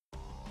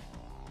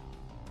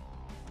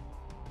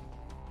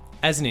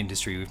As an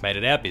industry, we've made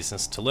it our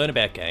business to learn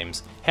about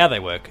games, how they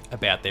work,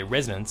 about their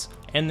resonance,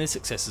 and their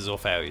successes or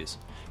failures.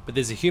 But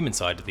there's a human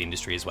side to the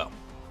industry as well.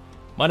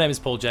 My name is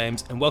Paul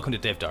James, and welcome to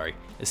Dev Diary,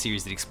 a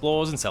series that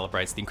explores and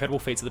celebrates the incredible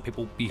feats of the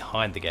people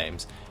behind the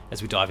games,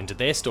 as we dive into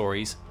their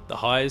stories, the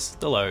highs,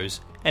 the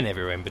lows, and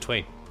everywhere in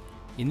between.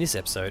 In this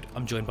episode,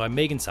 I'm joined by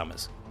Megan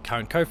Summers,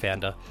 current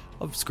co-founder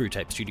of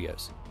Screwtape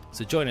Studios.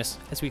 So join us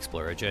as we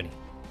explore our journey.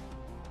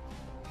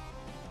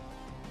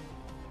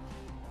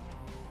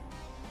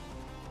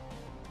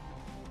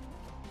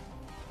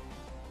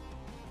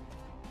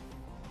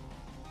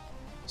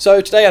 So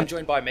today I'm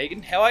joined by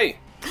Megan. How are you?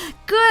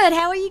 Good,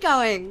 how are you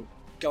going?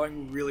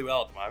 Going really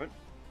well at the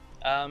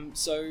moment.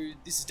 So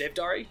this is Dev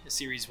Diary, a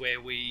series where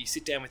we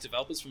sit down with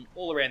developers from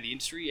all around the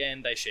industry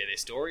and they share their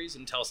stories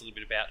and tell us a little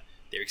bit about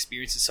their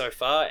experiences so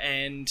far.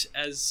 And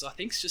as I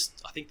think this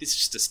is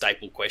just a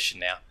staple question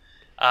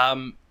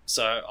now.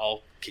 So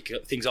I'll kick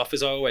things off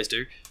as I always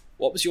do.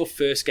 What was your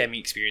first gaming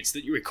experience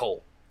that you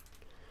recall?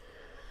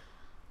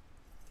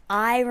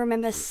 I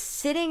remember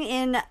sitting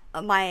in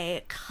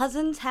my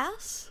cousin's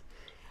house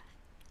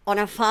on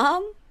a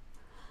farm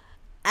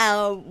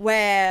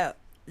where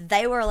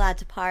they were allowed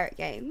to pirate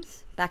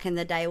games back in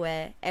the day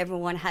where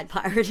everyone had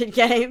pirated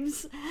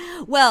games.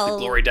 Well, the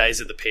glory days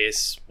of the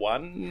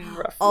PS1,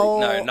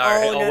 roughly?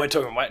 No. We're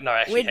talking about... No,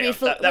 actually,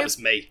 that was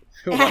me.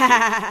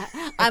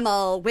 I'm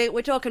old.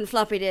 We're talking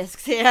floppy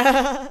disks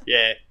here.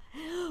 Yeah.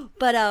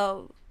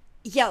 But,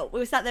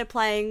 we sat there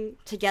playing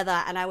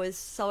together and I was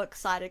so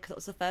excited because it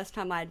was the first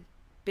time I'd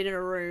been in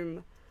a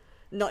room,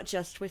 not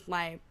just with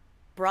my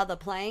brother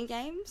playing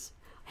games.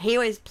 He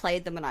always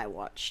played them and I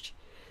watched.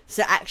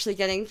 So actually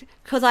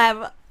because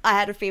I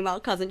had a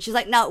female cousin, she's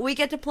like, no, we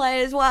get to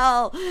play as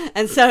well.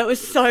 And so it was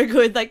so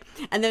good.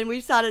 And then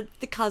we started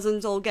the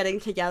cousins all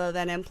getting together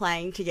then and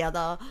playing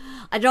together.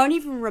 I don't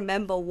even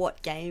remember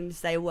what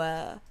games they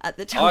were at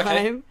the time.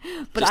 Okay.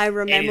 But just I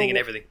remember anything and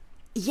everything.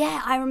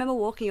 Yeah, I remember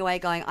walking away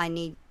going, I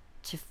need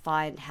to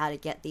find how to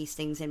get these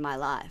things in my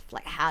life.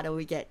 Like, how do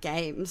we get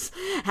games?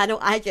 How do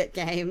I get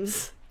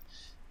games?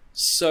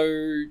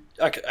 So,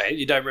 okay,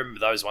 you don't remember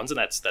those ones, and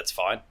that's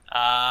fine.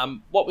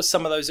 What was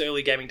some of those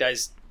early gaming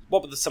days?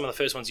 What were some of the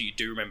first ones that you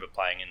do remember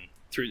playing and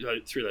through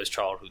those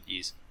childhood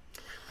years?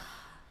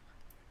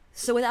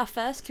 So, with our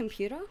first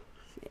computer,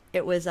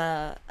 it was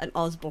an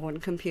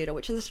Osborne computer,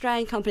 which is an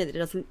Australian company that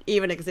doesn't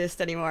even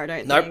exist anymore. I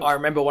don't think. Nope, I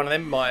remember one of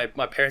them. My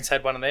parents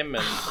had one of them,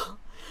 and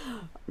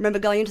remember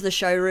going into the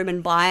showroom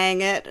and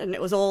buying it, and it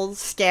was all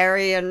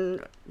scary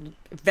and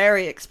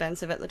very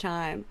expensive at the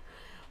time.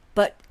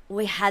 But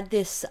we had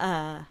this,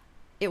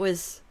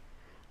 it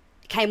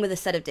came with a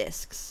set of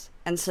discs.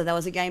 And so there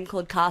was a game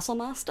called Castle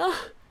Master,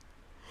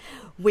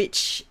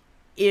 which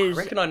is...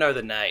 I reckon I know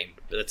the name,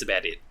 but that's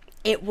about it.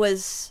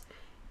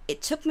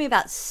 It took me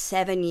about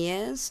 7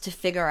 years to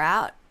figure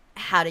out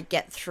how to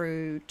get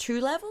through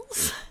 2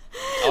 levels.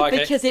 Oh, okay.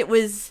 Because it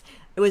was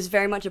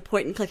very much a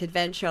point and click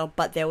adventure,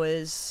 but there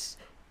was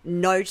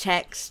no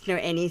text, no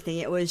anything.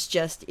 It was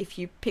just, if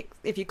you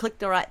clicked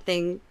the right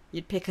thing,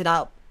 you'd pick it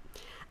up.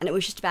 And it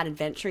was just about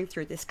adventuring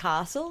through this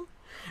castle.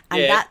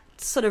 And that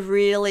sort of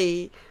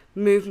really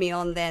moved me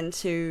on then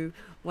to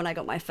when I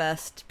got my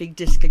first big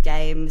disc of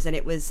games. And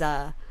it was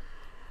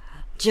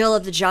Jill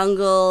of the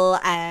Jungle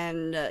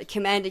and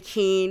Commander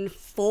Keen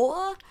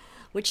 4,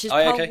 which is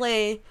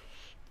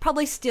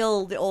probably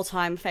still the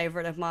all-time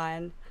favourite of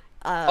mine.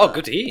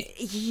 Good to hear.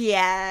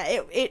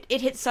 Yeah, it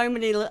hit so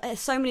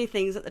many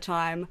things at the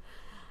time.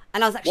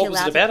 And I was actually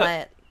allowed to play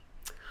it.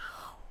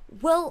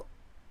 Well...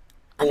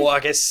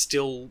 I guess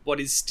still, what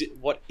is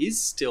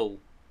still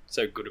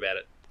so good about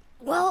it?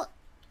 Well,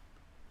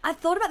 I've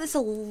thought about this a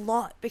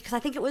lot because I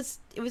think it was.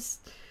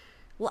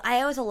 Well,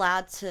 I was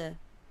allowed to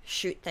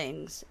shoot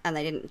things and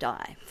they didn't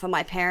die. For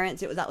my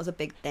parents, that was a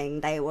big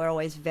thing. They were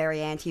always very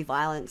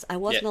anti-violence. I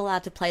wasn't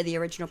allowed to play the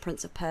original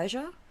Prince of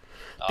Persia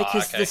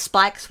because the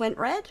spikes went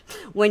red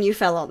when you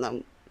fell on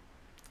them.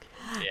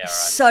 Yeah, right.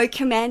 So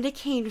Commander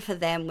Keen for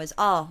them was,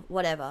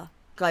 whatever,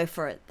 go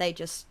for it. They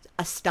just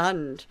are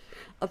stunned,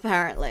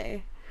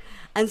 apparently.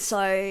 And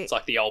so... It's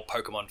like the old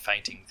Pokemon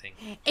fainting thing.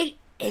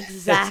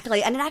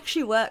 Exactly. And it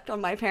actually worked on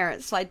my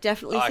parents, so I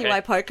definitely see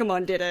why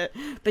Pokemon did it.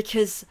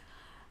 Because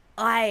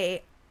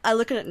I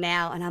look at it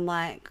now and I'm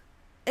like,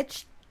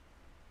 it's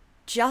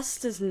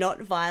just as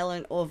not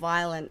violent or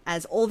violent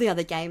as all the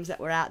other games that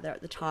were out there at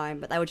the time,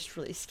 but they were just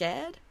really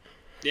scared.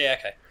 Yeah,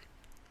 okay.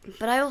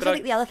 But I also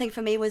think the other thing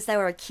for me was they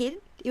were a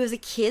kid. It was a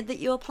kid that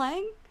you were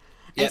playing.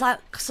 And it's like,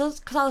 because I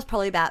was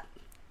probably about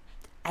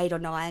 8 or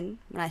 9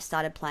 when I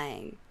started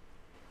playing,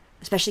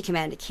 especially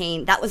Commander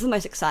Keen. That was the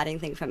most exciting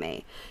thing for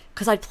me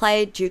because I'd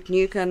played Duke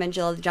Nukem and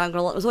Jill of the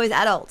Jungle. It was always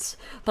adults,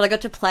 but I got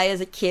to play as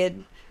a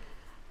kid,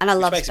 and I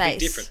love space.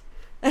 Makes it different.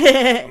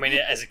 I mean,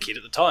 as a kid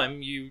at the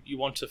time, you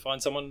want to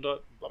find someone. You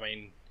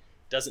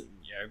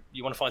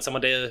want to find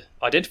someone to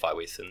identify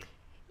with, and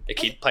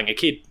playing a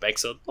kid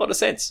makes a lot of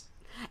sense.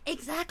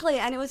 Exactly,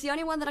 and it was the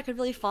only one that I could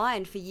really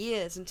find for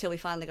years until we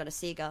finally got a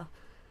Sega,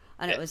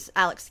 and it was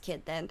Alex the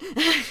Kid then.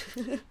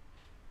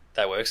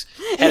 That works.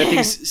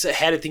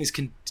 How did things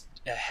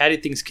how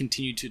did things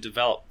continue to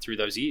develop through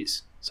those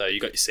years? So you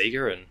got your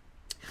Sega and...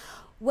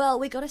 Well,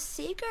 we got a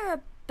Sega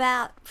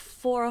about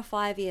 4 or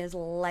 5 years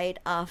late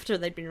after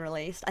they'd been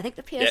released. I think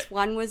the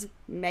PS1 was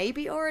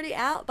maybe already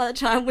out by the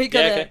time we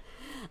got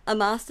a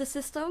Master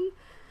System.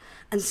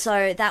 And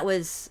so that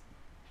was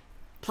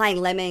playing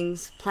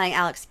Lemmings, playing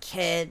Alex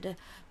Kidd,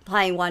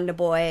 playing Wonder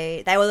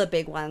Boy. They were the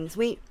big ones.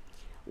 We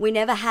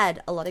never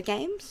had a lot of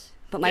games,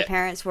 but my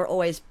parents were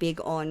always big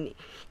on,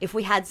 if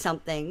we had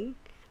something,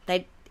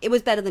 it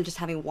was better than just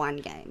having one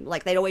game.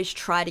 Like, they'd always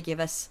try to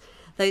give us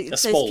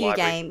those few library.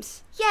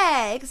 games.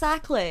 Yeah,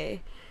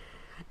 exactly.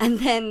 And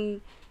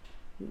then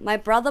my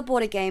brother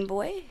bought a Game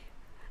Boy,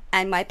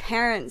 and my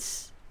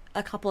parents,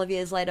 a couple of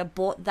years later,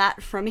 bought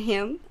that from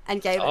him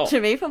and gave it to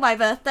me for my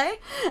birthday.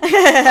 Okay,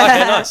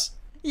 nice.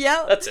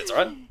 Yep. That's it,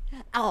 right?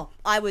 Oh,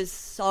 I was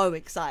so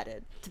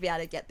excited to be able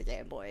to get the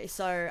Game Boy.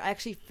 So I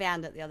actually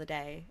found it the other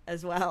day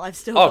as well. I've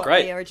still got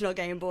the original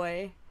Game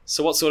Boy.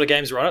 So what sort of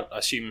games are on it? I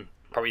assume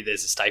probably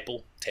there's a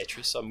staple,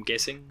 Tetris, I'm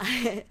guessing.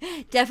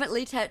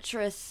 Definitely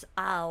Tetris.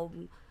 I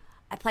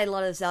played a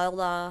lot of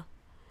Zelda.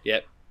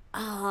 Yep.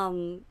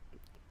 So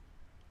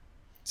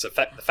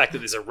the fact that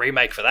there's a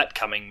remake for that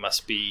coming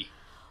must be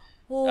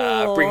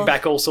bring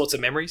back all sorts of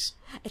memories.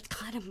 It's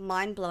kind of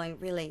mind-blowing,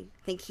 really,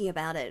 thinking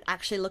about it.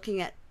 Actually looking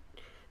at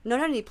not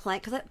only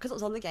playing, because it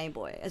was on the Game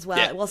Boy as well.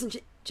 It wasn't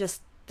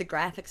just the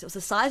graphics. It was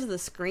the size of the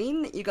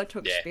screen that you got to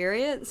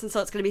experience. And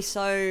so it's going to be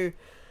so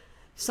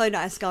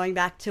nice going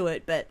back to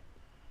it. But,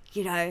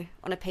 you know,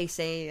 on a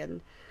PC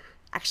and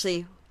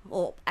actually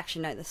no,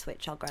 the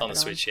Switch. I'll grab it on the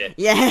Switch, yeah.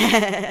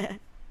 Yeah.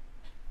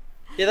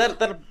 Yeah,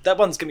 that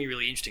one's going to be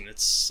really interesting.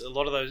 It's a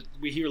lot of those.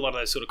 We hear a lot of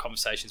those sort of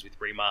conversations with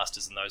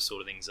remasters and those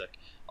sort of things.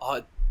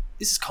 Like,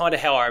 this is kind of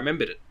how I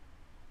remembered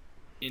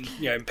it.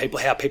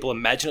 How people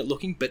imagine it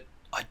looking, but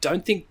I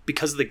don't think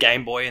because of the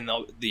Game Boy and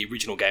the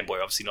original Game Boy,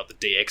 obviously not the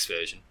DX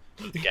version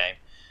of the game.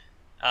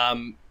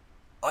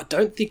 I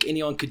don't think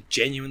anyone could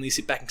genuinely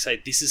sit back and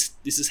say this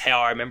is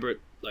how I remember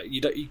it. Like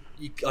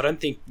I don't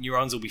think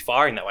neurons will be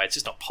firing that way. It's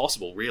just not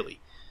possible,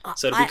 really.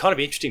 So it'll be kind of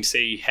interesting to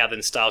see how the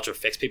nostalgia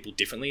affects people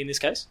differently in this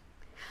case.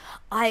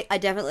 I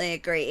definitely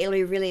agree. It'll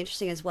be really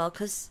interesting as well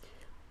because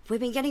we've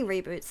been getting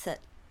reboots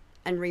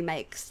and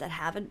remakes that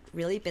haven't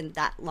really been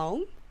that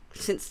long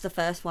since the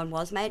first one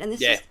was made, and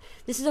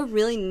this is a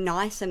really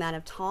nice amount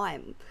of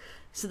time,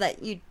 so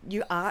that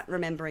you aren't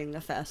remembering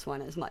the first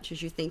one as much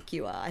as you think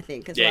you are. I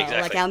think as well,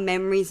 exactly. Like our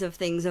memories of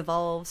things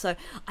evolve. So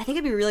I think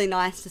it'd be really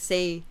nice to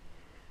see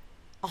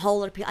a whole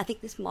lot of people. I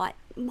think this might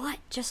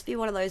just be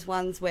one of those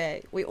ones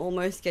where we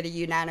almost get a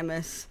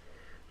unanimous,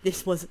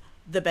 this was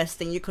the best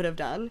thing you could have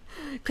done.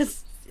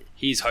 Because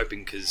he's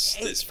hoping, because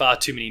there's far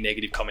too many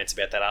negative comments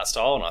about that art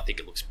style, and I think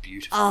it looks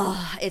beautiful.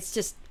 Oh, it's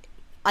just,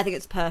 I think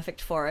it's perfect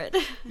for it.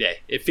 Yeah,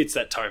 it fits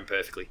that tone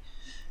perfectly.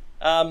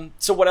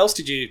 So what else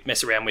did you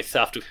mess around with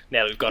now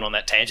that we've gone on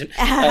that tangent?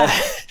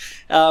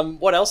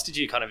 What else did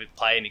you kind of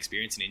play and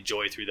experience and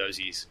enjoy through those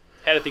years?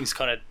 How did things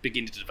kind of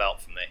begin to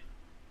develop from there?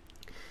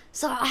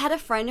 So I had a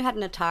friend who had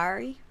an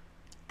Atari,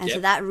 and so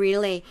that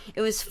really,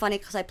 it was funny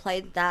because I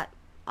played that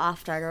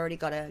after I'd already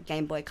got a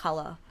Game Boy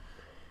Color,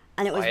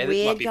 and it was weird.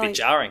 It might be a bit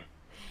jarring.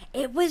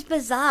 It was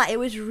bizarre. It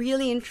was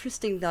really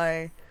interesting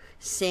though,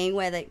 seeing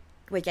where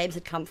games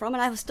had come from,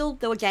 and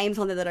there were games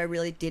on there that I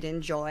really did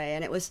enjoy,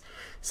 and it was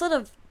sort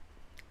of,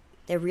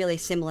 they're really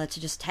similar to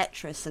just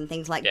Tetris and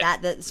things like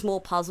that, the small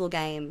puzzle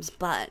games,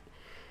 but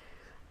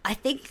I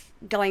think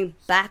going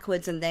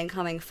backwards and then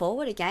coming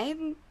forward a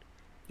game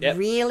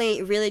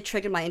really, really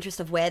triggered my interest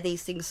of where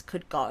these things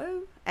could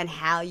go and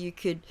how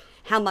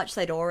much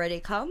they'd already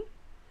come.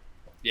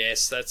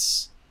 Yes,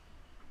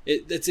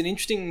 it's an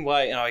interesting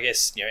way, and I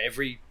guess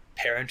every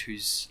parent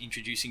who's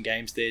introducing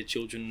games to their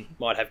children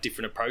might have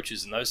different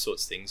approaches and those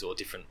sorts of things, or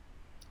different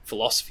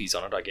philosophies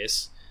on it, I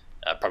guess.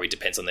 Probably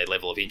depends on their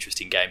level of interest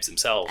in games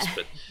themselves,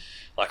 but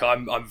like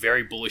I'm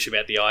very bullish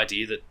about the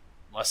idea that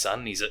my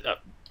son, he's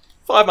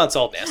 5 months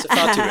old now, so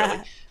far too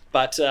early,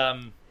 but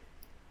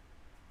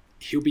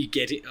he'll be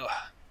getting,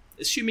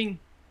 assuming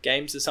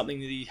games is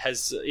something that he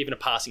has even a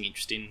passing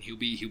interest in, he'll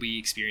be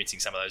experiencing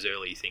some of those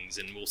early things,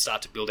 and we'll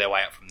start to build our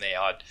way up from there.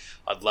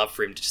 I'd love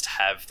for him to just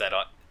have that.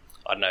 I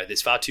don't know,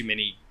 there's far too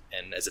many,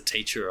 and as a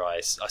teacher I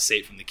see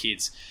it from the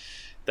kids.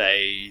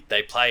 They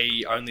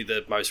play only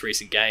the most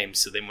recent games,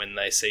 so then when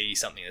they see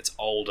something that's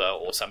older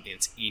or something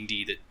that's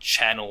indie that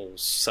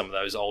channels some of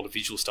those older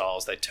visual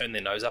styles, they turn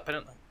their nose up at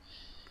it.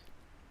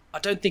 I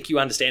don't think you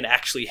understand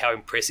actually how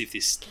impressive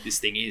this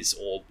thing is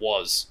or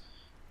was.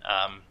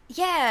 So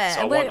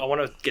I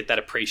want to get that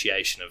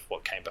appreciation of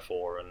what came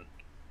before and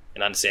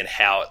understand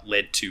how it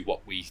led to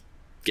what we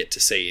get to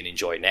see and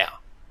enjoy now.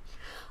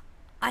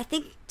 I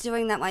think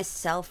doing that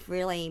myself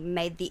really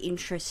made the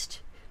interest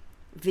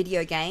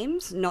video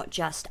games, not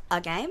just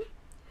a game.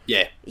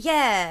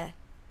 Yeah,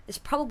 it's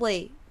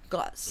probably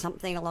got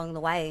something along the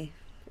way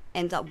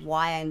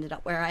why I ended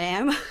up where I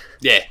am.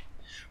 Yeah,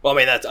 well, I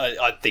mean,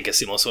 I think a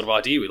similar sort of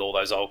idea with all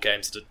those old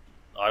games that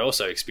I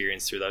also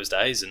experienced through those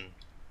days, and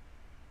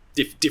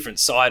different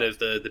side of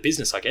the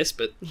business, I guess,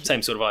 but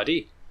same sort of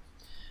idea.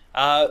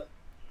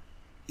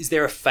 is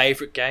there a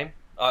favourite game?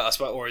 I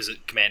suppose, or is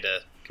it Commander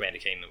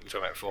Keen that we were talking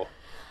about before?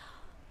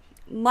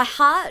 My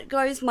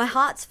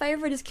heart's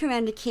favourite is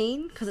Commander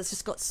Keen, because it's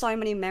just got so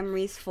many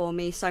memories for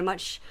me, so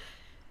much,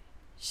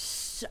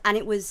 and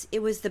it was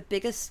the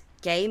biggest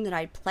game that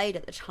I'd played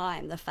at the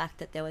time, the fact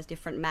that there was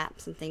different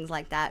maps and things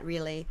like that,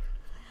 really.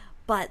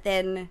 But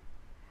then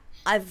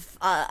I've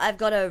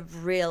got a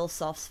real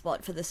soft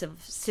spot for the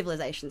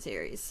Civilization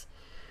series.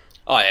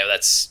 Oh yeah,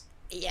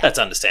 that's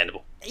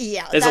understandable.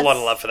 Yeah, there's a lot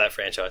of love for that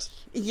franchise.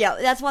 Yeah,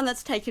 that's one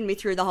that's taken me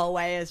through the whole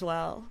way as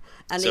well.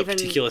 And so even a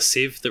particular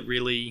Civ that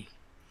really...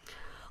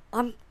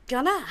 I'm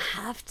gonna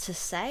have to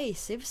say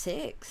Civ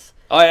 6.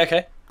 Oh yeah,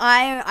 okay.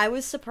 I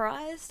was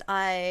surprised.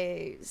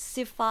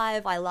 Civ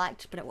 5 I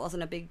liked, but it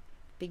wasn't a big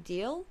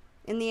deal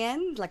in the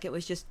end. Like, it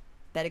was just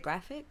better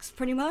graphics,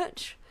 pretty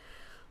much.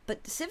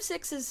 But Civ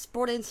 6 has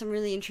brought in some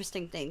really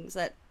interesting things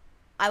that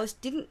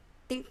didn't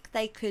think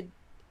they could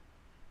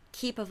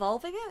keep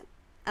evolving it.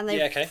 And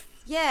they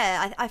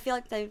I feel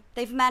like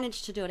they've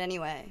managed to do it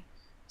anyway.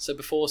 So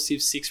before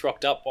Civ 6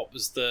 rocked up, what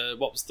was the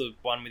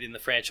one within the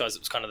franchise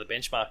that was kind of the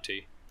benchmark to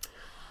you?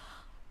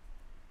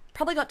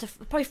 Probably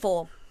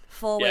 4.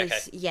 4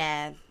 was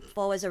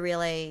Four was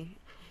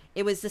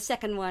it was the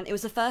second one. It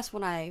was the first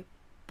one I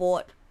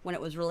bought when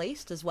it was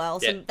released as well.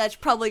 So that's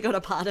probably got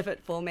a part of it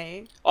for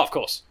me. Oh, of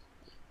course.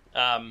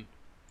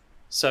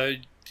 So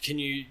can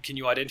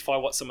you identify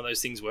what some of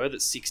those things were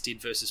that 6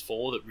 did versus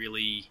 4 that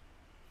really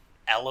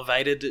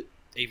elevated it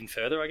even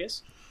further, I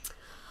guess?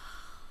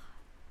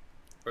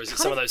 Or is it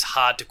some of those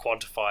hard to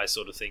quantify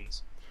sort of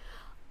things?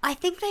 I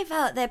think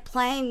they're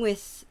playing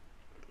with...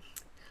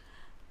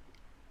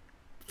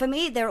 For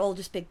me, they're all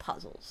just big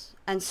puzzles.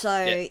 And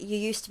so you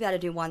used to be able to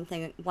do one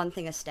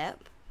thing a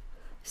step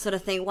sort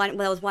of thing.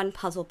 There was one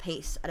puzzle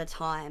piece at a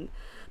time.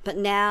 But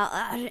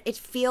now it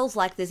feels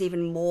like there's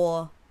even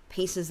more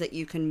pieces that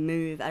you can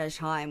move at a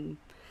time.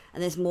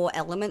 And there's more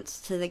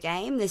elements to the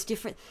game. I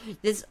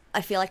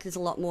feel like there's a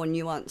lot more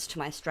nuance to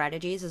my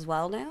strategies as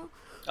well now.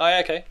 Oh,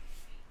 yeah, okay.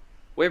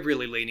 We're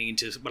really leaning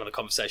into one of the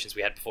conversations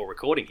we had before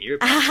recording here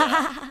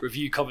about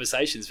review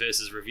conversations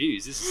versus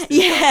reviews. This is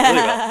really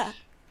well.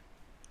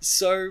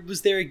 So,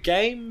 was there a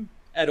game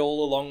at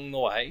all along the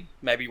way,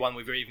 maybe one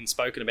we've even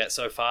spoken about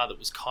so far, that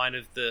was kind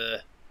of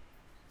the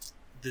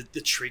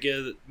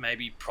trigger that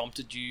maybe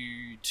prompted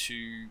you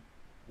to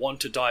want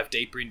to dive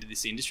deeper into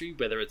this industry,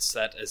 whether it's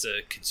that as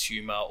a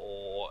consumer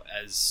or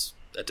as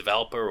a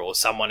developer or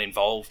someone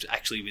involved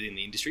actually within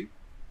the industry?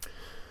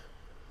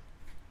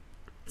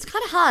 It's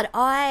kind of hard.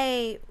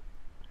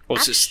 Or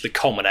it's just the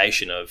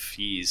culmination of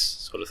years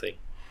sort of thing?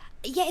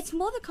 Yeah, it's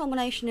more the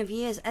culmination of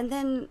years. And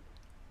then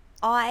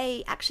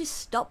I actually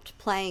stopped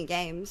playing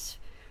games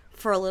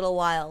for a little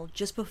while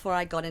just before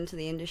I got into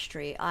the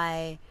industry.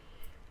 I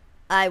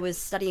was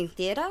studying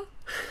theatre.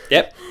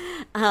 Yep.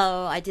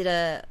 I did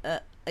a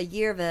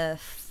year of a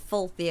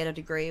full theatre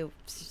degree,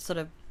 sort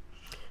of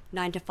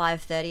 9 to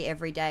 5:30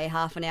 every day,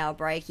 half an hour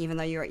break, even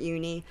though you're at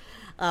uni.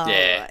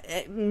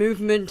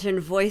 Movement and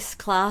voice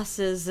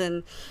classes,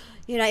 and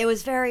it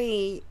was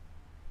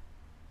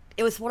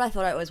what I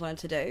thought I always wanted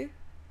to do.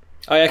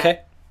 Oh,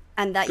 okay.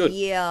 And that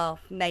year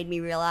made me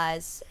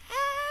realise,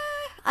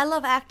 I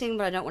love acting,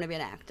 but I don't want to be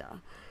an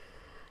actor.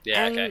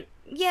 Yeah, okay.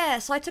 Yeah,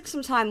 so I took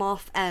some time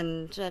off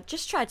and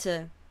just tried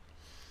to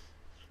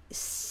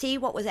see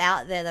what was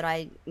out there that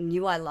I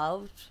knew I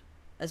loved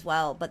as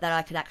well, but that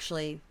I could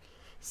actually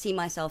see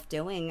myself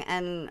doing.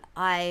 And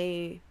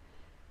I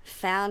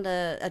found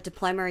a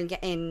diploma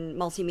in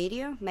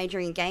multimedia,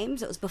 majoring in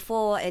games. It was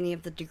before any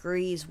of the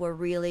degrees were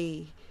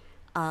really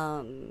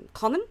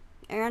common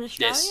around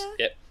Australia. Yes,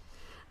 yep.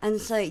 And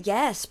so,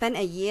 spent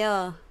a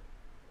year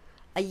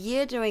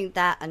doing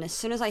that, and as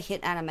soon as I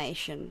hit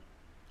animation,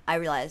 I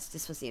realised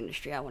this was the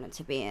industry I wanted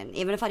to be in.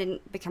 Even if I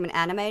didn't become an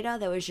animator,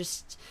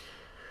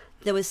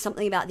 there was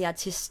something about the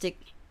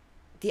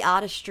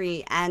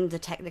artistry and the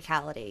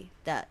technicality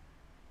that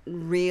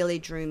really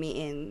drew me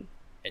in.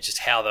 And just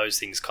how those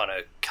things kind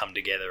of come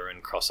together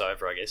and cross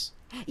over, I guess.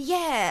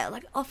 Yeah,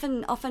 like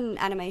often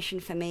animation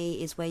for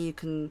me is where you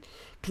can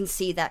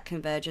see that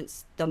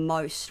convergence the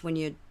most when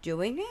you're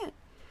doing it.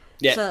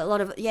 Yeah. So a lot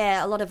of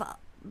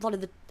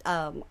the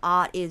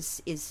art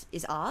is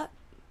art,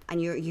 and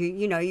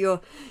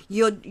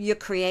you're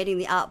creating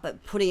the art,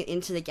 but putting it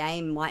into the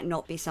game might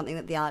not be something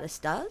that the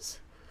artist does.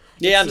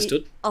 Yeah,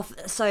 understood.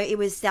 So it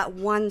was that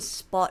one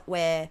spot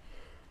where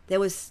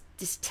there was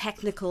this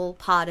technical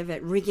part of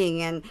it,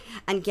 rigging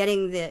and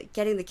getting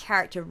the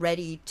character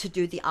ready to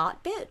do the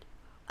art bit,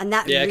 and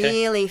that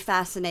really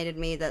fascinated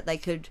me that they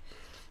could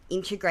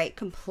integrate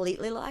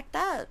completely like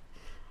that.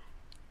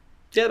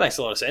 Yeah, that makes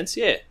a lot of sense.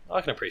 Yeah,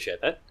 I can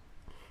appreciate that.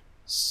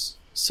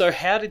 So,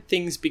 how did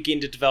things begin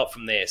to develop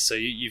from there? So,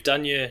 you've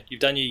done your year,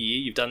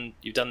 you've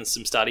done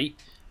some study.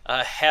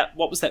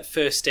 What was that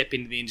first step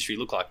into the industry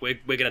look like? We're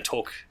going to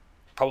talk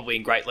probably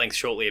in great length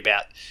shortly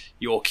about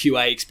your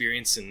QA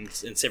experience and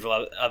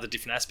several other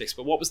different aspects.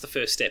 But what was the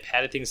first step? How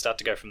did things start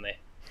to go from there?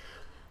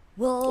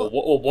 Well,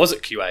 or was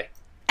it QA?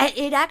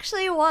 It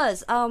actually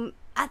was.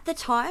 At the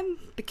time,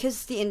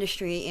 because the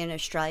industry in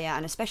Australia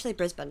and especially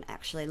Brisbane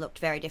actually looked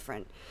very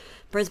different.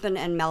 Brisbane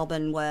and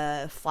Melbourne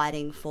were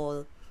fighting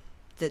for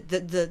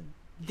the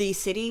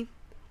city,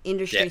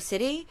 industry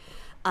city.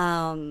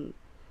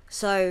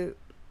 So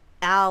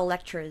our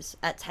lecturers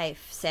at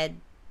TAFE said,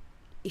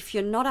 if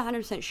you're not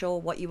 100% sure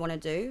what you want to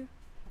do,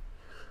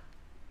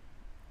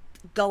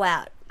 go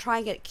out, try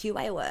and get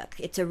QA work.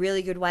 It's a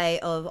really good way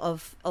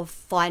of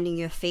finding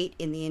your feet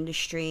in the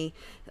industry,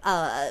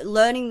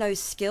 learning those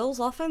skills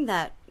often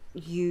that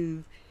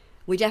there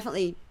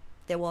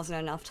wasn't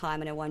enough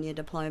time in a 1-year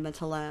diploma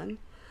to learn.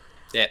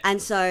 Yeah.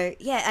 And so,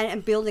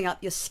 and building up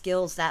your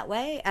skills that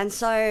way. And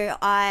so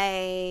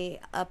I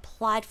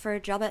applied for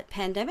a job at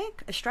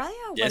Pandemic Australia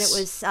when it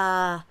was,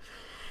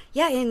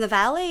 in the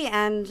Valley,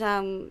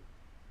 and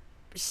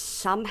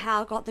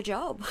somehow got the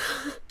job.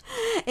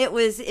 It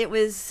was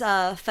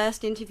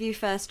first interview,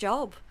 first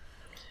job.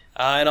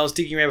 And I was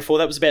digging around before.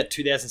 That was about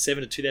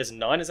 2007 to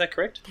 2009. Is that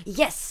correct?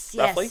 Yes.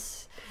 Roughly?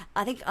 Yes.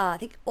 I think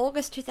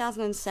August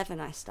 2007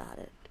 I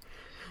started.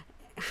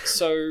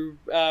 So,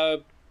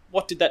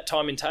 what did that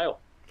time entail?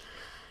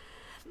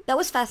 That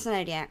was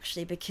fascinating,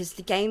 actually, because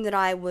the game that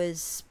I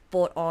was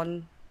brought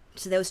on,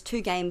 so there was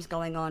 2 games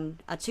going on,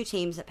 2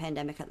 teams at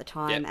Pandemic at the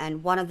time,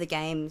 and one of the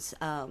games,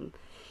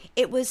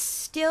 it was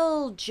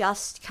still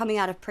just coming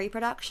out of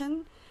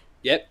pre-production.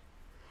 Yep.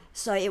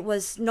 So it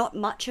was not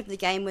much of the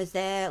game was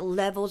there.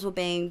 Levels were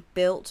being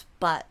built,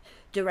 but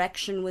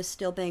direction was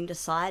still being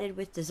decided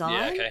with design.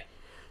 Yeah, okay.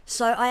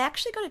 So I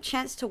actually got a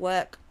chance to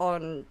work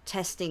on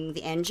testing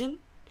the engine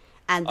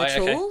and the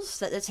tools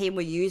that the team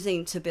were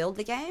using to build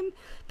the game,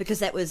 because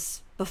that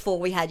was before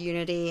we had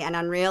Unity and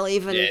Unreal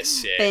even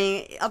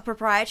being a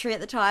proprietary at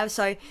the time.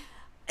 So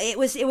it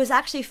was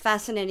actually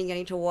fascinating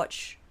getting to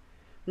watch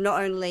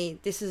not only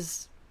this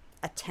is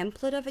a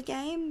template of a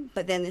game,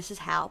 but then this is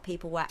how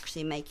people were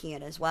actually making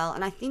it as well.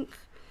 And I think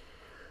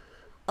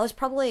it's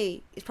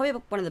probably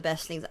one of the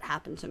best things that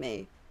happened to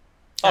me.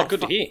 Oh,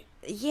 good to hear.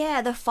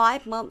 Yeah, the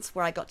 5 months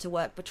where I got to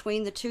work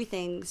between the 2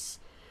 things,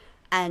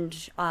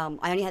 and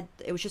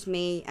it was just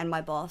me and my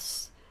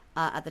boss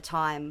at the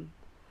time,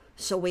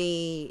 so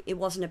it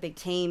wasn't a big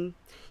team.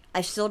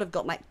 I sort of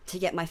got to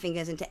get my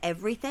fingers into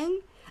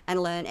everything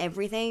and learn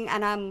everything,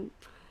 and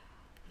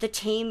the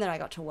team that I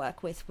got to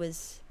work with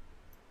was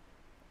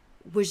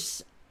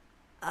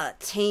a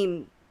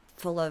team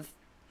full of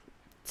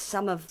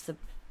some of the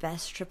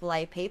best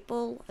AAA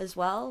people as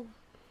well.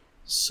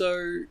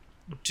 So,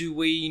 do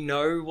we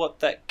know what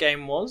that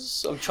game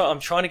was? I'm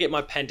trying to get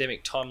my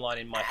Pandemic timeline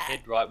in my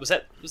head right. Was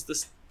that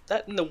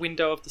in the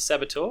window of the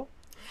Saboteur?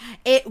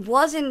 It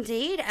was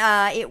indeed.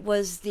 It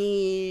was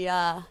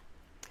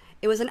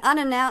it was an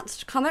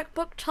unannounced comic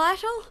book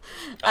title.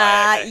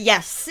 Okay.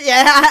 Yes,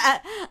 yeah.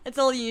 It's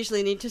all you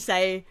usually need to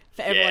say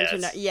for everyone to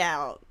know.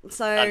 Yeah.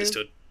 So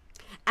understood.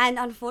 And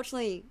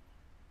unfortunately,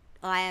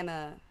 I am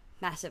a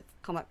massive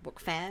comic book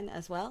fan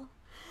as well,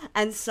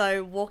 and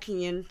so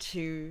walking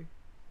into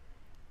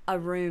a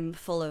room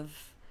full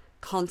of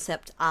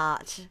concept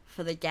art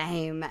for the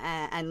game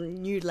and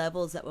new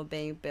levels that were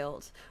being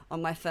built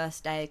on my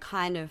first day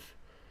kind of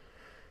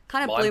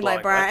blew my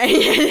brain. Right?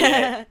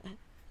 Yeah.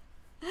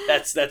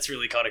 That's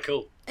really kind of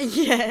cool.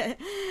 Yeah.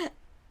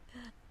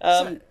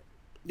 So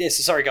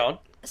sorry, go on.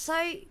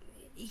 So,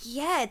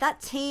 yeah,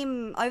 that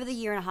team, over the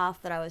year and a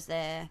half that I was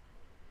there,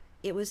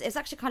 it's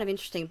actually kind of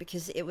interesting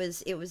because it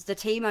was the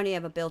team only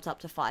ever built up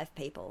to 5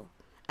 people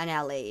and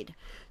our lead.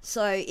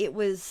 So it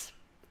was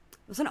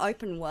an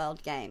open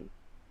world game.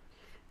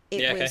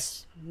 It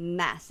was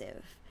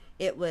massive.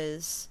 There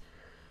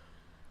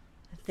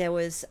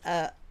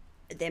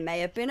may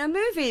have been a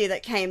movie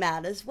that came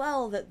out as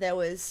well that there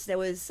was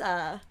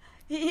and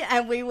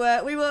we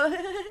were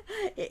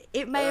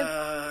it may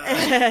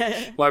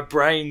have my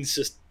brain's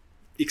just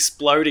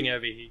exploding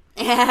over here.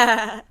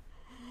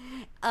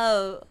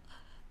 Oh,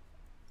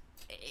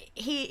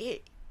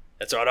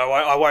 that's all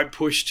right. I won't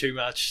push too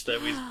much.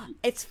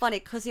 It's funny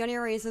because the only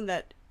reason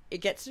that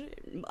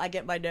I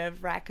get my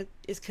nerve rack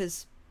is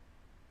because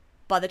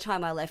by the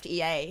time I left,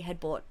 EA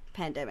had bought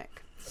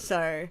Pandemic.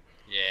 So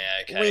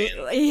yeah, okay.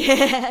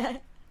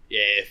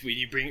 Yeah.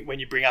 When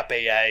you bring up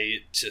EA,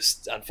 it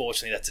just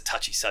unfortunately that's a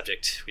touchy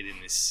subject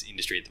within this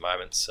industry at the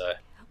moment. So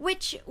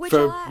which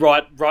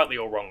rightly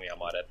or wrongly, I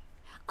might add.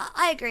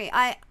 I agree.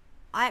 I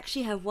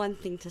actually have one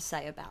thing to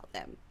say about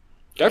them.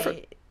 Go for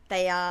it.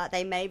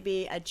 They may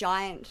be a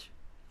giant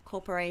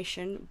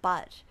corporation,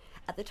 but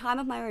at the time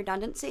of my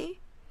redundancy,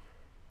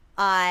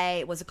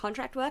 I was a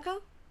contract worker.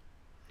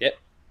 Yep.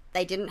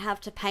 They didn't have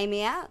to pay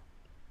me out,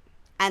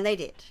 and they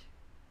did.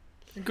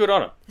 Good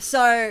on them.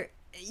 So,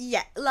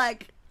 yeah,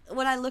 like,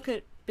 when I look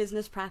at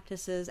business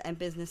practices and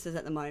businesses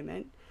at the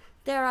moment,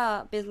 there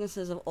are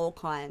businesses of all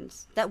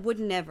kinds that would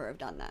never have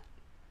done that.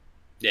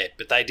 Yeah,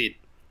 but they did.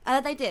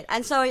 They did.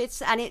 And so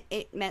it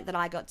meant that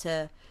I got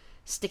to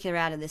stick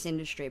around in this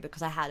industry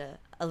because I had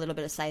a little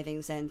bit of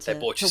savings and to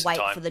wait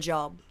for the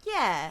job.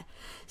 Yeah.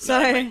 So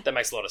that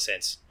makes a lot of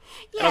sense.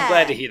 Yeah. And I'm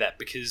glad to hear that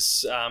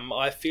because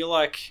I feel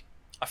like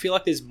I feel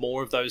like there's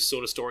more of those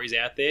sort of stories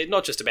out there,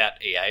 not just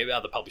about EA,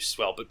 other publishers as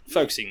well, but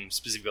focusing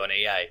specifically on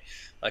EA.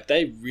 Like,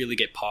 they really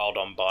get piled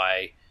on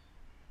by,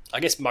 I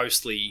guess,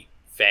 mostly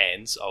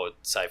fans, I would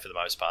say, for the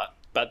most part.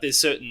 But there's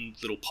certain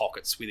little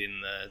pockets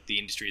within the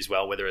industry as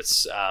well, whether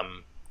it's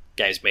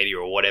games media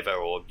or whatever,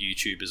 or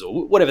YouTubers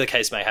or whatever the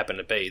case may happen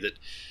to be, that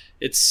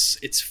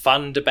it's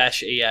fun to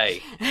bash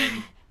EA.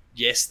 And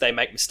yes, they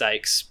make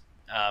mistakes.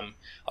 I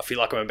feel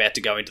like I'm about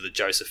to go into the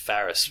Joseph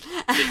Fares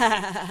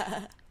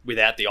thing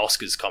without the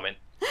Oscars comment.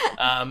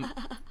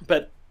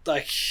 But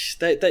like,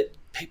 they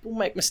people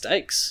make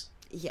mistakes.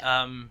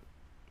 Yeah.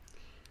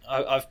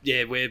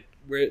 We're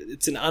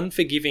it's an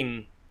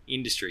unforgiving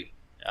industry.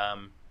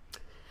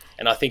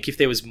 And I think if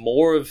there was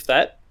more of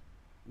that,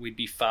 we'd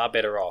be far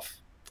better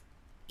off.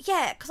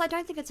 Yeah, because I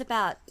don't think it's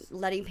about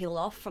letting people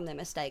off from their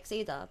mistakes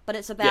either, but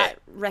it's about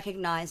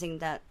recognizing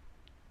that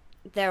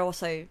they're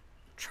also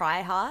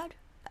try hard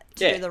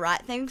to do the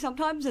right thing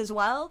sometimes as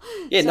well.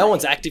 Yeah, so, no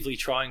one's actively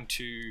trying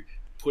to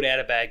put out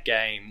a bad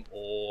game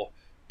or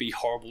be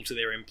horrible to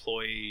their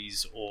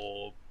employees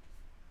or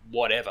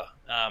whatever.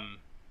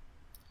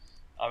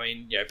 I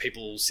mean,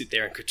 people sit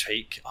there and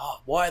critique,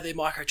 why are there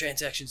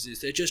microtransactions?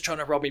 They're just trying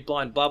to rob me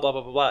blind, blah, blah,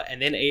 blah, blah, blah. And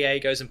then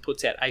EA goes and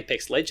puts out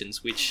Apex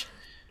Legends, which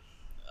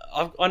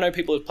I know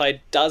people have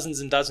played dozens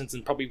and dozens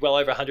and probably well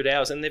over 100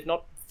 hours, and they've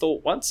not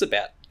thought once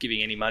about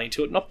giving any money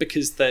to it. Not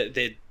because they're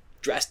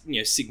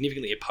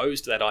significantly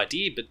opposed to that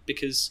idea, but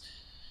because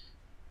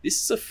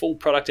this is a full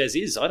product as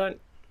is. I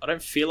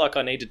don't feel like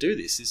I need to do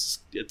this.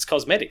 It's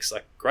cosmetics.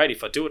 Like, great,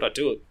 if I do it, I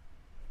do it.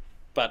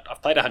 But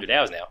I've played 100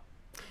 hours now.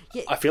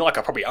 Yeah. I feel like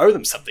I probably owe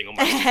them something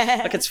almost.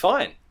 Like, it's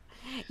fine.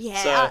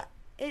 Yeah, so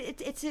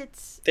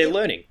it's they're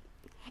learning.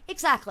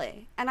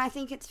 Exactly, and I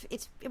think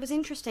it was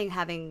interesting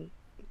having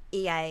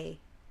EA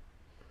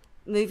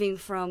moving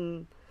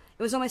from,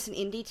 it was almost an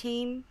indie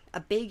team, a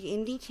big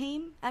indie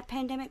team at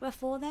Pandemic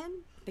before then,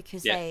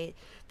 because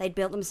they'd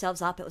built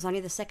themselves up. It was only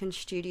the second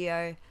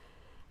studio,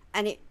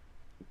 and it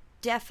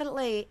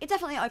definitely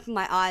opened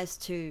my eyes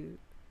to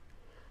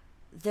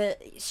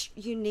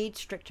you need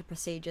stricter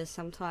procedures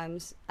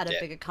sometimes at a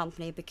bigger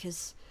company,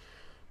 because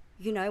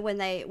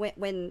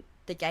when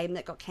the game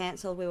that got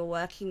cancelled we were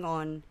working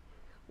on,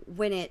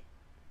 when it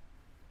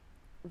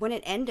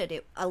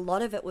ended, a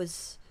lot of it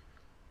was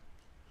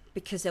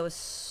because there was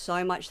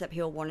so much that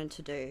people wanted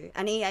to do,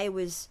 and EA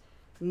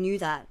knew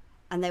that,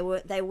 and they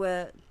were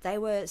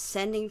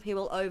sending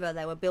people over.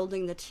 They were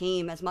building the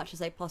team as much as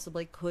they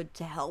possibly could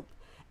to help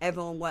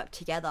everyone work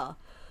together.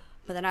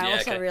 But then I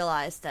also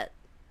realized that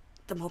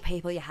the more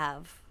people you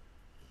have,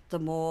 the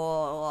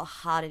more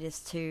hard it is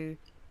to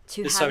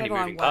There's have so many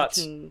everyone moving parts.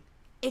 working.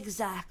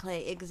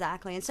 Exactly.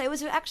 And so it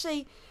was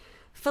actually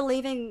for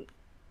leaving,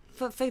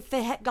 for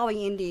going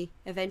indie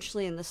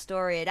eventually in the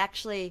story. It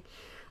actually,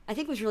 I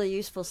think, was really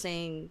useful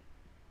seeing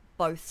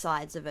both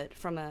sides of it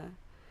from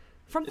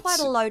quite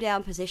a low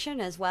down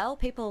position as well.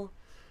 People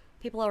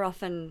are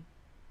often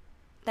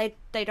they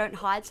don't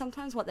hide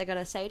sometimes what they're going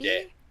to say to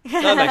you.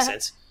 No, that makes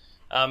sense.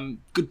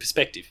 Good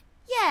perspective.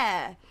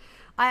 Yeah.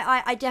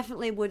 I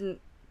definitely wouldn't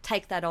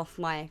take that off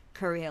my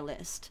career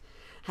list,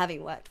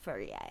 having worked for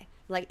EA.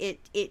 Like,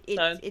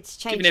 it's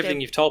changed. Given everything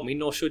you've told me,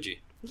 nor should you.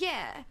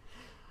 Yeah.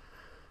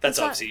 That's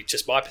obviously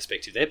just my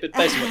perspective there, but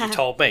based on what you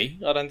told me,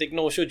 I don't think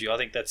nor should you. I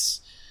think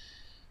that's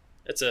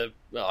I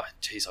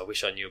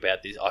wish I knew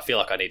about this. I feel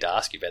like I need to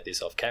ask you about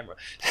this off camera.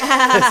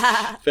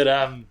 But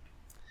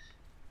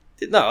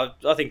no,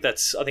 I think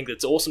that's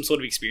awesome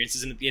sort of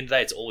experiences, and at the end of the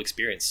day, it's all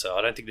experience. So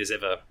I don't think there's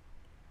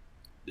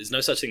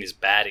no such thing as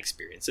bad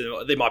experience.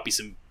 There might be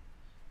some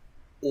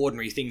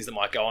ordinary things that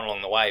might go on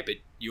along the way, but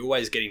you're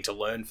always getting to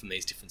learn from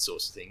these different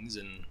sorts of things,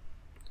 and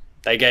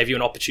they gave you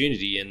an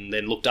opportunity and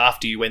then looked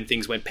after you when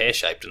things went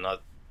pear-shaped, and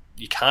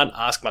you can't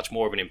ask much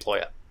more of an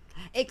employer.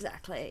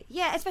 Exactly.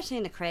 Yeah, especially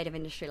in a creative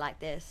industry like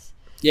this.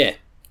 Yeah.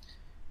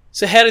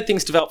 So how did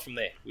things develop from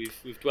there?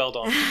 We've dwelled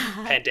on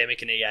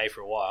Pandemic and EA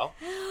for a while.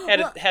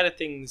 How did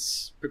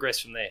things progress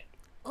from there?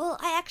 Well,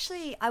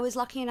 I was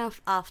lucky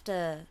enough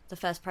after the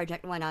first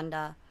project went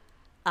under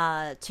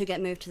to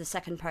get moved to the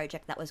second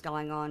project that was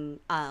going on.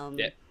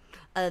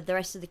 The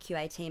rest of the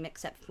QA team,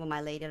 except for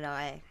my lead and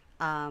I,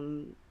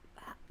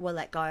 were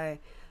let go.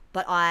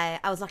 But I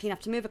was lucky enough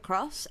to move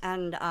across,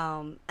 and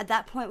at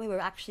that point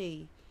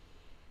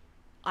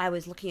I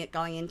was looking at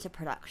going into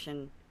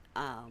production.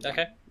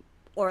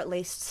 Or at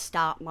least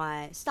start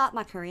my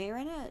career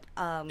in it.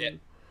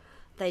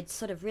 They'd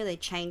sort of really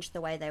changed the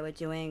way they were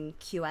doing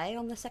QA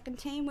on the second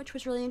team, which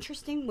was really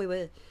interesting. We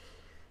were,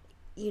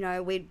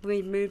 we'd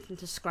moved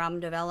into Scrum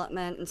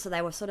development, and so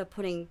they were sort of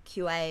putting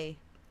QA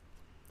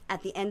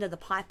at the end of the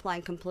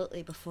pipeline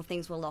completely before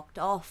things were locked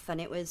off,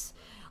 and I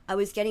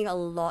was getting a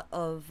lot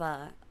of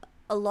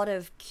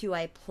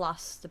QA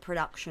plus the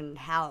production,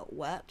 how it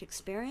worked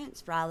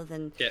experience, rather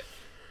than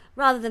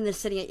the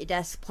sitting at your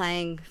desk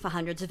playing for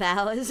hundreds of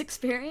hours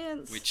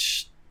experience.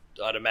 Which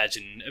I'd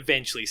imagine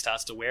eventually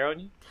starts to wear on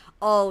you.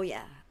 Oh,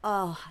 yeah.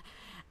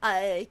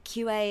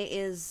 QA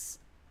is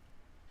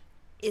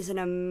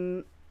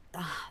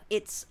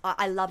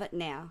I love it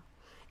now.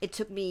 It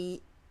took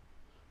me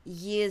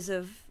years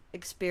of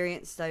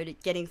experience though to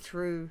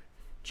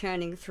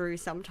churning through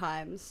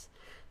sometimes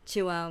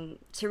to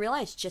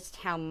realize just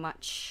how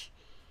much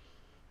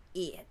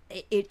it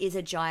is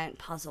a giant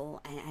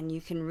puzzle, and you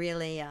can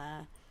really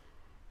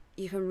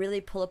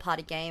pull apart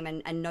a game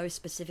and know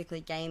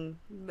specifically game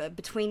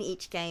between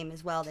each game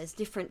as well. There's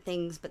different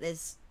things, but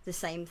there's the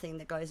same thing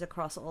that goes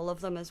across all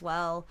of them as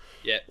well.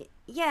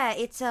 Yeah,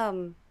 it's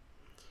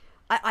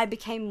I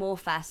became more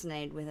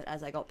fascinated with it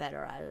as I got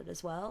better at it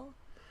as well.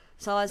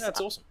 So that's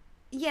awesome.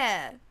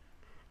 Yeah,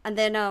 and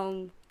then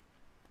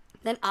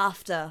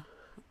after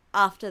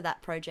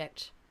that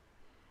project,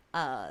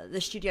 the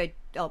studio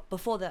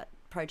before that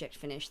project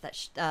finished,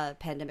 that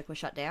pandemic was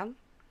shut down.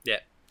 Yeah.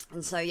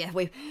 And so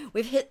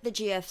we've hit the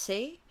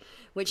GFC,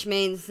 which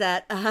means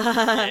that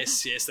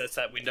yes, that's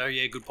that window.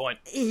 Yeah, good point.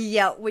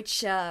 Yeah,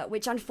 which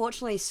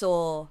unfortunately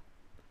saw,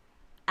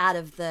 out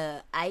of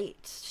the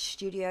 8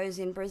 studios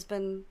in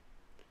Brisbane,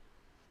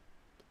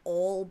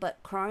 all but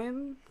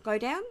Chrome go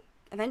down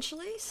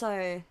eventually.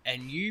 So,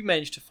 and you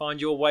managed to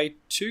find your way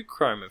to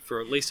Chrome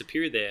for at least a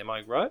period there. Am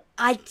I right?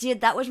 I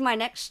did. That was my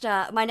next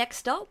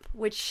stop,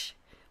 which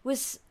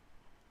was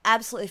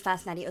absolutely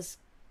fascinating. It was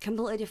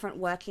completely different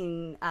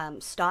working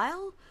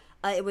style.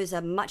 It was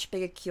a much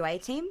bigger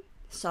QA team,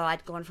 so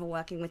I'd gone from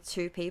working with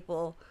 2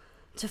 people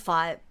to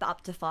 5,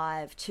 up to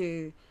 5,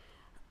 to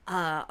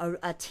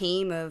a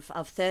team of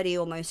 30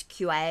 almost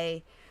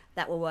QA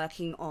that were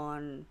working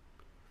on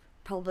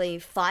probably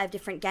 5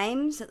 different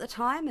games at the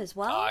time as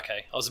well. Oh,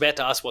 okay. I was about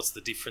to ask what's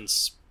the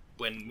difference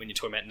when you're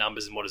talking about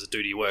numbers and what does it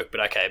do to your work, but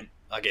okay,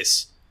 I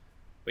guess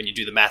when you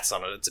do the maths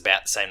on it, it's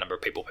about the same number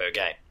of people per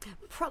game.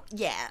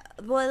 Yeah,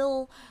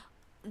 well,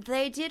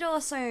 they did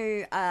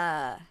also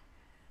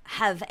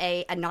have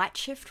a night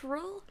shift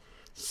rule.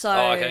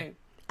 So okay.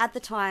 At the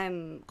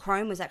time,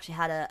 Chrome was actually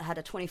had a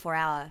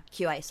 24-hour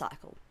QA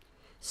cycle.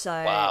 So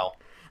wow.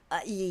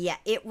 Yeah,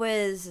 it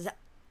was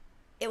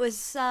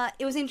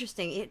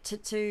interesting.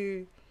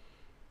 To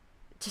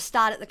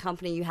start at the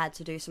company, you had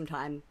to do some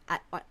time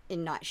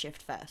in night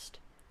shift first.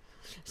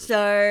 So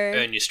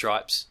earn your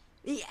stripes.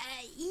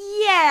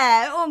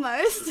 Yeah,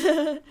 almost.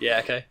 Yeah,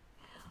 okay.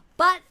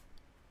 But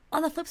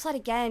on the flip side,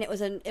 again, it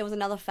was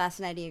another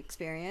fascinating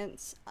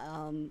experience.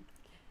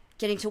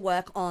 Getting to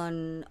work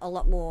on a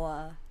lot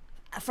more.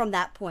 From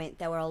that point,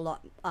 there were a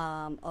lot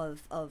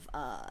of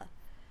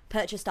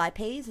purchased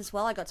IPs as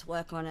well. I got to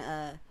work on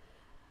a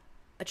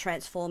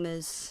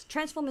Transformers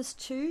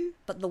 2,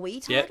 but the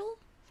Wii title.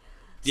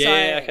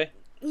 Yeah, okay.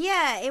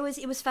 Yeah, it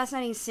was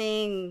fascinating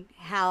seeing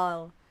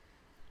how,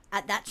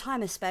 at that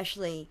time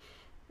especially,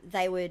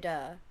 they would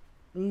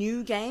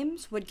new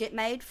games would get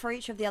made for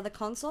each of the other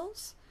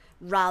consoles,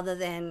 rather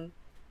than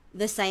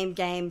the same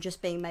game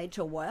just being made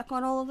to work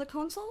on all of the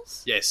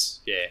consoles. Yes,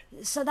 yeah.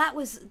 So that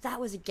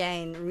was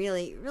again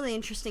really, really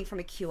interesting from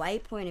a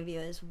QA point of view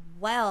as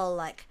well.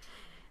 Like,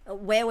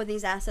 where were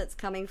these assets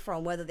coming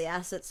from? Whether the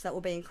assets that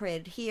were being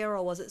created here,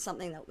 or was it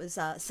something that was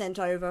sent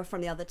over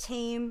from the other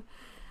team?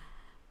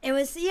 It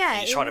was, yeah.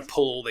 And you're trying to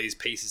pull all these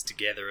pieces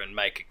together and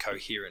make a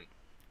coherent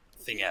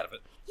thing out of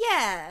it.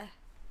 Yeah.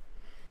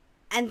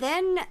 And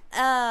then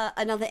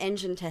another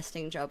engine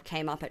testing job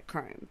came up at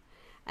Chrome.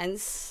 And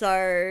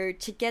so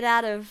to get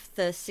out of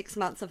the 6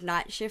 months of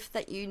night shift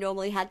that you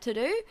normally had to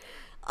do,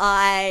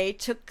 I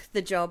took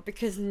the job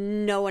because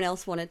no one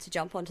else wanted to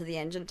jump onto the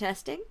engine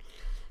testing.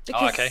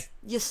 Because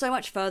you're so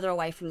much further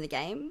away from the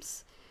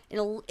games,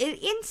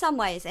 in some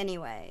ways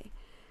anyway.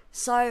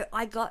 So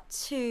I got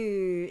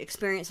to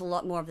experience a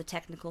lot more of the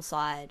technical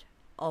side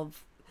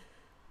of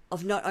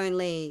not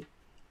only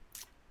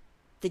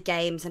the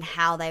games and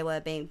how they were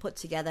being put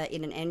together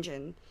in an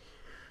engine,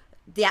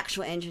 the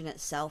actual engine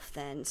itself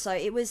then. So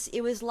it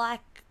was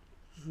like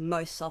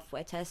most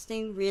software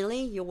testing,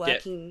 really. You're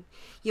working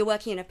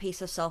in a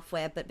piece of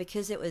software, but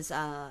because it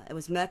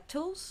was Merc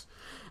Tools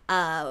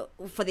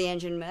for the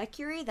engine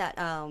Mercury that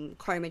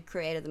Chrome had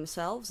created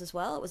themselves as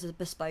well. It was a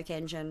bespoke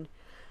engine,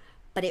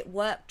 but it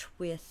worked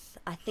with,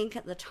 I think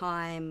at the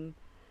time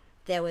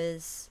there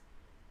was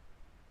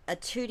a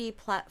 2D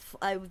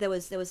platform. There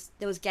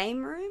was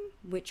Game Room,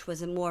 which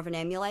was more of an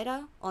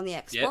emulator on the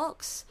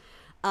Xbox.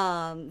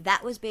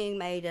 That was being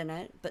made in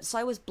it, but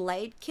so was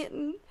Blade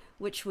Kitten,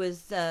 which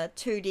was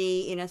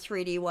 2D in a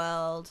 3D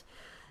world.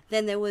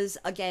 Then there was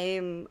a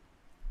game,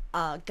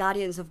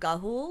 Guardians of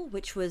Ga'Hoole,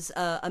 which was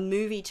a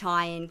movie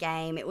tie-in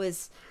game.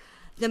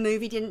 The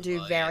movie didn't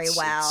do very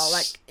well.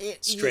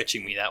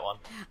 Stretching me, that one.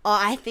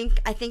 I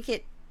think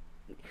it.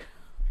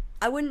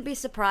 I wouldn't be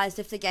surprised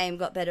if the game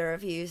got better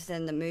reviews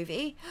than the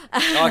movie.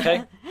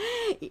 Okay.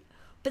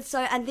 But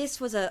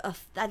this was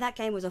that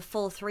game was a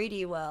full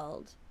 3D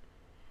world,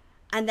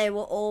 and they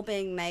were all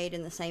being made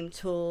in the same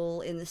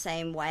tool in the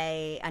same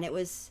way, and that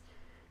was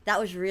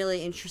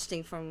really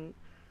interesting from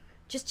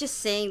just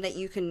seeing that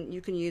you can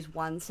use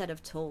one set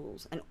of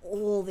tools and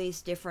all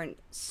these different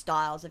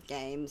styles of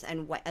games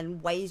and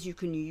ways you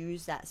can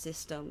use that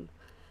system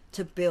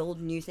to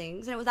build new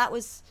things, and that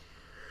was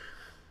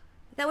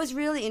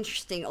really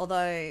interesting,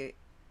 although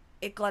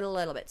it got a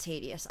little bit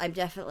tedious. I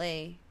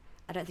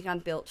don't think I'm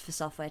built for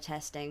software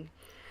testing.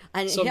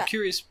 And So I'm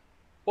curious,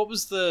 what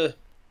was the...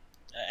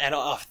 And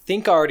I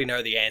think I already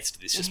know the answer to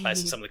this, just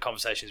based on some of the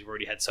conversations we've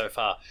already had so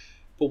far.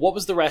 But what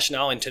was the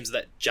rationale in terms of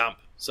that jump?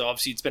 So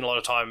obviously you'd spent a lot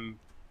of time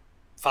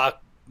far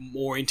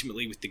more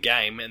intimately with the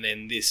game, and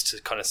then this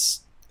to kind of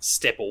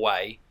step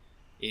away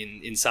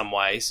in some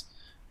ways.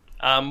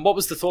 What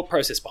was the thought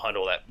process behind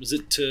all that? Was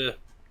it to...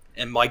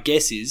 And my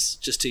guess is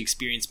just to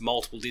experience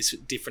multiple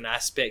different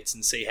aspects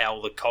and see how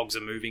all the cogs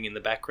are moving in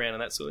the background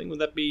and that sort of thing. Would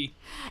that be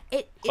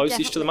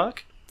close-ish to the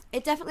mark?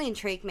 It definitely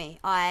intrigued me.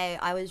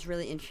 I was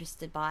really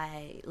interested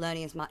by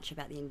learning as much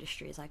about the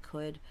industry as I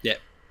could. Yeah.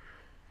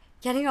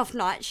 Getting off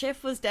night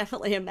shift was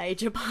definitely a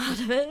major part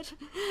of it.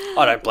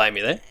 I don't blame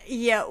you there.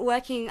 Yeah,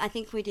 working, I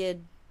think we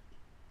did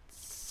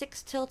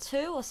 6 till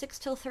 2 or 6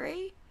 till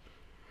 3.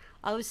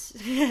 I was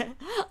sick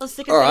of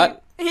sick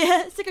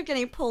of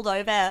getting pulled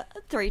over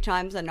 3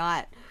 times a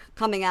night,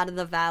 coming out of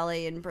the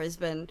valley in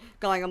Brisbane,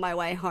 going on my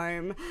way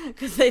home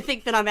because they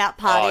think that I'm out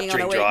partying on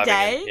a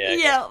weekday.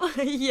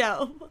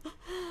 Yeah.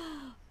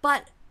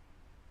 But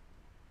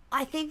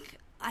I think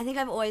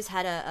I've always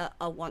had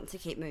a want to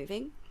keep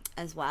moving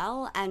as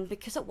well, and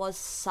because it was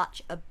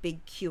such a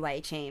big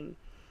QA team,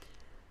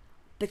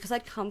 because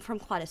I'd come from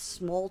quite a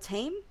small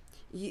team,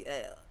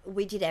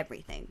 we did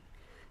everything.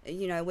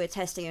 You know, we're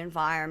testing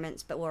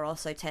environments, but we're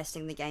also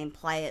testing the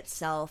gameplay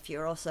itself.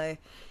 You're also,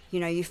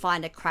 you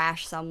find a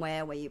crash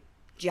somewhere where you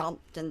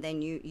jumped and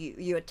then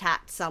you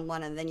attacked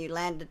someone and then you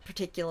landed a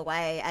particular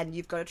way, and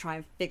you've got to try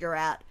and figure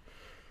out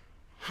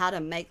how to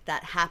make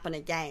that happen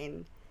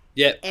again.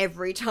 Yep.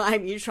 Every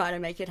time you try to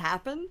make it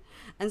happen.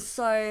 And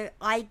so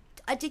I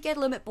did get a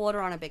little bit bored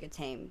on a bigger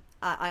team.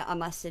 I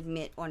must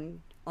admit on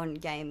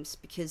games,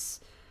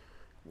 because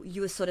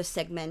you were sort of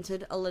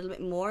segmented a little bit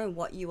more in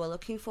what you were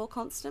looking for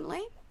constantly.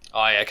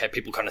 Oh, yeah, okay.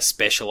 People kind of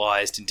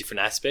specialised in different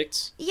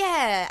aspects.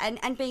 Yeah,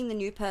 and being the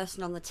new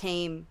person on the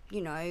team,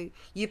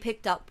 you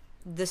picked up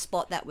the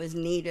spot that was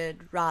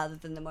needed rather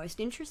than the most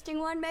interesting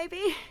one,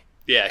 maybe.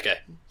 Yeah, okay.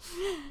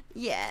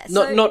 Yeah.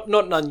 Not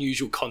an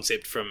unusual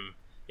concept from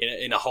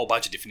in a whole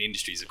bunch of different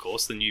industries, of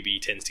course. The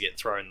newbie tends to get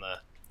thrown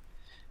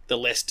the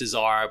less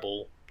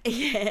desirable.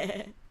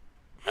 Yeah.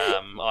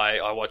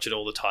 I watch it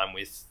all the time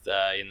with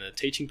in the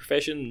teaching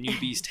profession.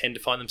 Newbies tend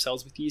to find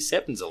themselves with year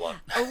 7s a lot.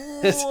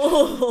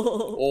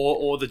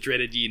 or the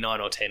dreaded year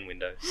 9 or 10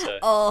 window. So.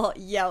 Oh,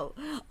 yo.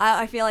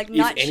 I feel like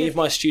if any of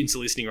my students are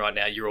listening right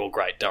now, you're all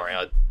great. Don't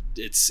worry.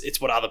 It's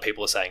what other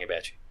people are saying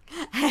about you.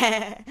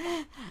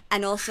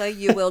 And also,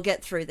 you will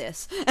get through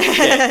this.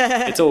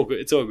 Yeah, it's all good.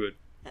 It's all good.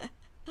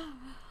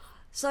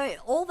 So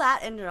all that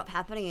ended up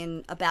happening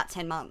in about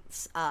 10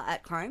 months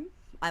at Chrome.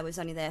 I was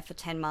only there for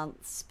 10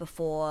 months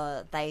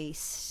before I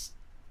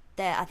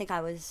think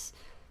I was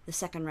the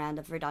second round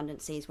of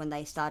redundancies when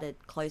they started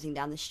closing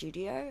down the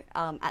studio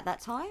at that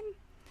time.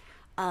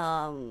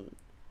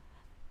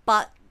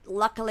 But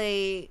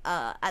luckily,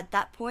 at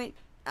that point,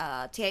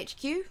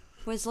 THQ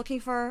was looking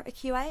for a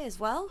QA as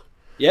well.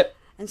 Yep.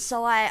 And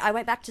so I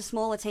went back to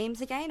smaller teams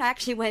again. I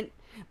actually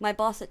my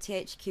boss at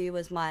THQ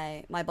was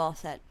my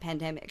boss at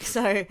Pandemic.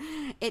 So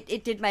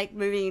it did make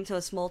moving into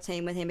a small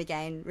team with him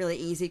again really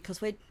easy, because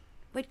we'd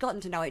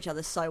gotten to know each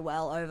other so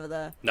well over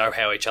the... Know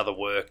how each other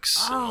works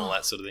and all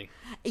that sort of thing.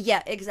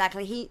 Yeah,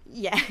 exactly.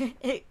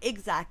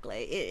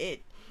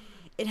 Exactly.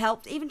 It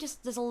helped. Even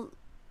just, there's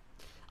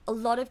a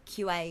lot of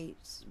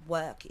QA's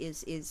work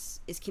is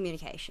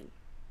communication.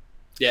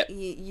 Yeah.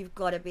 You've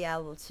got to be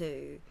able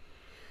to...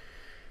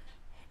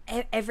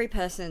 Every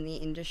person in the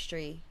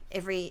industry,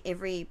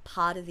 every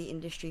part of the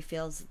industry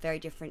feels very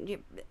different.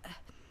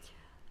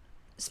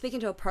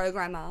 Speaking to a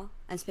programmer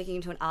and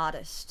speaking to an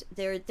artist,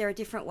 there are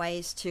different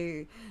ways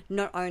to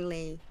not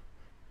only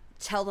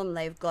tell them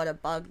they've got a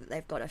bug that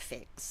they've got to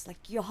fix.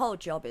 Like, your whole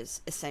job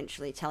is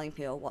essentially telling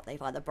people what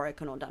they've either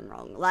broken or done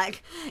wrong.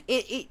 Like,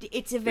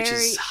 it's a very... Which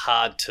is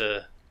hard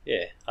to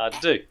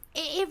do.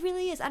 It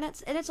really is, and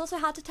it's also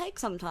hard to take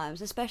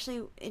sometimes,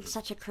 especially in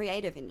such a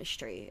creative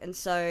industry. And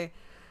so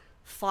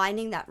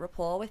finding that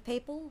rapport with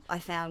people, I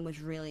found, was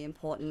really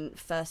important.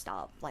 First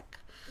up, like,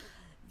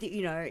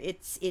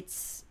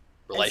 it's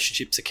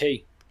relationships are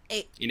key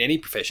in any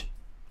profession.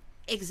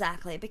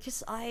 Exactly,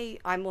 because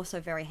I'm also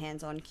very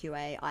hands-on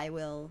QA. I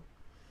will,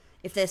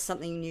 if there's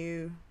something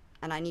new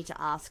and I need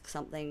to ask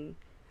something,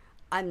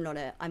 I'm not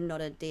a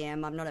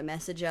DM, I'm not a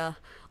messenger.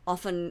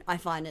 Often I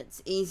find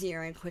it's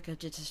easier and quicker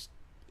to just,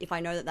 if I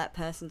know that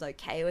person's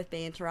okay with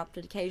being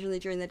interrupted occasionally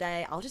during the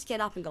day, I'll just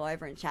get up and go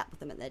over and chat with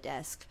them at their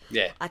desk.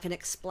 Yeah. I can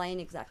explain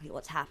exactly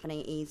what's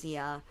happening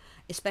easier,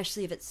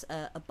 especially if it's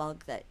a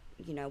bug that,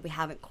 we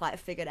haven't quite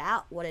figured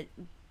out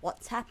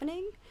what's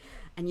happening.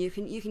 And you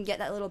can get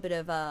that little bit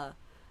of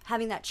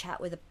having that chat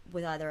with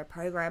either a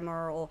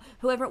programmer or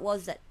whoever it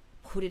was that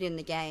put it in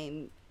the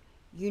game.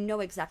 You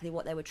know exactly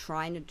what they were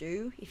trying to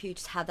do if you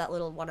just have that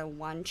little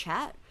one-on-one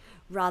chat,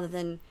 rather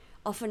than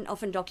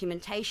often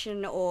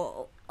documentation,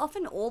 or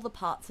often all the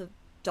parts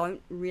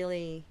don't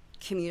really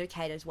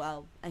communicate as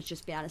well as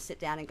just being able to sit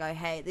down and go,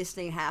 hey, this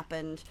thing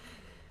happened,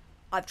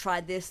 I've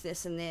tried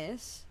this, and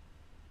this.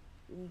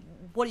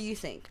 What do you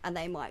think? And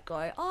they might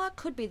go, oh, it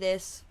could be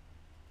this.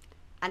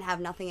 and have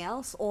nothing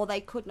else, or they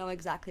could know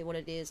exactly what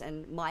it is,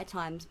 and my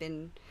time's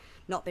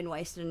not been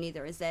wasted, and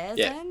neither is theirs.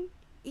 Yeah. Then,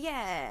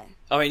 yeah.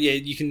 I mean, yeah,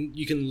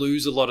 you can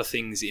lose a lot of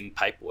things in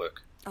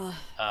paperwork.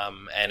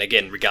 And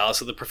again,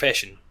 regardless of the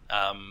profession,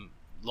 a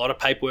lot of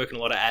paperwork and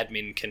a lot of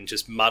admin can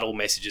just muddle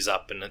messages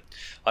up, and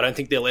I don't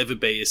think there'll ever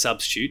be a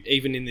substitute,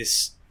 even in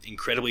this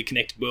incredibly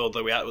connected world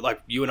that we are,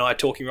 like you and I are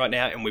talking right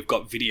now, and we've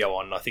got video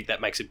on. I think that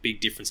makes a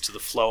big difference to the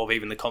flow of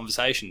even the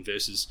conversation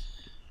versus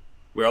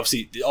where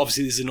obviously this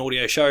is an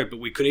audio show, but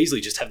we could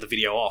easily just have the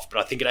video off. But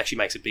I think it actually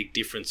makes a big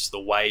difference to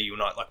the way you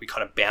and I, like, we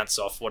kind of bounce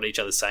off what each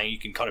other's saying. You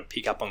can kind of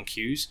pick up on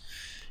cues,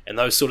 and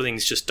those sort of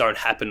things just don't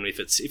happen if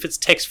it's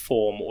text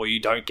form, or you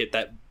don't get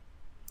that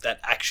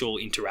actual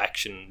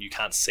interaction. You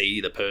can't see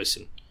the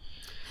person.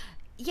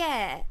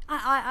 Yeah,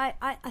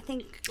 I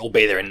think, or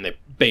be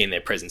in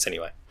their presence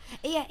anyway.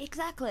 Yeah,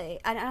 exactly.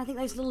 And I think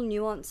those little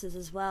nuances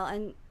as well,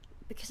 and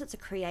because it's a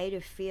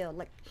creative field,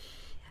 like,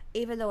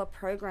 even though a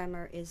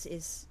programmer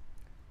is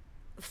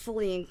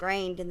fully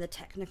ingrained in the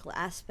technical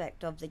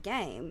aspect of the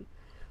game,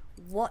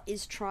 what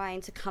is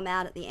trying to come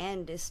out at the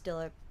end is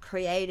still a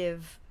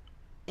creative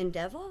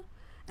endeavor.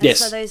 And yes.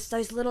 So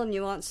those little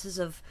nuances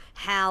of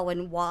how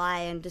and why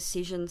and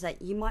decisions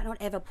that you might not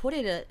ever put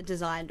in a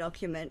design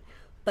document,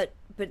 but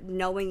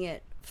knowing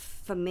it,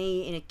 for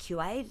me in a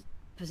QA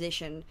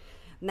position,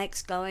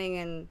 makes going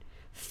and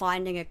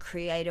finding a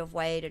creative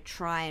way to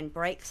try and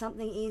break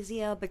something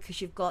easier, because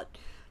you've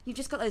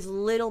just got those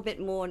little bit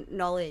more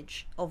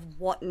knowledge of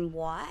what and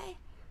why.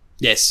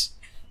 Yes.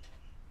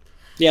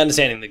 Yeah,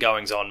 understanding the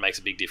goings on makes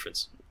a big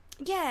difference.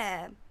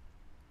 Yeah.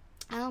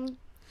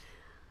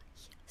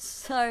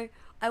 So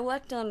I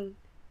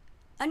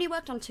only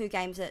worked on 2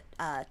 games at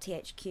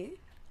THQ.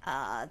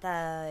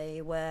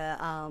 They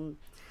were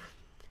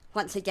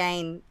once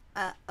again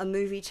a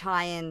movie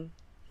tie-in.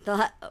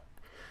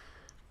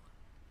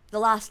 The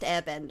Last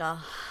Airbender.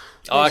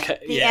 Oh, okay.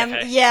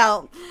 Okay.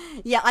 Yeah.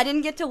 I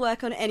didn't get to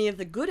work on any of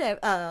the good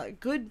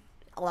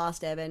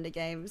Last Airbender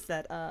games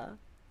that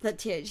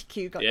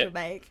THQ got to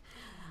make.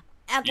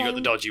 You got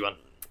the dodgy one.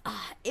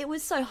 It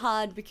was so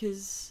hard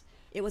because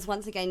it was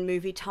once again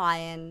movie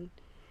tie-in.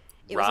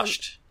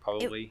 Rushed,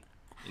 probably,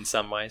 in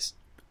some ways.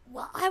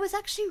 Well, I was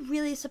actually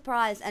really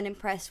surprised and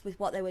impressed with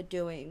what they were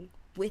doing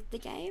with the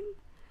game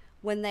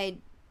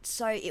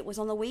so it was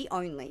on the Wii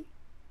only.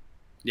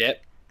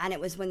 Yep. And it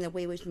was when the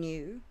Wii was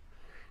new.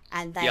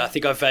 And I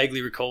think I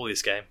vaguely recall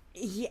this game.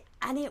 Yeah,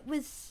 and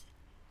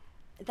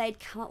they'd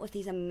come up with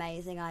these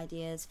amazing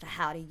ideas for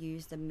how to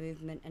use the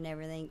movement and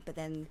everything, but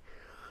then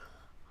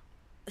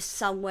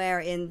somewhere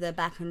in the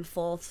back and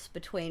forths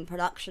between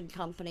production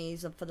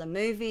companies for the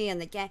movie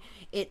and the game,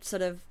 it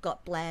sort of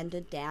got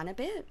blanded down a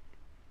bit.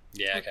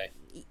 Yeah, okay.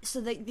 So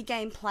the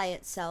gameplay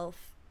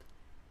itself,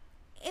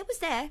 it was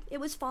there. It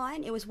was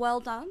fine. It was well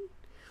done.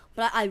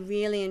 But I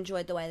really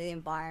enjoyed the way the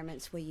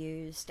environments were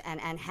used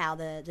and how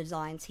the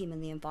design team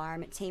and the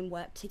environment team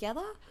worked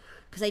together.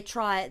 Because they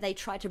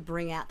tried to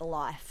bring out the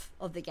life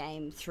of the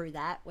game through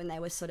that, when they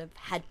were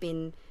had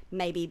been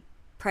maybe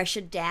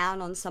pressured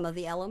down on some of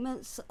the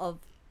elements of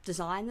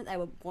design that they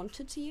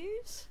wanted to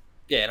use.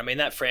 Yeah, and I mean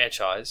that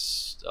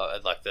franchise,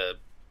 like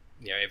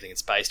everything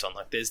it's based on,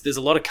 like there's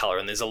a lot of color,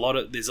 and there's a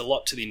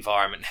lot to the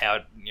environment,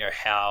 how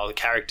the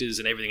characters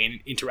and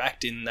everything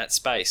interact in that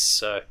space.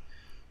 So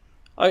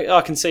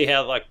I can see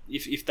how, like,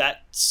 if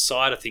that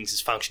side of things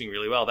is functioning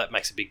really well, that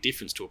makes a big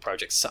difference to a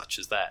project such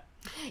as that.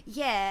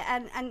 Yeah,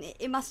 and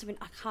it must have been.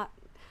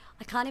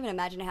 I can't even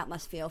imagine how it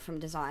must feel for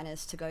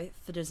designers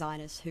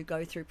who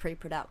go through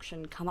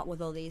pre-production, come up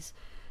with all these,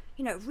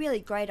 really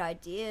great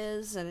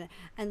ideas, and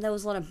there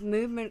was a lot of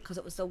movement because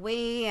it was the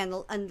Wii,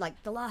 and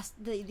like the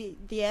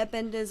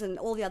Airbenders and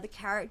all the other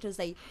characters,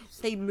 they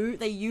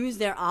use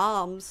their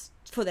arms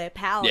for their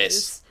powers.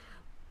 Yes.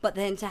 But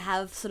then to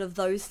have sort of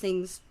those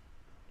things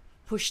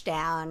pushed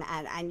down,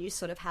 and you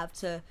sort of have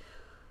to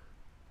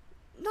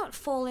not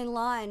fall in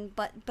line,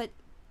 but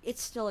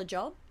it's still a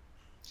job.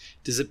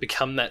 Does it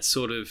become that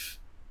sort of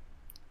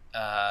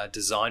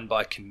design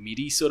by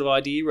committee sort of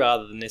idea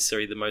rather than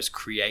necessarily the most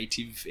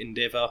creative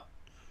endeavour?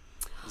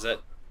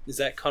 Is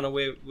that kind of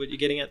what you're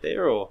getting at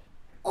there, or?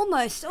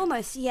 Almost,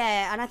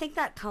 yeah. And I think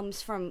that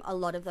comes from a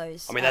lot of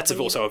those. I mean, that's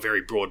also a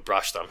very broad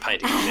brush that I'm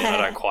painting in there. I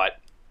don't quite,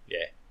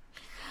 yeah.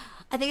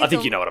 I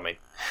think you know what I mean.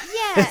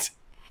 Yeah.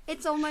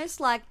 It's almost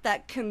like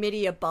that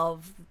committee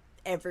above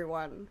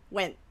everyone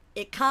went,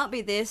 it can't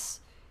be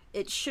this,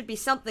 it should be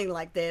something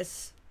like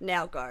this,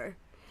 now go.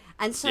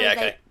 And so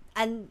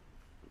the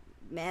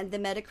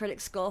Metacritic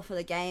score for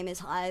the game is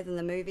higher than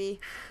the movie,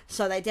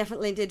 so they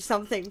definitely did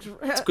something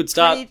it's a good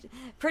start.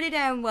 Pretty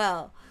damn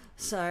well.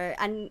 So,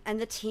 and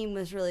the team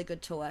was really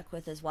good to work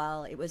with as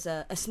well. It was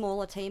a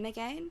smaller team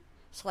again,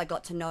 so I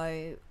got to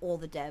know all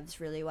the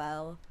devs really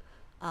well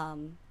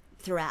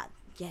throughout.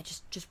 Yeah,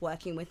 just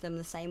working with them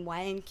the same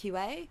way in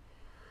QA.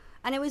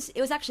 And it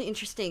was actually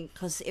interesting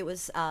because it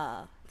was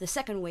the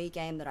second Wii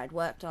game that I'd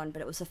worked on,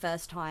 but it was the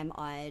first time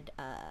I'd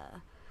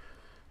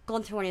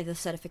gone through any of the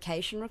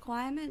certification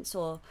requirements,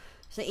 or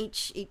so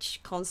each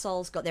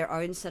console's got their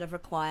own set of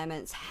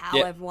requirements,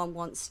 how everyone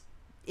wants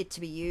it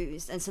to be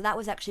used. And so that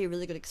was actually a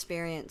really good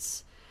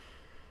experience,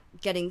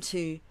 getting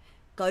to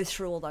go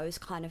through all those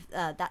kind of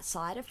that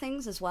side of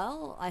things as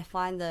well. I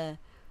find the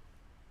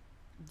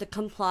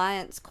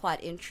compliance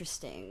quite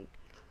interesting,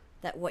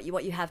 that what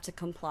you have to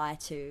comply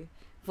to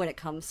when it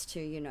comes to,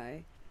 you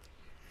know,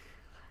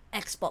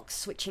 Xbox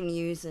switching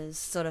users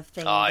sort of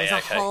thing. Oh, There's yeah, a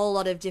okay. whole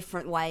lot of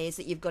different ways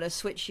that you've got to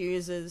switch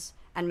users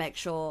and make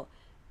sure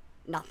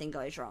nothing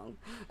goes wrong.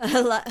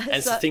 And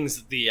it's the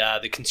things that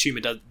the consumer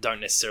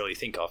don't necessarily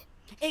think of.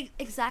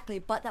 Exactly,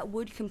 but that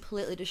would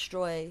completely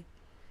destroy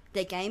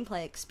their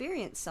gameplay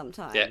experience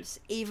sometimes,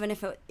 even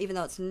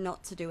though it's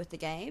not to do with the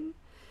game.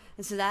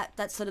 And so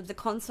that sort of the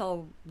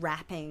console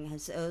wrapping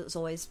has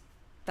always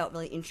felt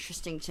really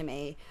interesting to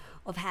me,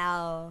 of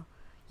how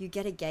you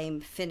get a game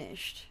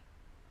finished,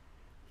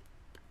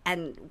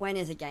 and when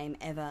is a game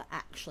ever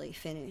actually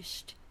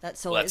finished?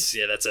 That's always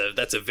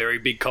that's a very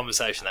big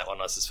conversation, that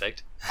one, I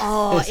suspect.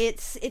 Oh,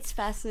 it's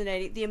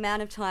fascinating. The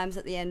amount of times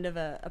at the end of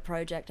a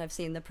project I've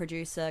seen the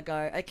producer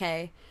go,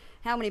 okay,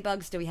 how many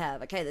bugs do we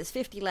have? Okay, there's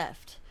 50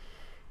 left.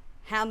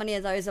 How many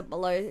of those are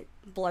below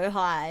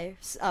high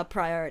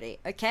priority?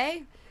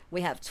 Okay,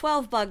 we have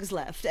 12 bugs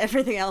left.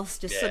 Everything else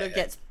just sort of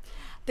gets,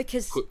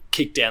 because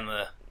kicked down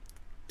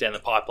the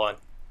pipeline.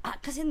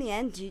 Because in the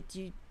end,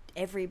 you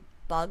every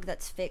bug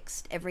that's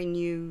fixed, every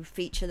new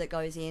feature that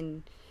goes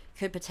in,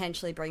 could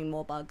potentially bring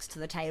more bugs to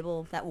the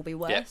table that will be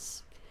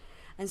worse.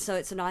 And so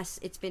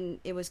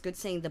it was good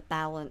seeing the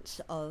balance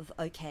of,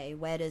 okay,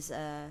 where do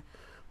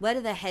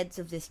the heads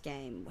of this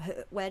game,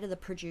 where do the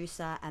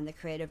producer and the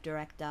creative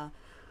director,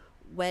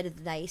 where do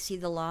they see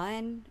the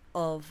line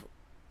of,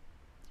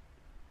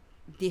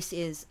 this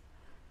is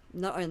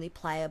not only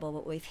playable,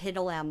 but we've hit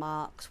all our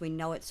marks, we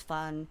know it's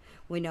fun,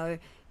 we know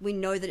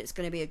that it's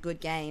going to be a good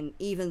game,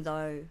 even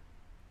though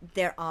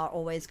there are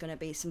always going to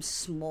be some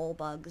small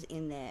bugs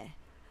in there.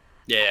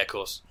 Yeah, of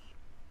course.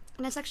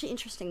 And it's actually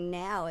interesting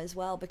now as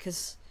well,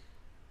 because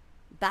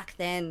back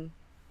then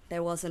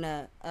there wasn't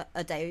a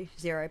day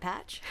zero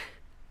patch.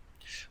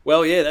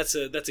 Well, yeah, that's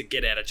a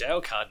get out of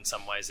jail card in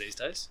some ways these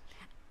days.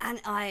 And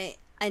I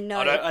know,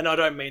 I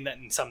don't mean that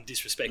in some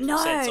disrespectful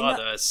sense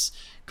either.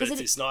 But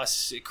it's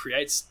nice. It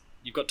creates.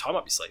 You've got time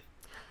up your sleeve.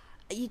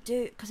 You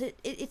do, because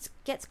it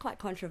gets quite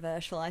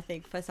controversial, I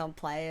think, for some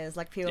players.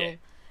 Like people. Yeah.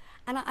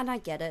 And I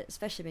get it,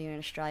 especially being in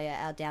Australia,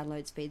 our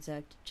download speeds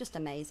are just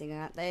amazing,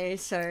 aren't they?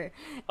 So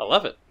I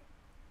love it.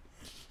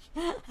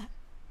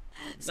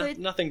 So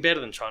nothing better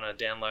than trying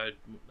to download,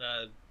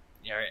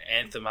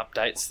 Anthem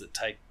updates that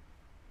take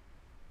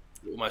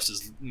almost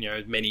as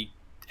many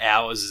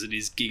hours as it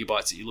is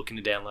gigabytes that you're looking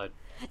to download.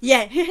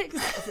 Yeah,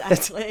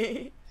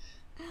 exactly.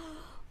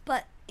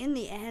 But in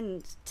the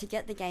end, to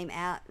get the game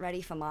out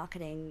ready for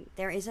marketing,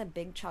 there is a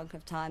big chunk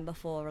of time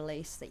before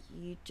release that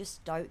you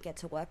just don't get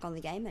to work on the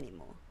game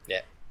anymore.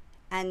 Yeah.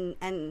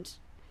 And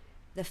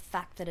the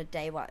fact that a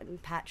day one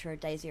patch or a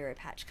day zero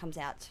patch comes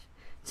out,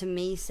 to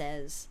me,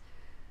 says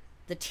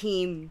the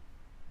team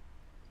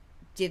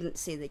didn't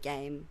see the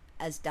game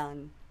as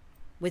done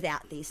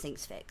without these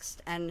things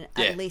fixed. And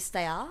at least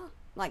they are.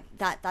 Like,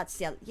 that's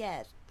the other,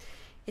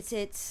 It's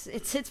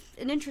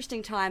an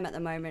interesting time at the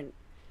moment,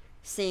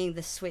 seeing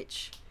the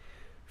switch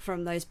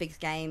from those big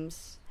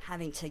games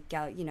having to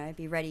go,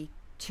 be ready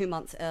 2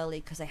 months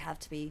early because they have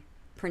to be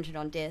printed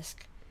on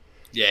disc.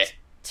 Yeah.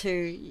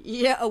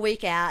 To a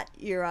week out,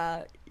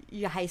 you're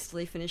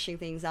hastily finishing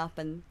things up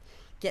and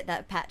get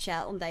that patch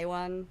out on day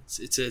one.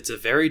 It's a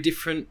very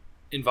different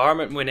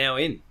environment we're now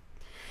in.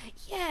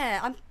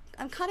 Yeah,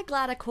 I'm kind of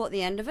glad I caught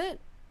the end of it,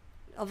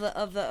 of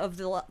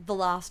the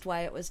last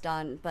way it was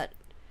done, but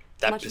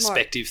that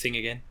perspective thing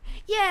again.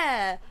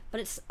 Yeah, but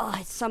it's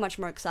so much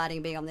more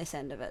exciting being on this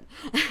end of it.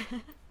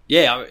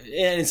 Yeah,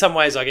 and in some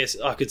ways, I guess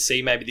I could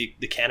see maybe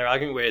the counter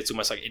argument where it's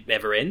almost like it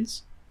never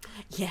ends.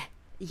 Yeah.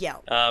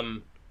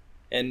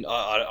 And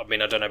I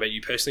mean, I don't know about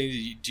you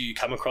personally. Do you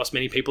come across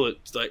many people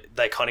that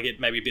they kind of get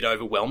maybe a bit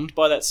overwhelmed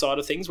by that side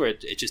of things, where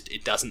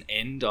it doesn't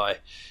end?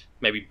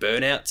 Maybe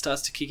burnout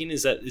starts to kick in.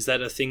 Is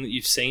that a thing that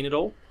you've seen at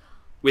all,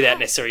 without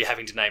necessarily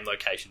having to name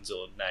locations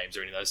or names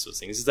or any of those sorts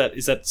of things?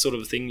 Is that sort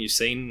of a thing you've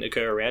seen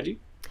occur around you?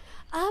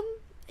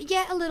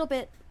 Yeah, a little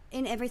bit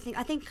in everything.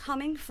 I think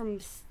coming from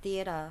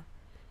theatre,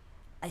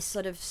 I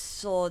sort of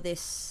saw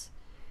this.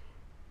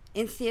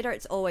 In theatre,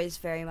 it's always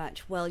very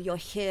much, well, you're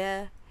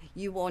here,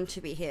 you want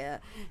to be here.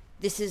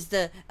 This is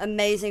the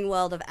amazing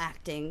world of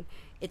acting.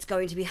 It's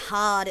going to be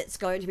hard, it's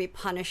going to be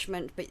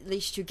punishment, but at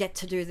least you get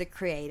to do the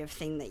creative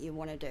thing that you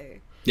want to do.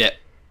 Yeah.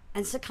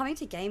 And so coming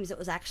to games, it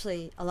was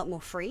actually a lot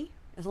more free.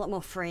 There's a lot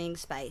more freeing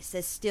space.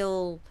 There's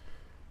still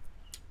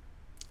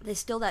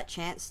that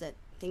chance that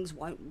things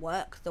won't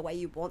work the way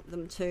you want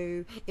them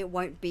to. It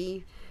won't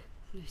be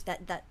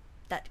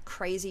that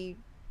crazy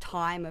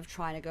time of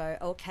trying to go,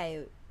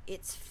 okay,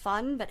 it's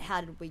fun, but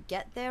how did we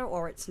get there?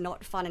 Or it's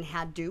not fun, and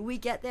how do we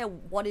get there?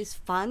 What is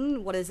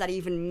fun? What does that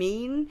even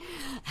mean?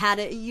 How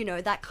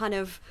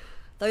to,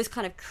 those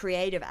kind of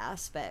creative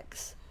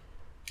aspects.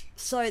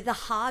 So the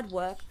hard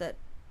work that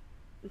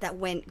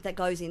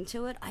goes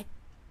into it,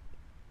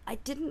 I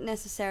didn't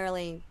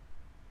necessarily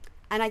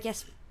And I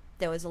guess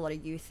there was a lot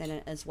of youth in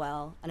it as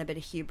well, and a bit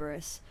of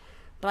hubris.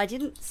 But I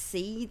didn't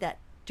see that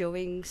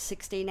doing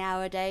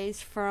 16-hour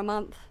days for a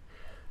month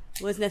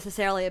was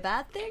necessarily a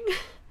bad thing.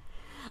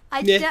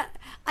 I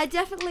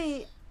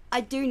definitely, I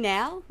do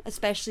now,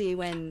 especially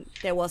when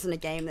there wasn't a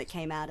game that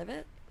came out of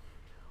it.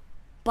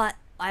 But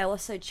I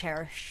also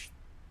cherish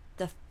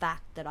the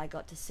fact that I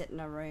got to sit in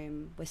a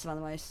room with some of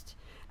the most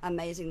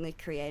amazingly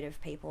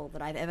creative people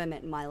that I've ever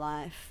met in my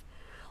life.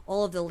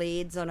 All of the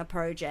leads on a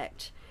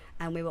project,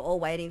 and we were all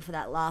waiting for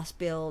that last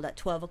build at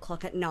 12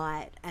 o'clock at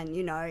night, and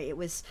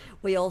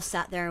we all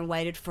sat there and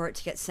waited for it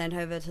to get sent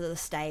over to the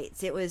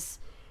States. It was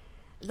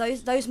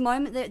those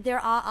moments. There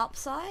are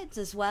upsides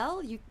as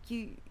well.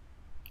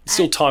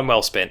 Still time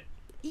well spent.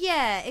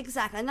 Yeah,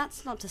 exactly. And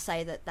that's not to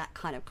say that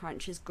kind of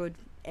crunch is good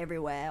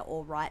everywhere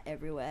or right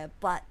everywhere,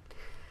 but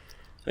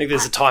I think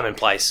there's a time and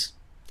place.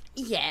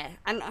 Yeah,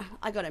 and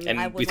I got to admit, and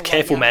I was with a lot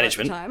careful younger at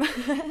the management.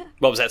 time.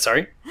 What was that?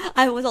 Sorry.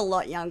 I was a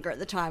lot younger at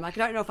the time. I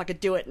don't know if I could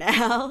do it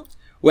now.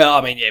 Well,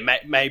 I mean, yeah,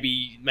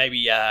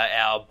 maybe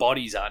our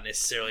bodies aren't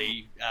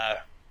necessarily,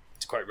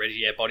 to quote Reddit,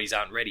 yeah, bodies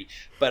aren't ready.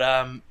 But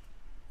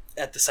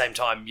at the same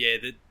time, yeah,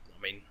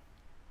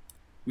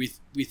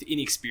 with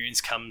inexperience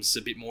comes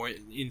a bit more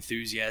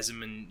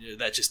enthusiasm, and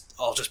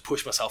I'll just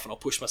push myself, and I'll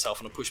push myself,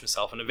 and I'll push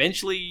myself, and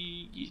eventually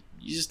you're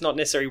just not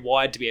necessarily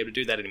wired to be able to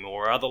do that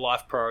anymore, or other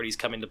life priorities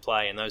come into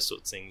play and those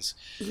sorts of things.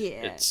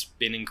 Yeah. It's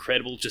been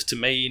incredible just to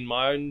me in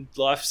my own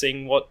life,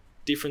 seeing what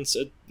difference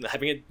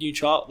having a new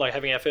child, like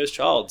having our first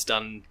child's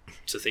done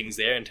to things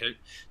there in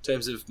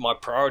terms of my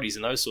priorities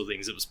and those sort of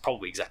things. It was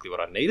probably exactly what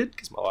I needed,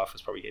 because my wife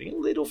was probably getting a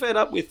little fed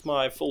up with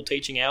my full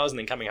teaching hours and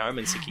then coming home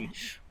and sinking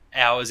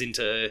hours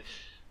into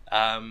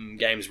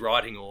games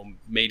writing or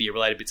media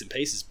related bits and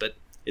pieces. But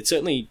it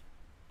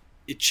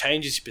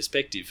changes your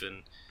perspective,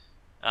 and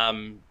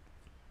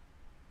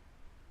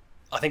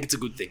I think it's a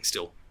good thing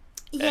still.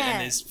 Yeah.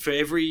 And there's, for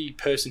every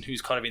person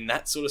who's kind of in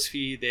that sort of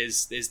sphere,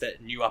 there's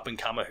that new up and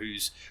comer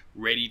who's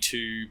ready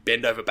to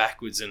bend over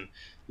backwards and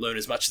learn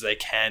as much as they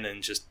can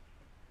and just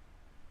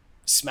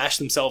smash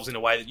themselves in a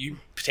way that you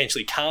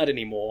potentially can't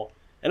anymore,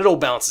 and it all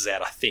balances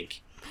out, I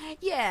think.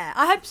 Yeah,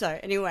 I hope so.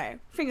 Anyway,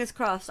 fingers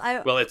crossed.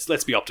 Well,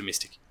 let's be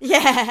optimistic.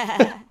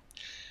 Yeah.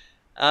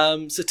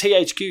 So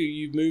THQ,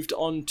 you've moved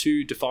on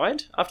to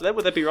Defiant after that.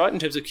 Would that be right in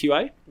terms of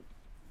QA?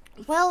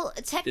 Well,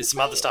 technically, there's some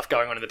other stuff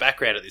going on in the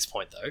background at this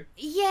point, though.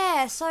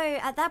 Yeah. So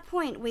at that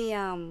point, we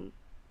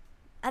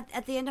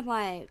at the end of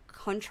my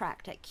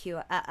contract at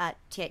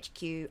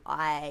THQ,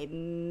 I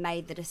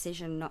made the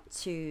decision not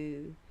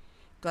to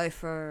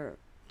to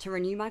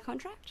renew my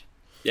contract.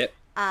 Yep.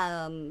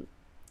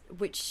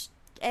 Which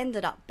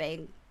ended up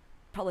being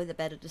probably the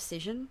better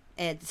decision.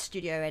 And the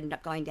studio ended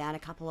up going down a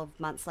couple of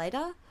months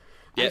later,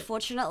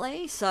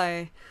 unfortunately.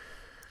 So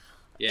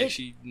yeah,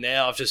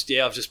 I've just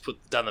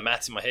done the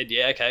maths in my head.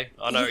 Yeah, okay,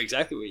 I know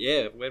exactly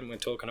when we're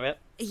talking about.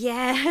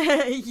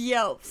 Yeah,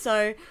 yep.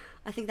 So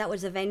I think that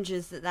was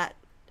Avengers that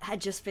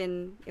had just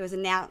been, it was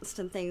announced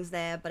and things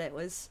there, but it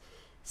was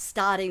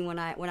starting when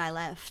I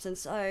left. And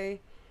so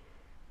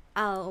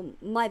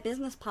my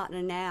business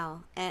partner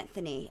now,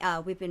 Anthony,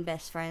 we've been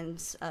best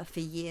friends for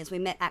years. We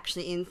met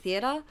actually in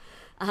theatre.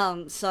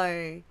 And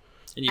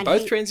you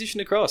both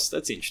transitioned across.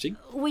 That's interesting.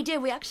 We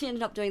did. We actually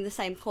ended up doing the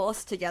same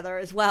course together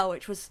as well,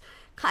 which was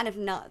kind of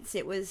nuts.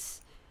 It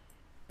was...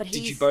 Did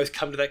you both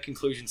come to that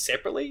conclusion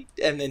separately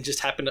and then just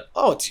happen to,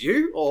 it's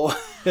you? Or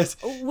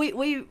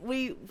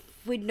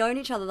We'd known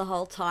each other the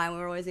whole time. We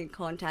were always in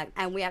contact,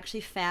 and we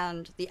actually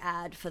found the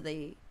ad for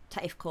the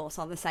TAFE course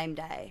on the same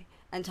day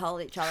and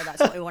told each other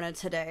that's what we wanted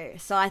to do.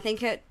 So I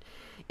think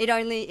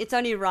it's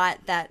only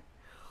right that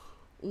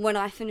when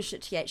I finished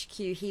at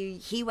THQ,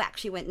 he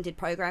actually went and did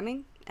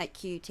programming at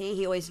QT.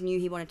 He always knew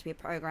he wanted to be a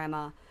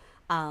programmer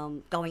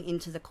going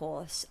into the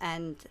course,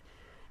 and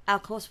our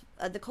course,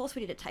 the course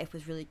we did at TAFE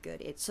was really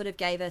good. It sort of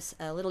gave us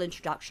a little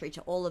introductory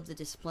to all of the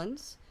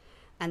disciplines,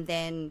 and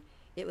then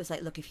it was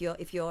like, look, if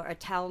you're a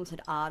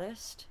talented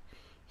artist,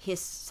 here's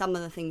some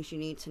of the things you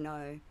need to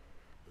know,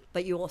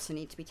 but you also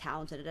need to be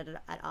talented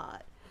at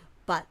art.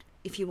 But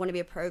if you want to be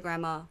a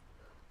programmer,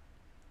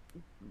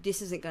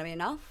 this isn't going to be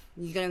enough.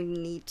 You're going to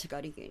need to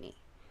go to uni.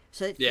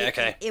 So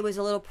it was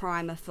a little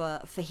primer for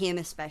him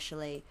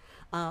especially.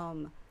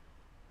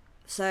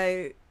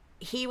 So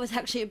he was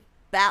actually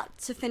about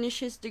to finish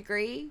his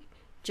degree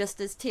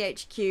just as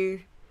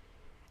THQ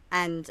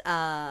and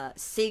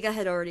Sega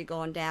had already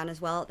gone down as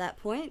well at that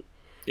point.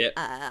 Yep.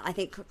 I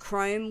think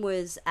Chrome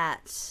was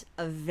at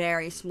a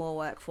very small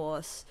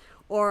workforce.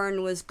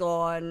 Oren was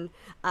gone.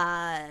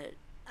 I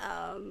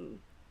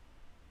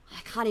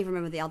can't even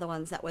remember the other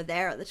ones that were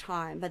there at the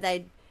time, but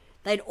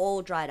they'd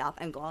all dried up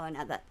and gone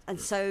at that.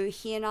 And so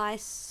he and I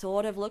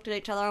sort of looked at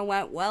each other and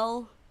went,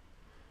 well,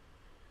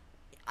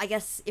 I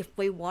guess if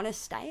we want to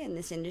stay in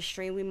this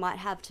industry, we might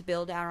have to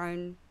build our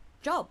own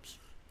jobs.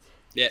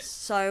 Yeah.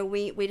 So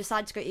we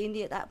decided to go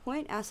indie at that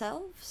point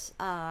ourselves.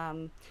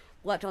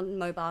 Worked on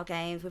mobile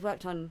games. We've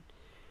worked on,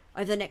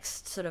 over the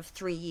next sort of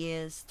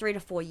 3 to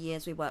 4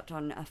 years, we worked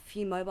on a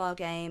few mobile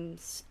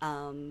games.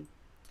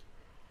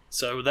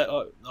 So that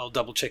I'll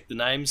double check the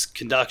names: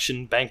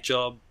 Conduction, Bank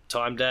Job,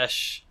 Time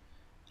Dash,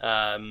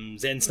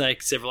 Zen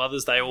Snake, several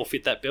others. They all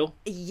fit that bill.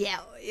 Yeah,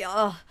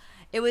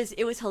 it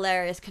was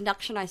hilarious.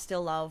 Conduction I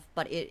still love,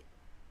 but it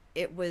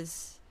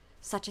was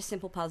such a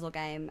simple puzzle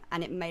game,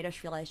 and it made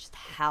us realize just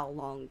how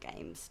long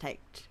games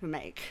take to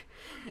make.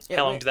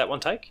 How long did that one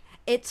take?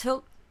 It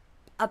took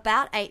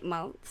about 8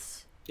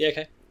 months. Yeah,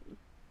 okay.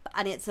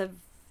 And it's a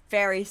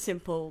very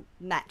simple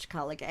match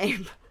color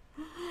game.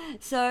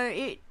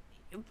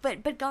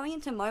 But going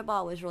into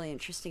mobile was really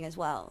interesting as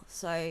well.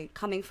 So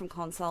coming from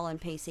console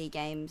and PC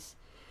games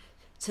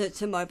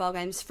to mobile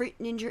games, Fruit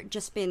Ninja had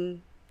just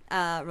been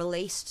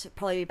released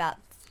probably about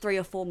 3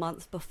 or 4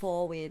 months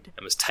before we'd...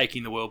 And was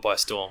taking the world by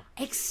storm.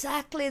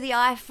 Exactly, the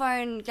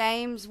iPhone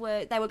games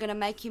were going to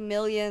make you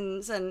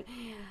millions,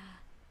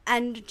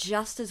 and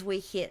just as we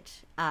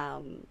hit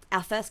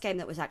our first game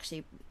that was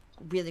actually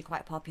really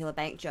quite popular,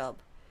 Bank Job,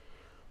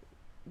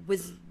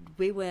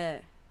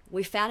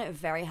 we found it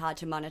very hard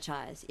to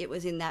monetize. It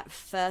was in that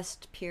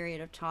first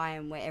period of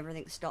time where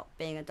everything stopped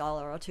being $1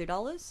 or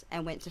 $2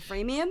 and went to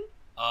freemium.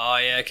 Oh,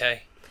 yeah,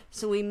 okay.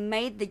 So we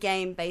made the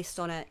game based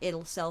on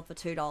it'll sell for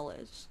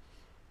 $2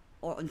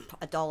 or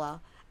 $1,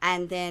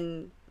 and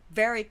then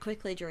very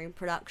quickly during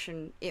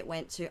production it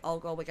went to, oh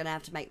god, we're going to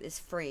have to make this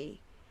free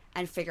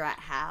and figure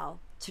out how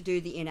to do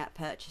the in-app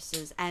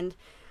purchases. And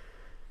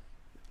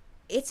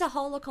it's a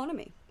whole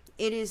economy.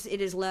 It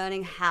is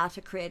learning how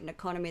to create an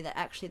economy that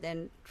actually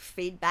then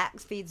feeds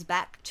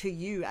back to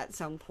you at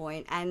some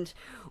point. And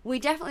we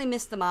definitely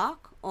missed the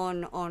mark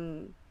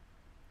on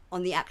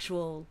the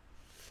actual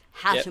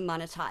how to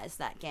monetize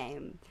that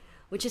game,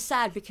 which is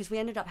sad because we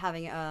ended up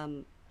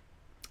having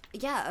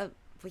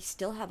we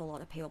still have a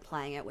lot of people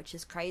playing it, which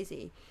is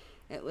crazy.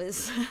 It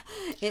was...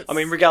 I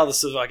mean,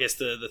 regardless of, I guess,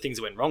 the things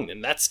that went wrong,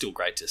 then that's still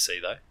great to see,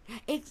 though.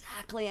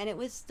 Exactly, and it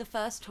was the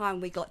first time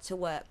we got to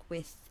work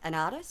with an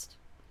artist.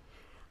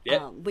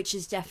 Yeah. Which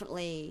is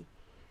definitely,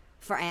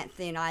 for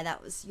Anthony and I,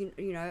 that was,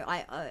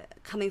 I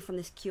coming from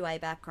this QA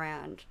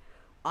background,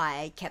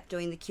 I kept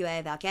doing the QA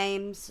of our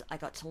games. I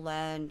got to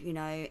learn,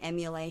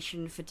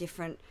 emulation for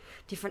different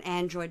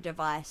Android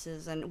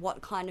devices and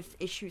what kind of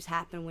issues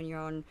happen when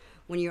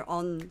you're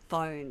on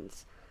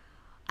phones.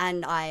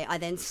 And I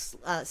then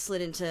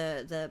slid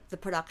into the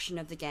production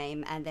of the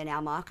game and then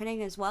our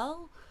marketing as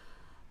well.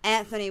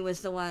 Anthony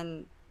was the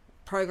one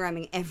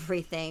programming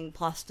everything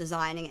plus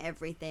designing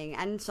everything,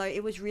 and so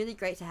it was really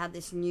great to have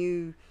this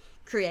new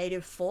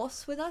creative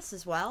force with us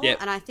as well. Yep.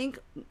 And I think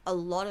a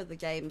lot of the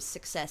game's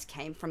success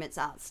came from its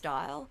art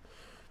style.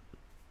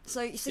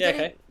 So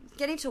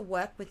getting to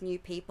work with new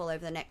people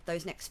over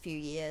those next few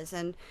years,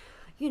 and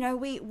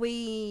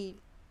we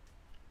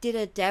did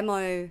a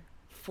demo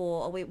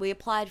we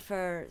applied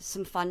for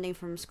some funding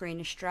from Screen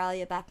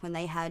Australia back when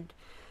they had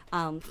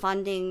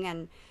funding,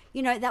 and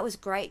that was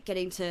great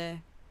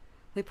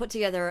we put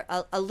together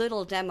a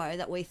little demo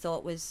that we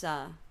thought was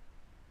not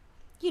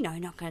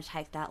going to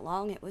take that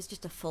long. It was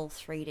just a full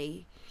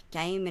 3D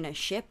game in a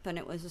ship, and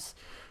it was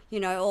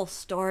all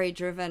story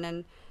driven,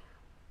 and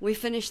we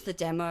finished the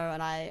demo,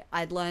 and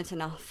I'd learnt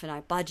enough, and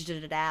I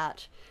budgeted it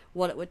out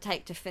what it would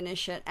take to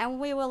finish it, and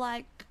we were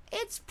like,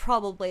 it's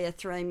probably a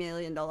 $3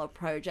 million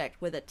project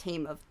with a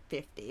team of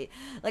 50,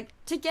 like,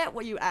 to get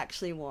what you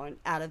actually want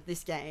out of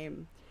this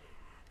game.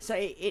 So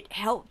it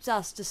helped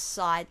us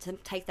decide to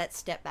take that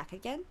step back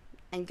again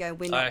and go,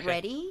 we're not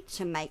ready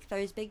to make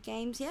those big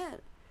games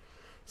yet.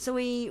 So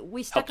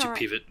we stuck helped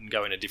you pivot and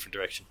go in a different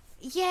direction.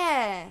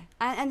 Yeah,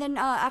 and then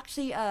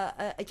actually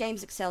a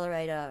games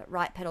accelerator,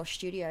 Right Pedal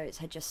Studios,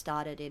 had just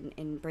started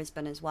in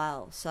Brisbane as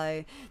well.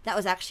 So that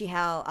was actually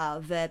how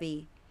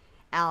Verbi,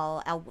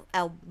 our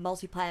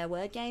multiplayer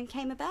word game,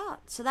 came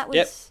about. So that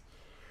was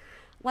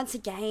once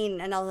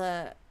again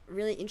another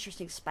really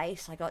interesting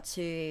space. I got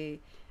to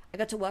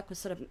work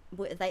with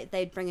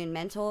they'd bring in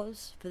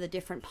mentors for the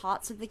different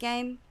parts of the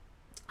game.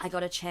 I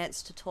got a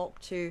chance to talk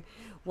to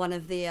one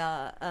of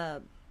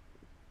the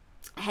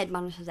head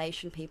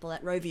monetization people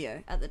at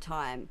Rovio at the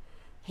time.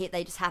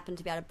 They just happened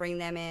to be able to bring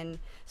them in.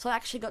 So I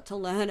actually got to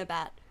learn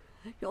about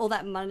all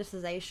that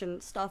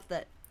monetization stuff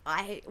that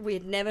we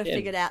had never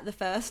figured out the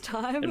first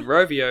time. And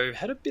Rovio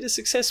had a bit of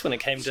success when it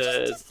came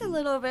to... Just a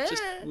little bit.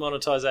 Just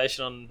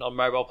monetization on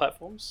mobile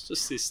platforms.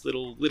 Just this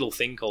little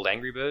thing called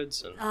Angry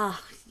Birds. And...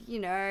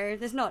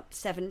 there's not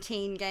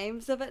 17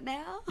 games of it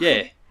now.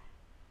 Yeah.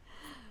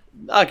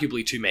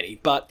 Arguably too many,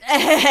 but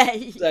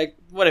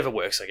whatever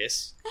works, I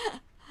guess.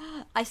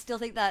 I still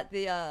think that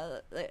they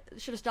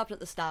should have stopped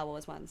at the Star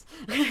Wars ones.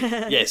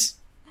 Yes.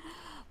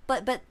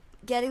 But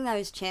getting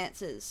those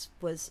chances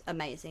was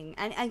amazing.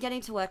 And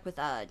getting to work with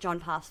John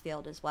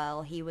Passfield as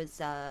well. He was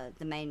the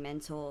main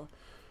mentor.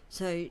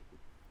 So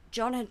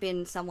John had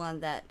been someone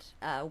that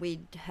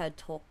we'd heard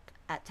talk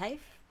at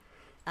TAFE.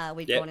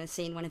 We'd gone and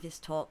seen one of his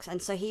talks.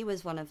 And so he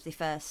was one of the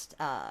first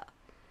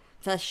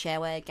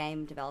shareware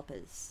game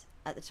developers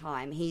at the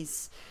time.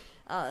 He's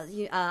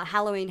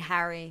Halloween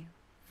Harry,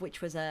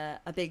 which was a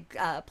big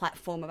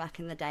platformer back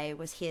in the day,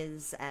 was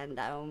his, and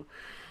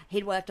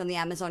he'd worked on the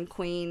Amazon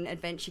Queen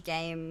adventure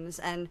games,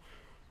 and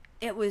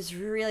it was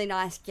really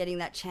nice getting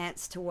that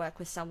chance to work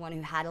with someone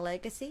who had a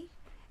legacy.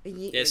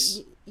 Yes.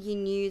 You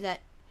knew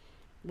that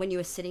when you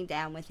were sitting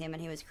down with him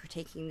and he was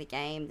critiquing the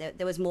game,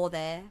 there was more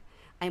there,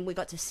 and we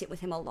got to sit with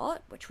him a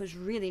lot, which was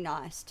really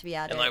nice to be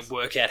able to... And,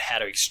 work out how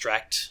to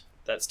extract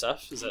that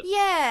stuff? Is that...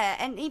 Yeah,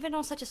 and even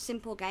on such a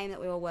simple game that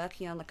we were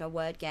working on, like a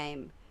word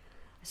game,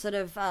 sort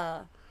of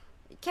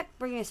it kept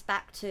bringing us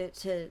back to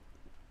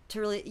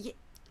really...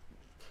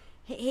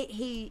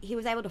 He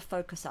was able to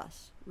focus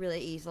us really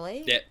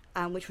easily,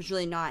 which was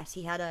really nice.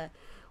 We had a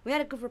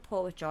good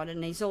rapport with John,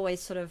 and he's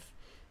always sort of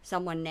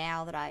someone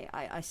now that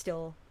I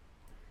still...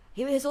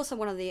 He was also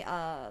one of the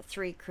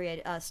three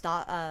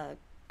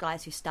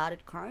guys who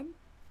started Chrome,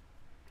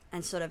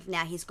 and sort of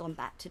now he's gone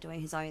back to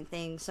doing his own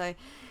thing. So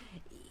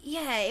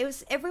yeah, it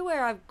was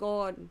everywhere I've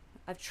gone,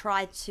 I've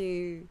tried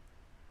to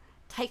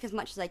take as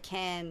much as I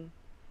can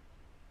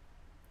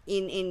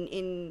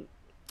in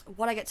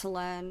what I get to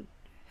learn,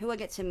 who I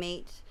get to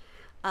meet,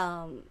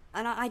 and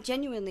I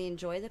genuinely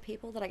enjoy the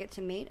people that I get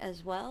to meet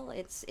as well.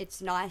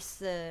 It's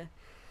nice.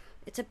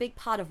 It's a big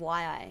part of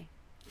why I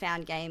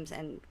found games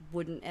and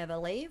wouldn't ever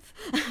leave.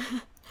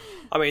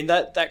 I mean,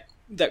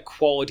 that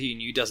quality in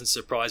you doesn't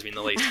surprise me in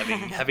the least.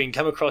 Having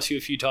come across you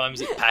a few times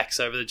at PAX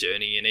over the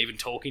journey, and even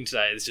talking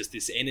today, there's just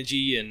this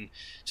energy and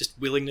just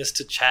willingness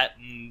to chat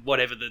and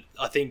whatever that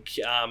I think,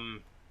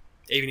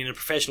 even in a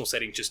professional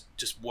setting, just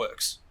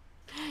works.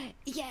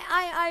 Yeah,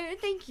 I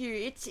thank you.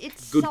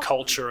 It's good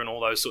culture and all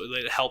those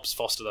it helps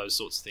foster those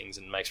sorts of things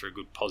and makes for a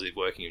good positive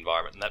working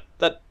environment, and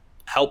that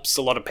helps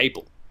a lot of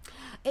people,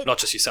 not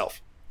just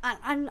yourself.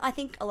 And I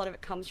think a lot of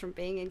it comes from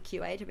being in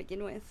QA to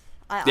begin with.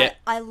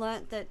 I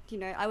learnt that,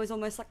 I was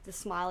almost like the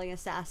smiling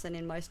assassin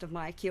in most of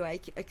my QA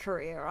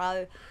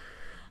career.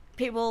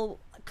 People,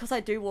 because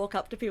I do walk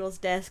up to people's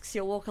desks,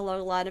 you'll walk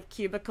along a line of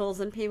cubicles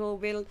and people will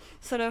be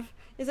sort of,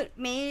 is it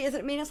me?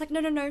 And it's like,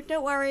 no,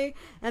 don't worry.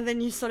 And then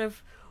you sort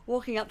of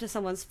walking up to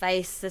someone's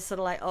face, they're sort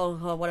of like,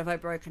 oh, what have I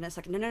broken? It's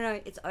like,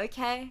 no, it's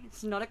okay.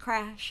 It's not a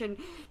crash. And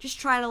just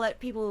trying to let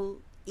people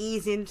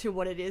ease into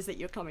what it is that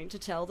you're coming to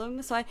tell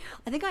them. So I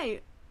think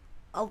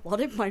a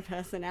lot of my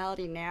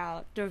personality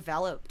now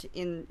developed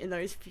in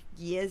those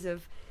years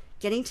of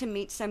getting to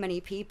meet so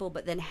many people,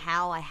 but then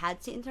how I had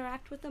to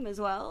interact with them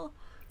as well.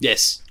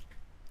 Yes.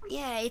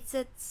 Yeah,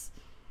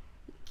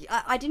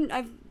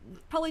 I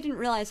probably didn't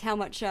realize how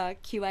much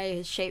QA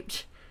has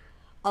shaped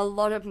a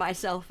lot of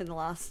myself in the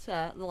last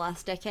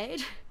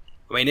decade.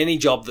 I mean, any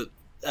job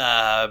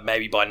that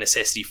maybe by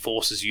necessity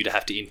forces you to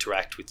have to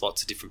interact with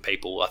lots of different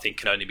people, I think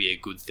can only be a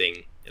good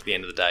thing at the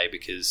end of the day,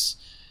 because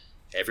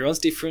everyone's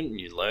different and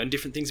you learn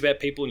different things about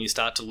people and you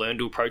start to learn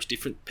to approach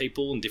different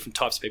people and different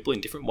types of people in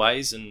different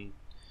ways and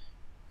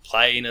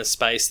play in a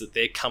space that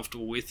they're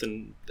comfortable with,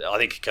 and I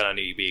think it can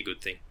only be a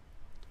good thing.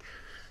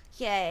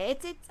 Yeah,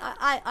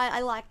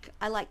 I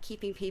like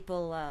keeping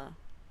people.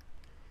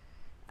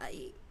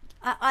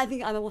 I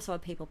think I'm also a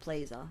people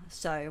pleaser,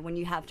 so when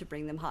you have to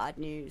bring them hard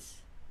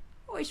news,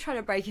 always try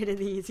to break it in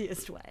the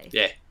easiest way.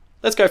 Yeah,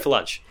 let's go for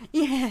lunch.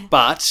 Yeah,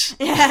 but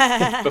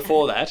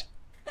before that,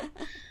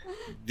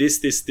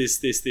 this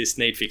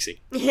need fixing.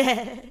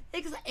 Yeah,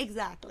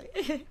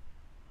 exactly.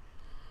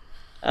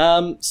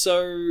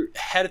 So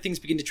how do things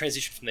begin to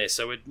transition from there?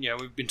 So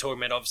we've been talking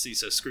about, obviously,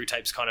 so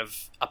Screwtape's kind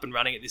of up and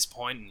running at this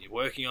point, and you're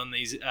working on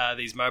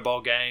these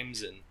mobile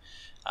games, and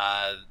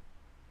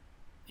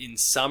in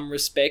some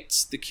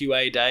respects the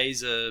QA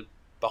days are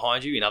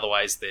behind you. In other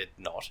ways, they're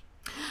not.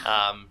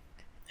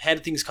 How do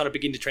things kind of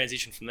begin to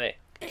transition from there?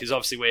 Because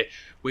obviously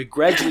we're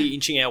gradually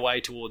inching our way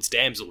towards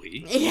Damsel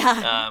here.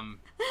 Yeah.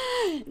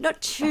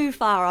 Not too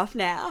far off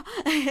now.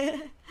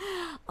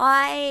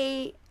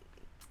 I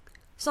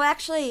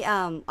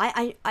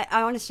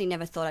honestly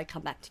never thought I'd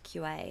come back to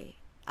QA,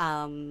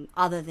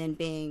 other than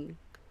being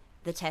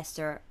the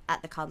tester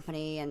at the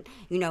company, and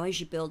as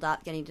you build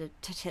up, getting to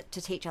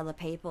teach other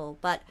people.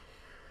 But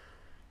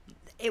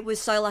it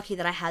was so lucky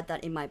that I had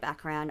that in my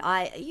background.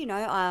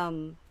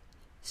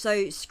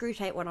 So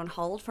Screwtape went on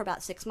hold for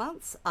about 6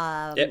 months.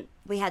 Yep.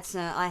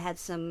 I had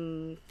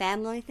some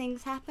family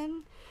things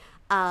happen.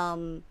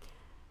 And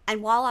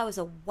while I was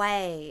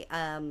away,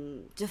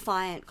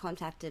 Defiant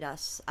contacted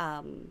us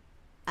and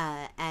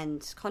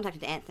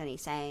contacted Anthony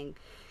saying,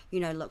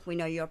 look, we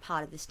know you're a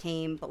part of this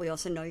team, but we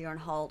also know you're on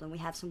hold and we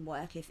have some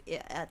work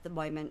at the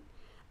moment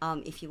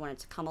if you wanted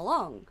to come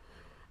along.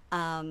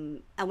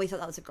 And we thought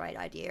that was a great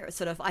idea.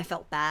 I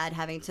felt bad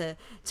having to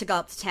go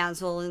up to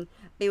Townsville and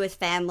be with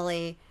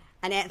family,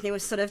 and Anthony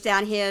was sort of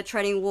down here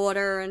treading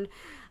water, and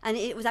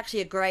it was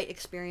actually a great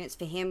experience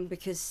for him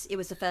because it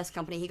was the first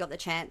company he got the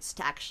chance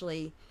to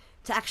actually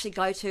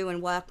go to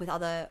and work with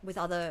other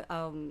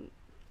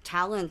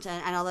talent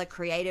and other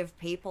creative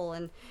people,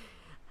 and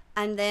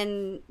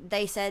then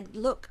they said,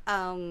 look,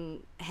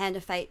 Hand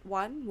of Fate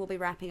 1 will be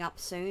wrapping up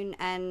soon,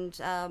 and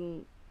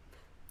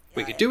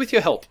we could do with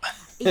your help.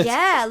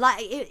 Yeah,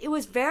 it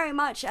was very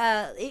much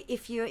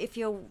if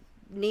you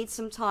need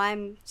some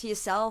time to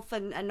yourself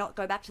and not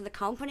go back to the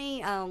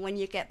company when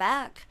you get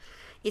back,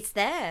 it's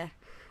there.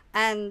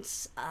 And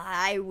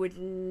I would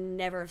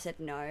never have said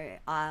no.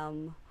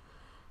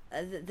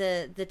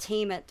 the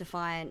team at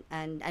Defiant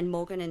and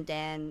Morgan and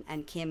Dan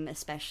and Kim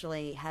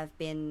especially have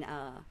been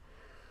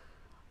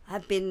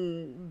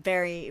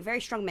very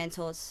very strong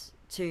mentors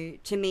to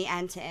me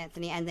and to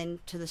Anthony, and then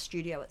to the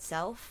studio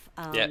itself.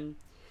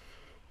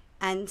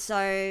 And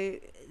so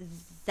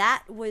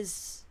that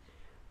was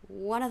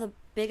one of the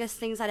biggest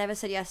things I'd ever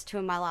said yes to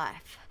in my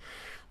life,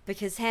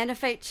 because Hand of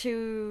Fate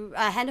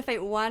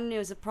 1, it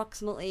was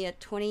approximately a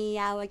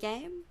 20-hour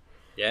game.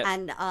 Yeah.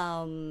 And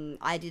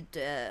I did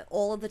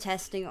all of the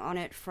testing on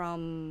it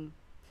from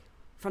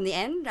the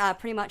end,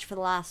 pretty much for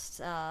the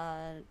last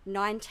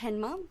 9-10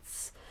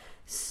 months.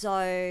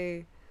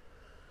 So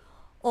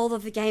all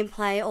of the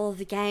gameplay, all of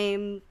the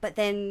game, but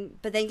then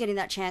getting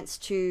that chance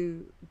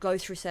to go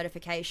through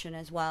certification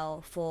as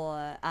well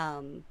for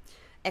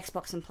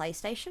Xbox and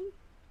PlayStation,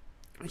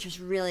 which was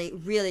really,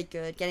 really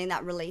good.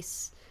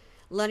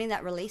 Learning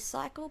that release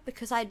cycle,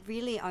 because I'd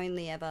really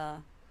only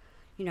ever,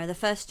 the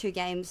first 2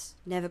 games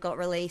never got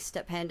released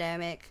at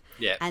Pandemic.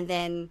 Yeah. And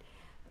then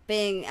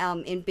being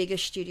in bigger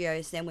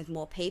studios then with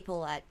more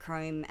people at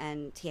Chrome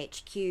and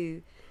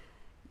THQ,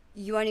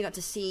 you only got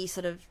to see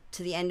sort of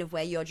to the end of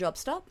where your job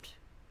stopped.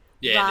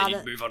 Yeah, and then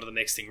you move on to the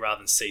next thing rather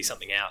than see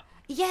something out.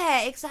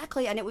 Yeah,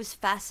 exactly. And it was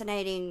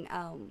fascinating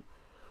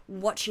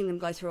watching them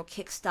go through a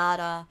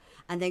Kickstarter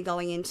and then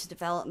going into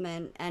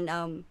development.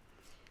 And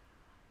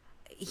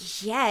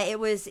it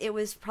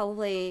was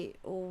probably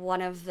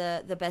one of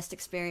the best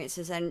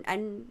experiences,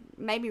 and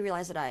made me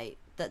realize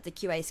that the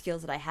QA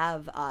skills that I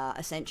have are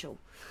essential.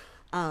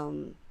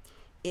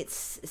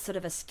 It's sort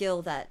of a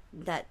skill that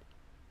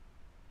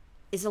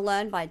is a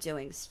learn by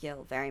doing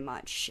skill very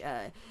much.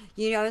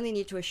 You only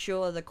need to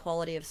assure the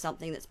quality of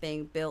something that's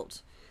being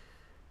built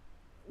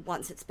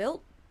once it's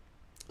built.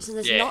 So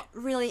there's not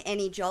really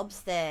any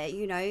jobs there.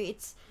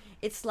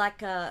 It's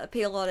like a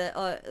PL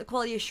or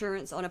quality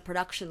assurance on a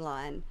production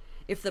line.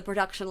 If the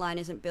production line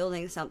isn't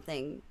building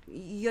something,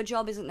 your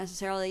job isn't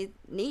necessarily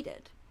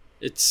needed.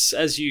 It's,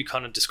 as you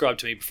kind of described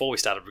to me before we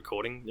started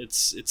recording,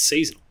 it's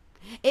seasonal.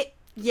 It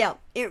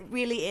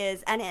really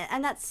is,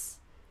 and that's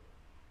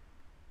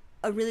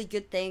a really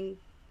good thing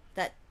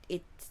that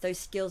those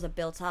skills are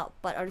built up.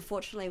 But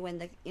unfortunately, when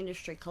the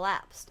industry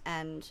collapsed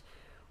and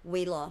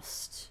we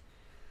lost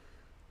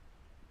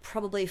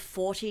probably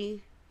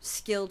 40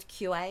 skilled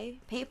QA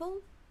people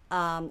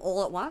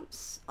all at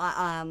once.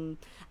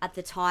 At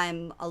the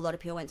time, a lot of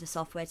people went to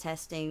software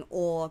testing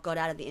or got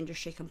out of the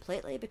industry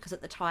completely, because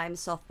at the time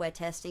software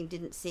testing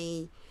didn't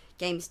see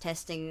games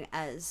testing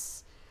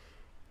as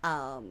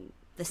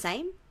the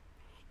same,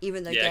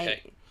 even though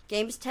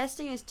games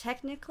testing is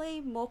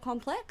technically more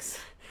complex.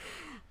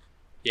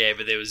 Yeah,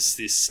 but there was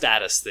this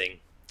status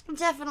thing.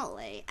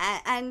 Definitely,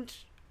 and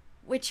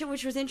which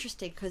was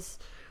interesting, because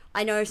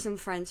I know some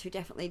friends who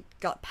definitely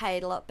got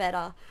paid a lot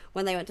better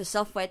when they went to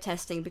software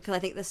testing, because I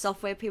think the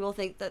software people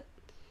think that,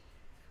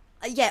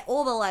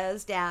 all the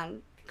layers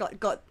down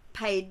got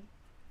paid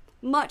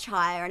much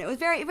higher, and it was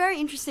very, very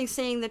interesting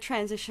seeing the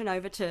transition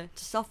over to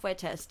software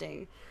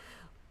testing.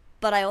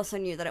 But I also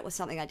knew that it was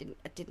something I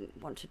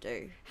didn't want to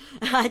do.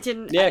 I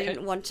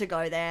didn't want to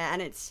go there,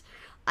 and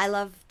I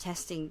love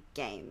testing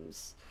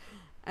games.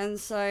 And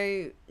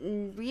so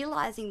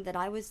realizing that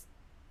I was,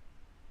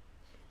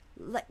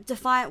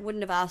 Defiant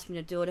wouldn't have asked me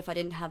to do it if I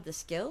didn't have the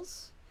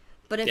skills.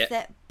 But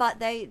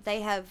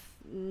they have,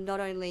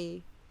 not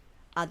only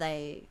are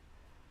they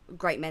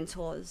great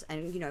mentors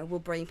and will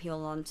bring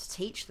people on to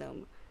teach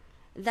them,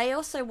 they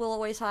also will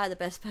always hire the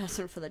best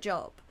person for the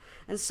job.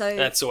 And so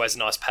that's always a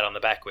nice pat on the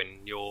back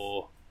when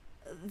you're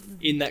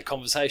in that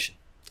conversation.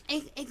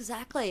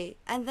 Exactly.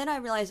 And then I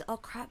realized, oh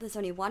crap, there's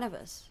only one of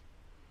us.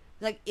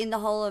 Like, in the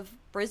whole of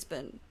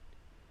Brisbane,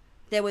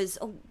 there was...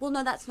 Oh, well,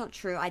 no, that's not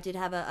true. I did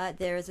have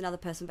there is another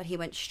person, but he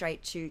went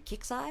straight to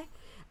Kixeye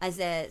as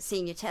their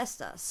senior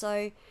tester.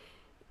 So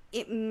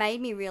it made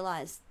me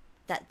realize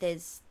that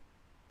there's...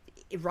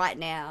 Right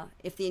now,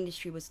 if the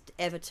industry was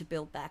ever to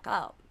build back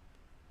up,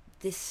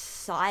 this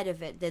side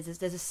of it, there's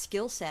a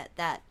skill set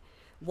that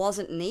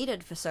wasn't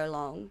needed for so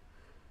long,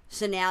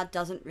 so now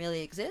doesn't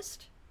really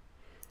exist.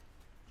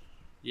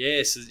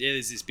 Yes,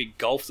 there's this big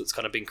gulf that's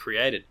kind of been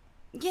created.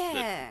 Yeah.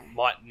 That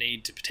might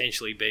need to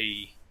potentially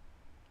be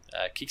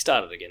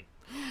kickstarted again.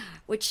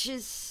 Which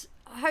is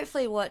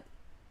hopefully what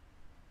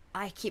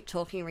I keep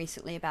talking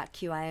recently about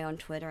QA on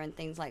Twitter and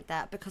things like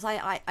that, because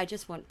I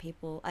just want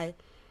people... I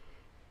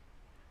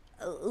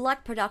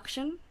like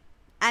production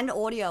and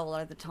audio a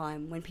lot of the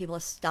time. When people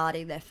are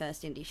starting their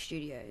first indie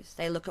studios,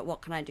 they look at,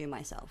 what can I do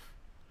myself?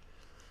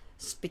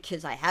 It's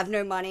because I have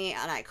no money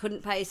and I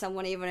couldn't pay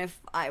someone even if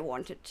I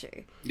wanted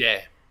to. Yeah.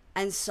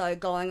 And so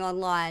going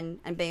online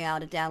and being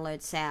able to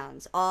download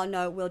sounds. Oh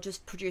no, we'll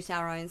just produce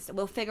our own.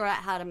 We'll figure out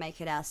how to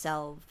make it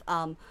ourselves.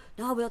 No,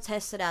 we'll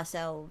test it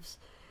ourselves.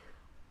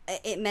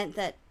 It meant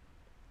that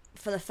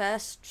for the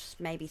first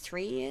maybe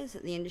 3 years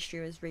that the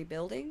industry was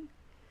rebuilding,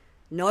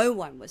 no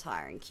one was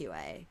hiring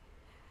QA.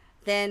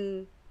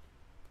 Then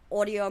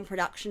audio and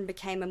production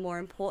became a more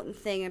important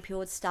thing, and people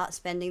would start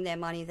spending their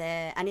money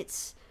there. And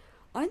it's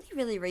only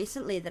really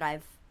recently that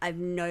I've I've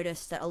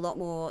noticed that a lot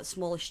more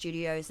smaller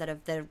studios that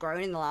have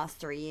grown in the last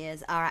 3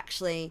 years are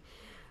actually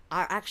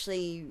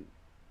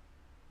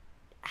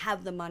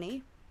have the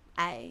money,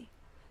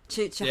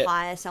 to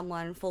hire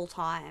someone full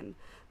time.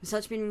 So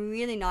it's been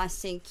really nice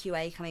seeing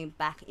QA coming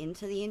back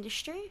into the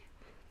industry.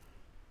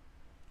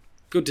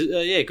 Good to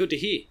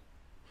hear.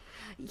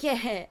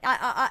 Yeah,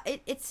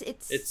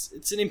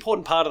 It's an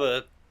important part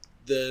of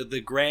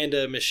the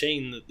grander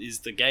machine that is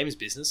the games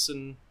business,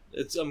 and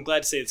I'm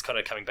glad to see it's kind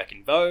of coming back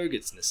in vogue.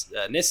 It's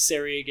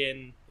necessary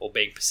again, or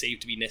being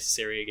perceived to be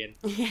necessary again.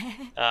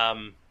 Yeah.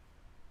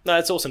 No,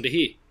 it's awesome to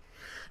hear.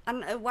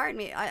 And it worried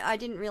me. I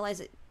didn't realise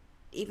that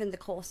even the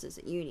courses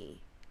at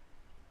uni,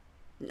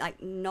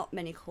 like, not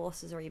many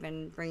courses are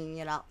even bringing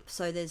it up.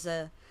 So there's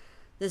a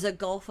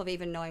gulf of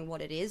even knowing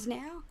what it is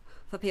now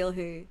for people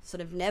who sort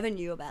of never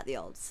knew about the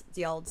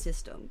old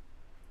system,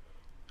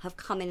 have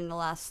come in the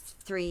last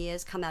 3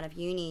 years, come out of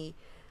uni,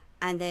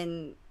 and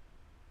then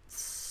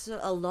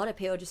a lot of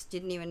people just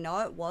didn't even know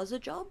it was a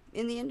job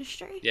in the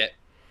industry. Yeah.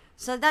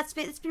 So it's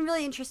been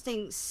really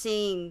interesting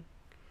seeing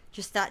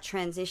just that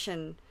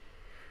transition.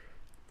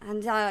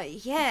 And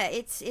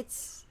it's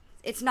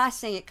nice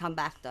seeing it come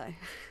back though.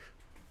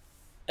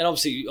 And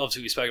obviously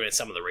we spoke about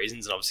some of the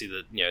reasons, and obviously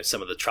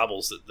some of the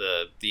troubles that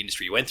the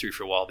industry went through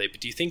for a while there. But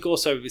do you think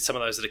also with some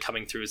of those that are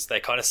coming through, is they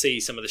kind of see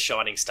some of the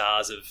shining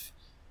stars of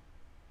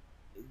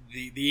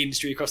the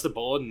industry across the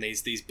board, and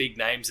these big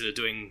names that are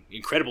doing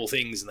incredible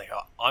things, and they go,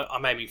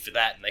 I'm aiming for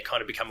that, and they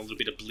kind of become a little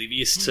bit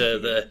oblivious to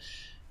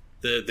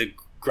the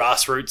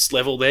grassroots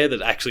level there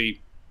that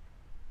actually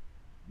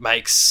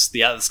makes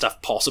the other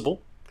stuff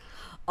possible?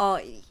 Oh,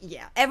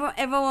 yeah.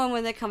 Everyone,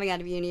 when they're coming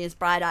out of uni, is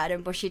bright-eyed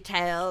and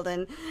bushy-tailed,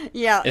 and,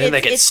 yeah. And then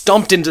they get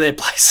stomped into their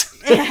place.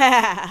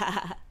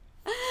 Yeah.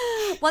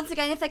 Once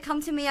again, if they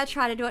come to me, I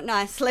try to do it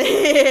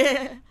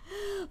nicely.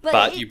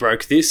 But you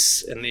broke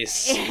this and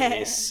this and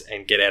this,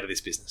 and get out of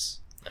this business.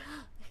 No,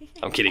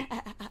 I'm kidding.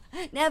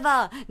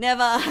 Never.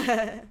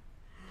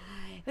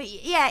 But,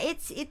 yeah,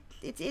 it's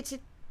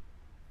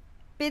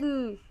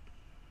been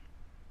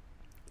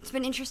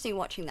interesting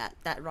watching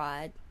that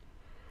ride.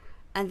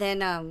 And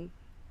then,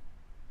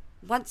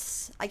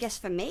 once, I guess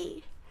for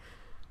me,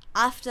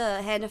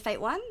 after Hand of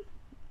Fate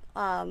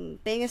 1,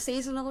 being a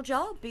seasonal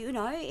job,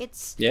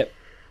 it's... Yep.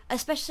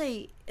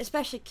 Especially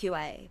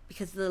QA,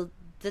 because the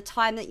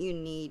time that you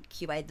need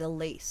QA the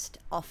least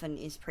often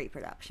is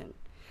pre-production.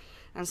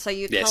 And so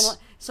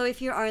so if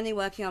you're only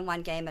working on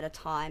one game at a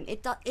time,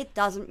 it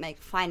doesn't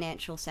make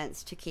financial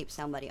sense to keep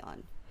somebody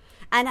on.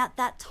 And at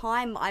that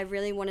time, I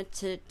really wanted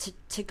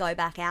to go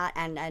back out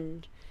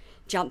and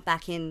jump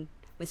back in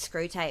with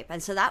Screwtape.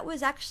 And so that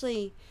was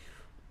actually,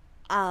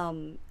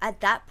 at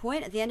that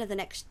point, at the end of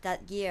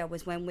that year,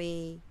 was when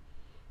we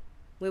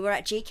were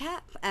at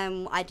GCAP,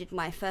 and I did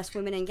my first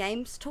Women in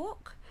Games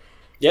talk.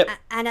 Yep.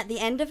 And at the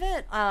end of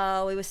it,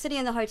 we were sitting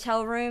in the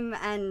hotel room,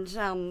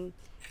 and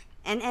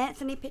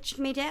Anthony pitched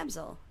me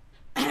Damsel.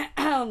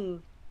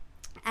 And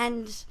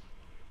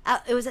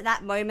it was at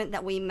that moment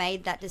that we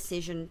made that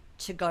decision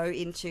to go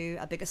into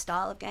a bigger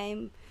style of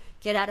game,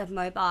 get out of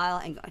mobile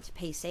and go into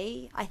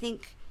PC. I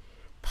think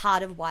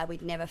part of why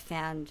we'd never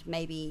found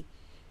maybe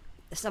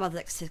some of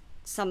the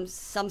some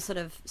sort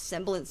of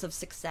semblance of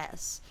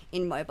success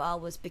in mobile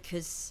was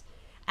because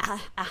our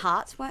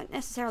hearts weren't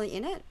necessarily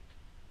in it.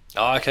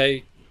 Oh,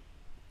 okay.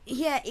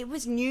 Yeah, it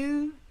was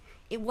new.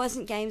 It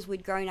wasn't games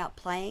we'd grown up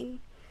playing.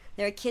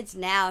 There are kids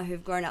now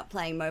who've grown up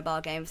playing mobile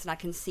games, and I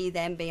can see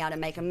them being able to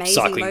make amazing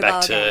cycling mobile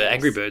back to games.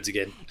 Angry Birds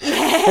again.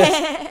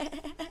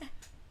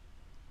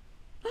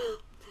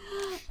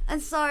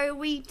 And so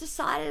we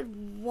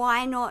decided,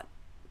 why not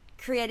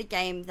create a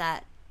game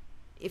that,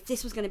 if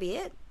this was going to be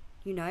it,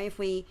 if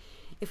we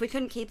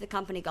couldn't keep the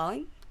company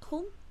going,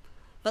 cool,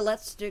 but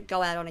let's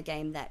go out on a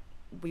game that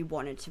we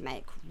wanted to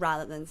make,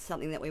 rather than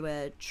something that we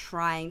were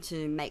trying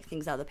to make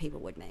things other people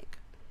would make.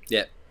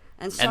 Yeah.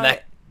 And so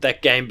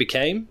that game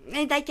became?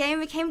 That game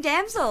became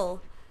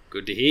Damsel.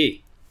 Good to hear.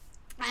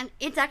 And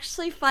it's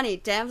actually funny.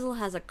 Damsel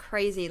has a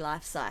crazy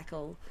life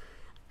cycle.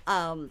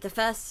 The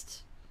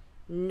first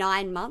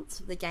 9 months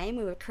of the game,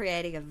 we were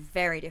creating a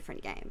very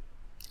different game.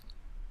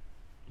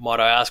 Might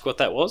I ask what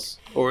that was?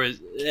 Or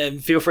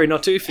feel free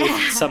not to, if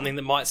it's something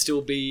that might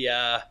still be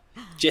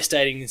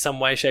gestating in some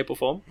way, shape, or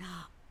form.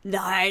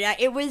 No,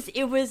 it was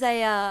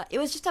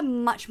just a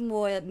much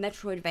more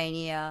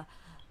Metroidvania,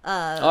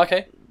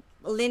 okay,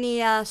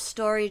 linear,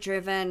 story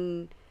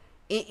driven,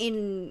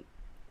 in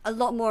a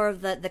lot more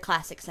of the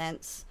classic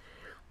sense.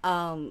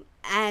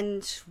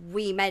 And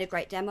we made a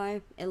great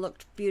demo. It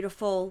looked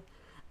beautiful.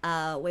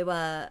 We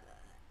were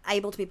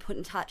able to be put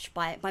in touch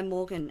by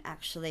Morgan,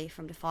 actually,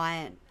 from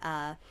Defiant.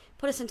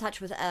 Put us in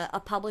touch with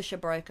a publisher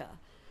broker.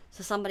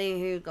 So somebody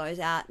who goes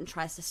out and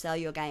tries to sell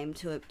your game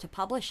to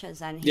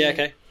publishers. And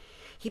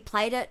he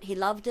played it, he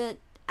loved it,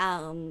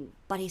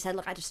 but he said,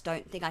 look, I just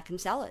don't think I can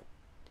sell it.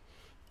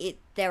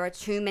 There are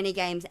too many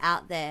games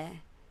out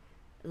there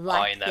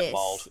like in that this.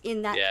 mold.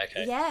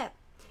 Yeah.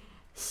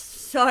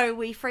 So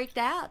we freaked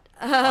out.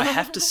 I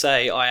have to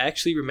say, I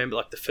actually remember,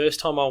 like, the first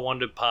time I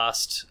wandered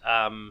past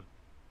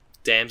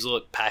Damsel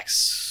at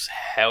PAX,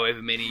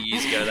 however many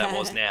years ago that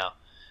was now.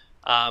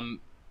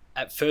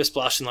 At first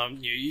blush,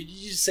 and you're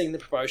just seeing the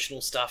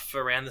promotional stuff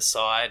around the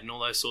side and all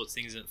those sorts of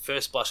things. And at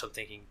first blush, I'm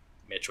thinking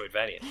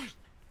Metroidvania.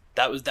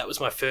 That was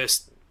my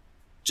first,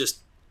 just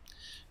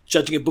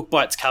judging a book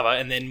by its cover,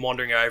 and then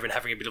wandering over and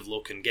having a bit of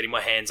look and getting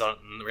my hands on it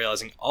and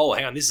realising, oh,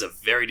 hang on, this is a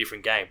very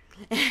different game.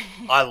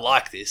 I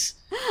like this.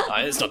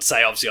 It's not to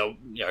say, obviously,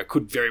 I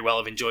could very well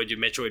have enjoyed your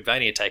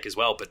Metroidvania take as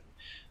well, but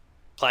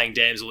playing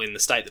Damsel in the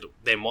state that it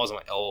then was, I'm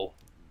like, oh,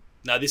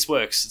 no, this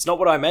works. It's not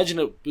what I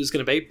imagined it was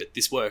going to be, but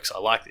this works. I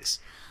like this.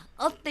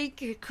 I think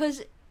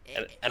because...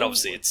 And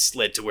obviously it's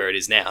led to where it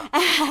is now.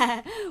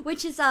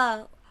 Which is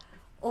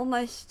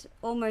almost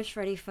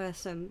ready for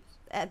some...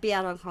 be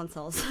out on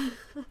consoles.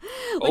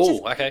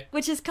 Okay.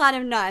 Which is kind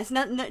of nice.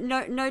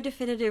 No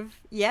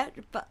definitive yet,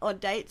 or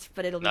dates,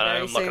 but it'll be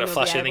very soon. I'm not going to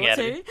flush anything out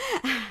of you.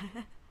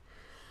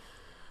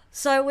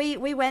 So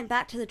we went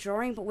back to the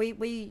drawing, but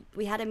we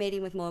had a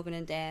meeting with Morgan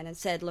and Dan and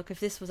said, look,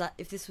 if this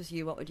was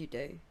you, what would you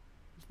do?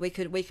 We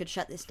could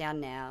shut this down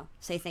now.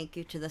 Say thank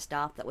you to the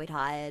staff that we'd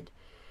hired,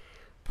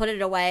 put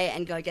it away,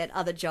 and go get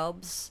other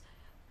jobs,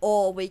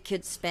 or we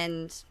could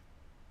spend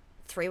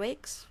 3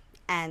 weeks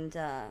and.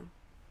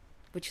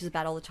 Which was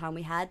about all the time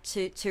we had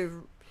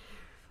to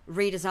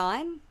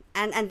redesign.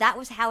 And that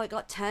was how it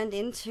got turned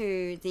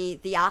into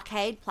the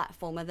arcade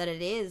platformer that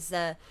it is,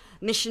 the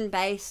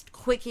mission-based,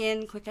 quick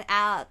in, quick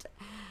out.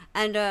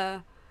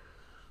 And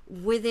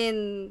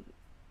within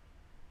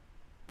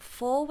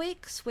 4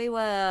 weeks, we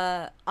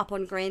were up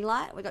on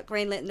Greenlight. We got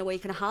greenlit in a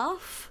week and a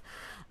half.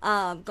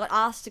 Got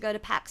asked to go to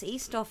PAX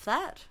East off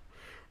that.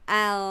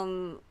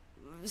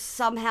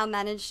 Somehow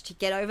managed to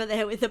get over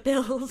there with the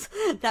bills.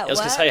 I was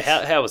going to say,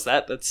 how was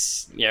that?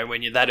 That's,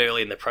 when you're that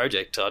early in the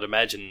project, I'd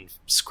imagine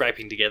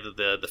scraping together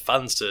the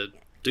funds to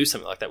do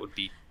something like that would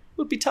be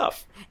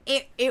tough.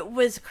 It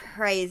was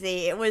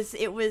crazy. It was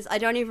I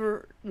don't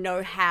even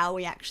know how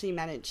we actually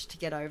managed to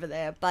get over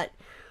there, but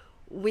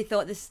we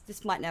thought this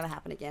might never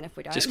happen again if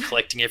we don't. Just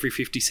collecting every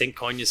 50-cent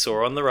coin you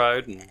saw on the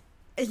road and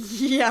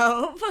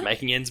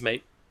making ends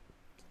meet.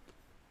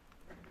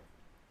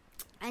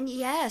 And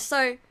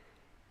so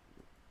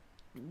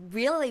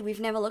really, we've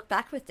never looked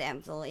back with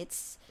Damsel.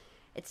 It's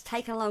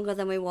taken longer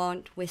than we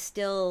want. We're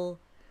still...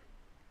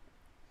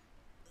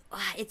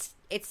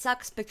 It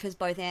sucks because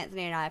both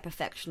Anthony and I are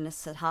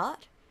perfectionists at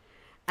heart,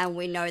 and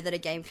we know that a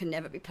game can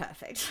never be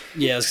perfect.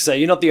 Yeah, I was going to say,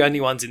 you're not the only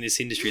ones in this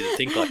industry that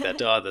think like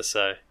that either,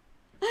 so...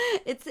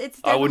 It's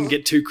I wouldn't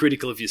get too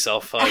critical of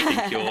yourself. I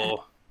think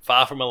you're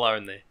far from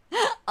alone there.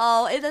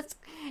 Oh, it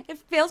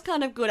feels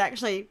kind of good,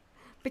 actually,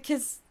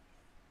 because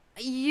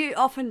you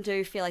often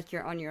do feel like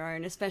you're on your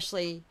own,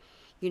 especially...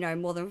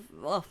 more than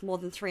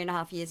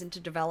 3.5 years into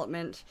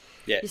development.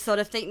 Yeah. You sort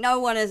of think no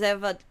one has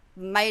ever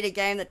made a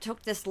game that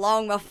took this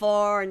long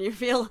before, and you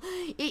feel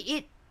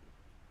it.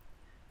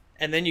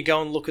 And then you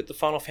go and look at the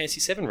Final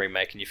Fantasy VII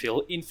remake, and you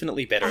feel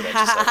infinitely better about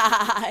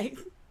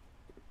yourself.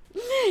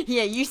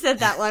 Yeah, you said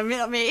that one,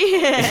 not me.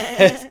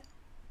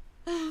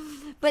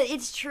 But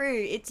it's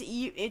true.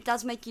 It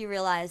does make you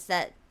realize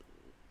that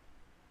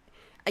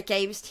a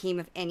games team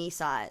of any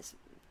size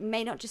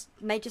may just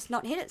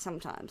not hit it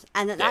sometimes,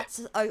 and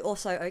that's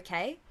also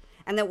okay,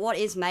 and that what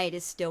is made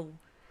is still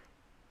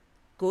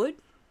good.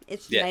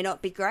 It may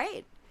not be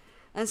great,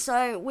 and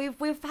so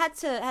we've had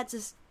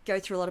to go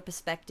through a lot of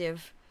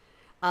perspective,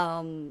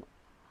 and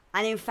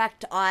in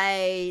fact,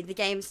 the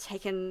game's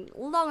taken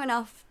long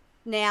enough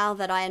now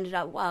that I ended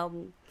up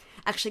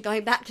actually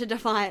going back to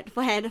Defiant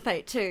for Hand of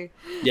Fate 2.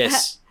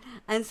 Yes,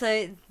 and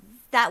so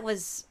that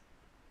was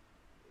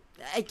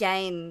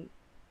again.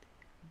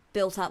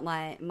 Built up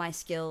my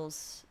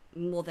skills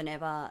more than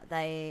ever.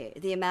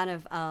 The amount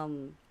of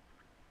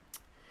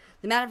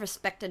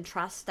respect and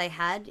trust they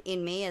had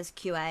in me as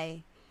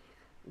QA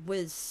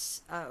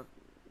was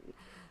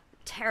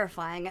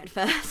terrifying at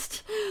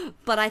first,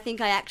 but I think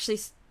I actually...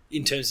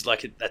 In terms of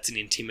that's an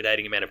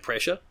intimidating amount of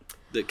pressure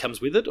that comes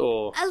with it,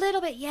 or... A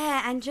little bit,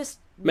 yeah, and just...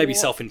 Maybe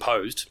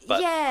self-imposed, but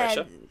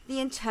pressure.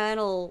 The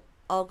internal,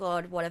 oh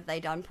God, what have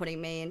they done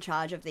putting me in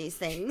charge of these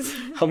things?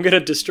 I'm going to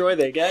destroy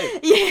their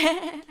game.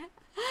 Yeah.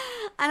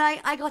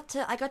 And I got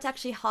to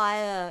actually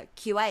hire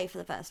QA for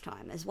the first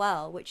time as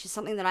well, which is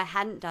something that I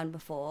hadn't done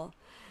before.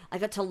 I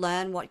got to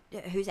learn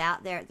who's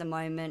out there at the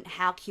moment,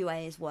 how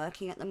QA is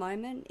working at the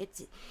moment.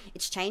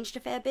 It's changed a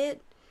fair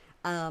bit.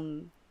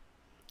 QAing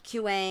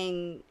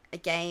a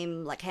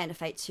game like Hand of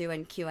Fate 2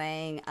 and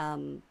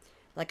QAing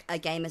like a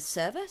game as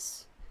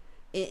service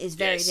is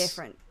very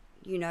different.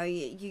 You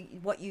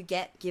what you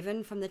get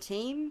given from the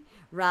team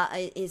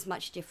is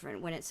much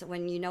different when it's a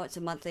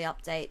monthly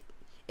update.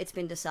 It's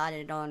been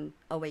decided on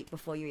a week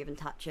before you even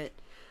touch it.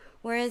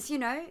 Whereas,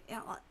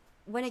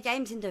 when a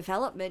game's in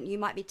development, you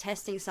might be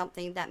testing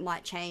something that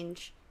might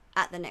change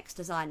at the next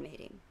design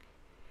meeting.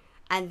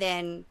 And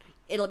then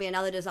it'll be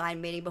another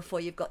design meeting before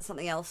you've got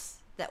something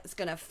else that's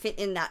going to fit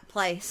in that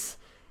place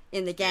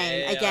in the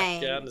game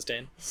again. Yeah, I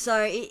understand.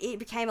 So it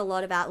became a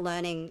lot about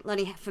learning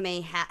for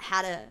me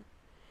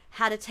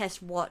how to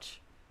test what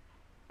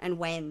and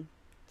when.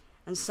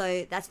 And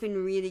so that's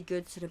been really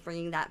good, sort of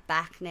bringing that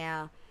back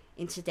now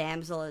into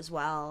Damsel as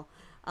well,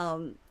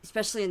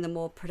 especially in the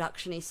more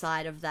production-y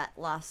side of that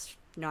last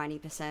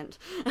 90%.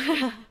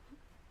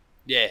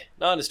 Yeah,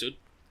 no, understood.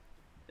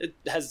 It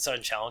has its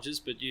own challenges,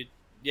 but you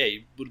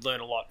would learn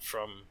a lot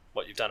from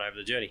what you've done over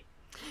the journey.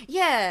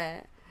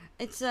 Yeah,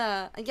 it's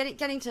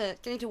getting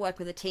to work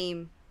with a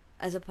team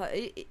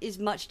is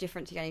much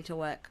different to getting to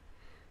work,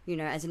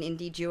 as an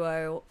indie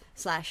duo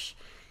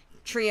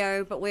 /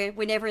 trio. But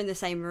we're never in the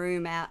same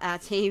room, our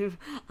team,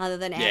 other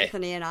than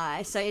Anthony and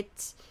I. So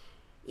it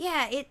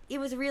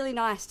was really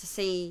nice to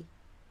see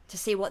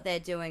what they're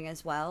doing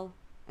as well,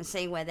 and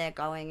seeing where they're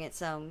going.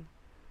 It's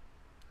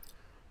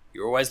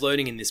You're always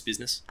learning in this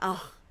business.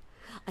 Oh,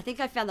 I think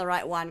I found the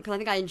right one, because I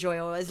think I enjoy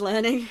always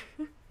learning.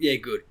 Yeah,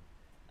 good.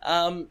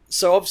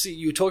 So obviously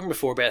you were talking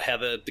before about how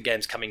the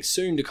game's coming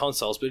soon to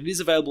consoles, but it is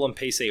available on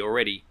PC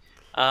already.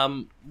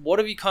 What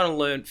have you kind of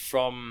learned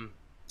from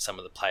some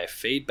of the player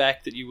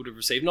feedback that you would have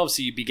received? And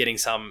obviously you'd be getting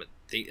some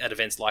at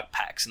events like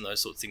PAX and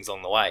those sorts of things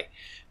along the way.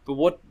 But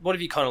what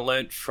have you kind of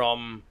learned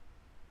from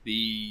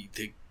the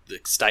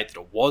state that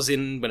it was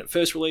in when it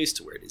first released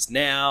to where it is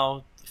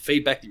now, the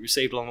feedback that you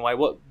received along the way?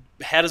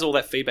 How does all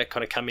that feedback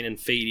kind of come in and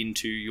feed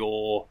into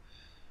your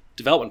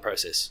development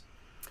process?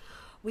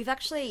 We've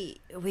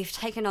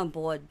taken on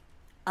board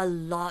a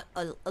lot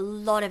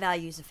of our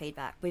user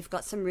feedback. We've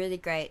got some really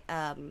great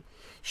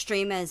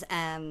streamers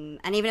and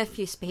even a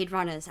few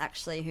speedrunners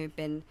actually who've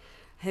been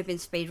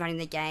speedrunning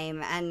the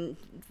game, and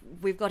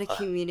we've got a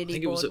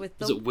community board with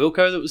them. Was it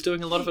Wilco that was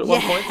doing a lot of it at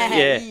one point?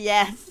 Yeah.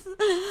 Yes.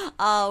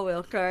 Oh,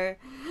 Wilco.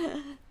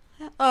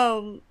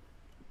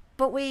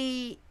 But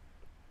we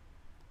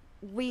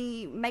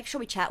make sure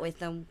we chat with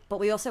them, but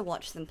we also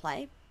watch them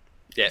play.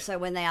 Yeah. So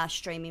when they are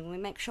streaming, we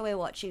make sure we're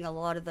watching a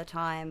lot of the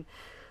time.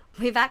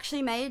 We've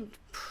actually made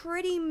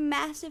pretty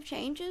massive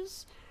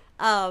changes,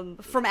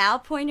 from our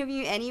point of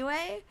view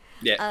anime.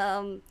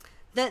 Yeah.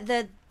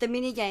 The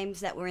mini games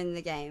that were in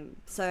the game.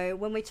 So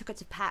when we took it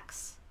to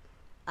PAX,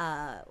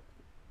 not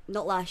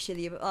last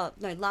year,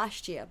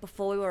 last year,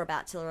 before we were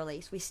about to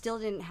release, we still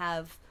didn't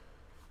have.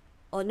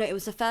 Oh no, it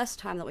was the first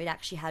time that we'd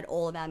actually had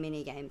all of our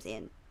mini games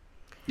in.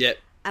 Yeah.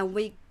 And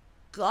we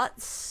got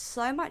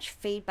so much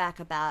feedback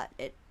about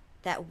it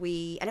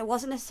and it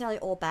wasn't necessarily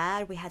all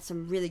bad. We had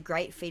some really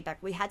great feedback.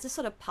 We had to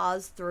sort of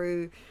parse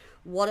through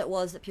what it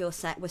was that people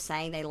were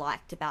saying they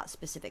liked about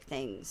specific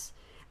things,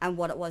 and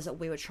what it was that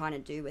we were trying to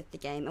do with the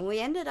game. And we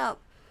ended up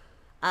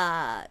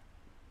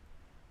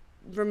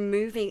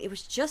removing, it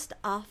was just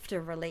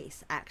after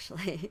release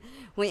actually,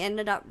 we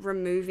ended up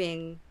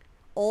removing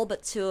all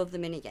but 2 of the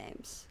mini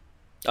games.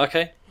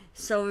 Okay.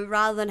 So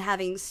rather than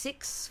having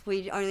 6,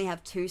 we only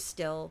have 2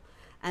 still,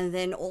 and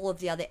then all of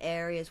the other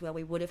areas where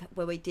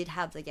we did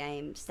have the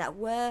games that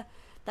were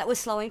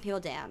slowing people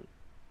down.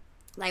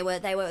 They were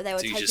so you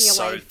taking just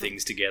away sewed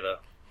things together.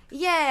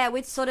 Yeah,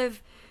 we'd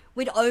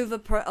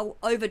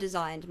over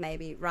designed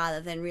maybe, rather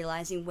than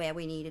realizing where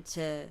we needed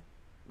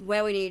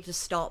to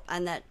stop,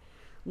 and that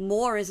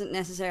more isn't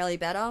necessarily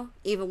better,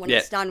 even when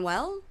it's done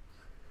well.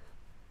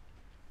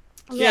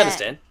 Yeah, I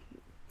understand.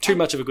 Too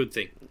much of a good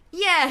thing.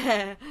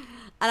 Yeah.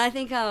 And I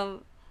think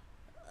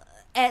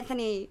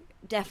Anthony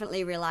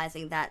definitely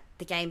realizing that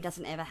the game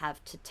doesn't ever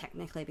have to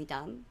technically be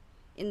done.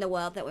 In the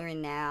world that we're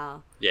in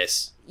now,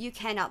 yes, you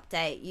can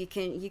update. You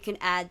can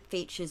add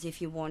features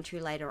if you want to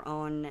later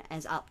on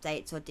as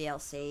updates or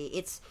DLC.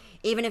 It's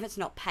even if it's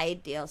not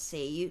paid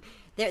DLC.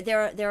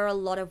 There are a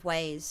lot of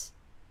ways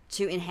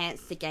to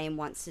enhance the game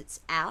once it's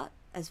out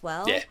as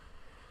well. Yeah.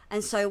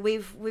 And so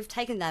we've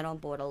taken that on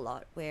board a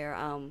lot. Where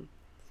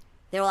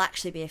there will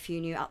actually be a few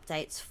new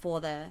updates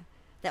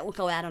that will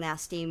go out on our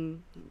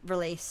Steam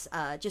release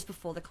just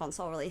before the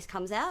console release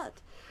comes out.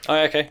 Oh,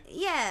 okay.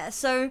 Yeah,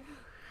 so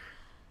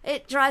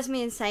it drives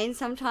me insane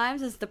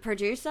sometimes as the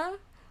producer,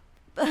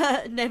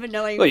 never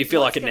knowing. Well, you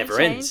feel like it never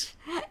ends.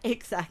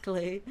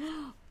 Exactly.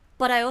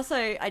 But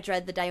I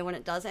dread the day when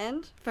it does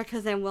end,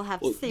 because then we'll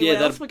have to see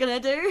what else we're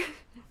going to do.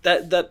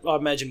 That I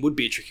imagine would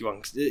be a tricky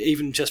one,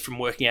 even just from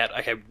working out,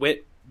 okay,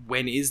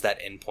 when is that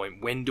end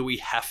point? When do we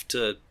have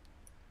to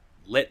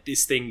let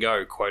this thing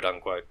go, quote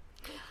unquote?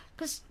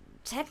 Because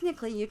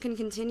technically you can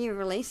continue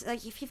release,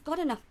 like if you've got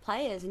enough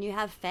players and you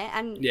have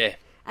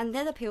and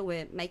they're the people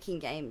we're making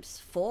games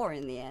for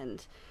in the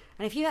end.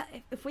 And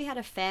if we had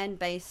a fan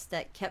base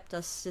that kept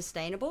us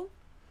sustainable,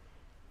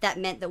 that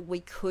meant that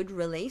we could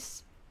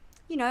release,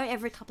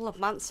 every couple of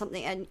months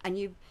something,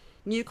 and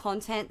new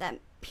content that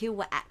people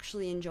were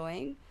actually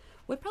enjoying,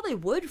 we probably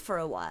would for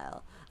a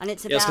while. And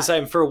it's about... I was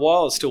going to say, for a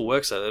while it still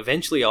works though.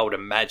 Eventually I would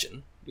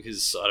imagine,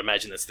 because I'd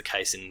imagine that's the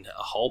case in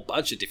a whole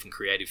bunch of different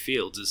creative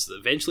fields, is that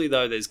eventually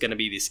though there's going to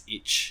be this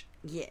itch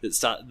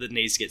that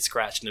needs to get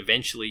scratched, and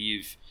eventually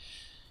you've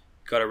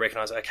got to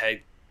recognise,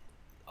 okay,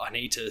 I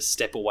need to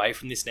step away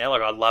from this now.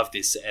 Like, I love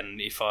this,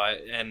 and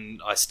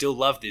I still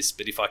love this,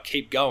 but if I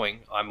keep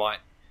going, I might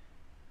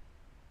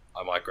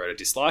grow to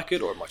dislike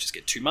it, or it might just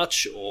get too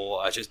much,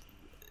 or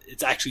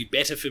it's actually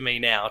better for me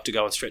now to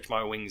go and stretch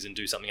my wings and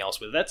do something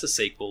else, whether that's a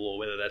sequel or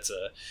whether that's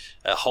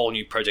a whole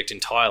new project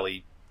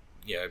entirely,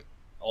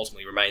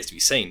 ultimately remains to be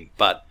seen.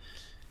 But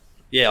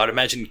yeah, I'd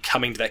imagine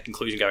coming to that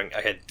conclusion, going,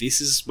 okay,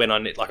 this is when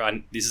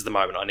this is the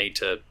moment I need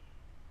to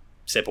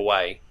step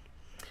away,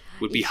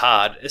 would be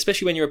hard,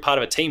 especially when you're a part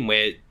of a team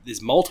where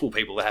there's multiple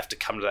people that have to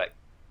come to that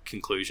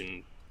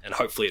conclusion, and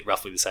hopefully at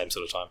roughly the same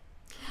sort of time.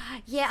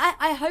 Yeah,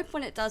 I hope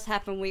when it does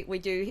happen, we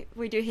do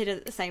hit it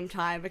at the same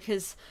time,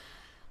 because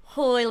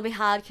it'll be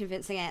hard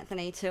convincing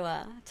Anthony to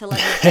let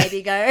his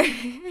baby go.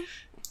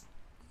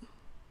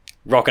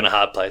 Rock in a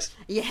hard place.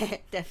 Yeah,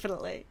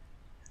 definitely.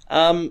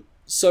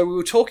 So we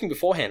were talking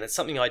beforehand. It's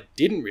something I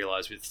didn't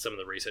realise with some of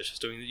the research I was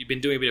doing, that you've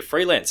been doing a bit of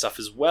freelance stuff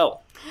as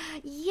well.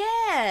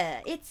 Yeah,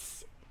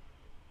 it's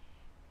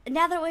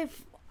now that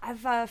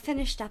I've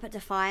finished up at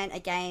Defiant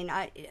again.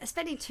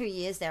 Spending 2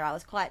 years there, I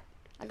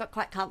got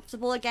quite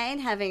comfortable again,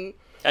 having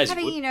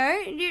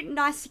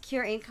nice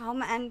secure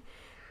income, and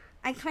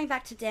coming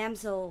back to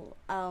Damsel,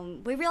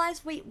 we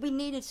realised we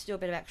needed to do a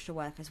bit of extra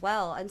work as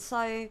well, and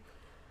so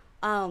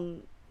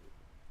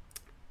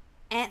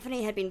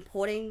Anthony had been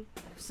porting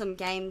some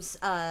games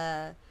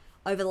over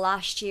the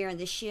last year and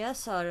this year,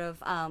 sort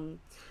of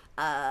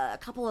a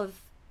couple of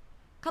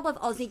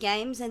Aussie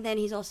games, and then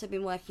he's also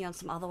been working on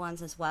some other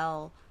ones as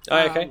well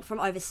from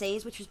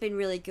overseas, which has been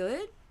really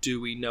good. Do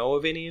we know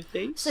of any of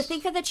these? So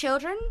Think of the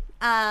Children.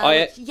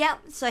 Yeah.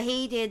 So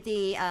he did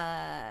the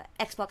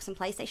Xbox and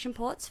PlayStation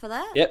ports for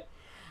that. Yep.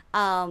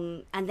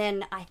 And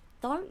then I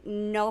don't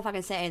know if I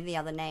can say any of the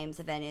other names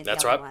of any of the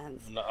other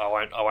ones. No,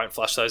 I won't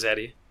flush those out of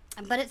you.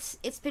 But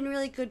it's been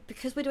really good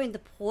because we're doing the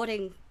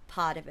porting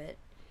part of it.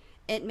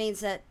 It means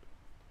that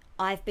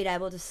I've been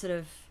able to sort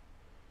of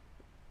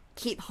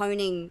keep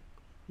honing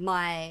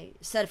my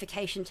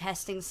certification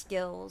testing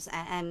skills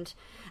and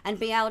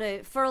be able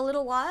to, for a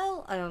little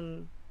while,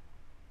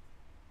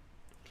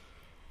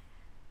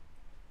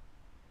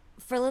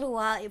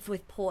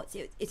 with ports,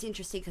 it's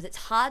interesting because it's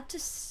hard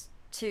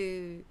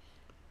to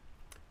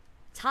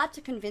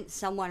convince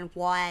someone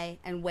why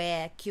and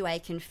where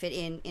QA can fit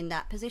in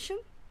that position,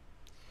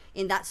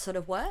 in that sort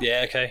of work.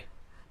 Yeah, okay.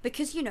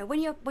 Because when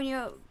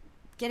you're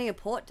getting a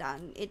port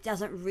done, it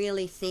doesn't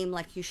really seem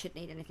like you should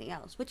need anything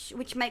else,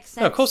 which makes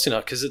sense. No, of course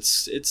not, because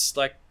it's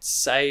like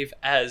save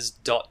as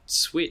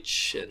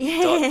 .switch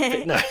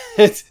and no.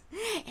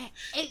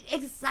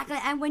 Exactly,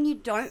 and when you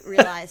don't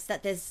realise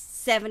that there's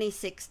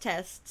 76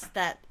 tests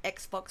that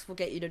Xbox will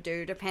get you to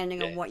do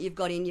depending on what you've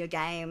got in your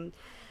game,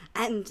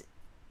 and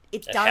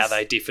how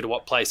they differ to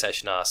what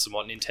PlayStation asks and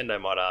what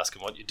Nintendo might ask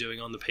and what you're doing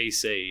on the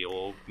PC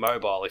or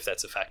mobile, if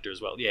that's a factor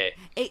as well. Yeah,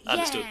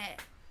 understood. Yeah.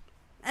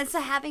 And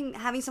so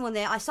having someone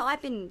there,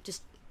 I've been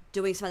just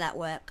doing some of that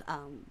work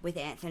with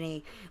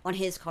Anthony on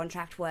his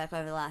contract work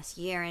over the last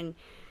year, and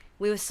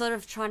we were sort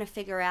of trying to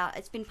figure out,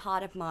 it's been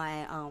part of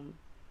my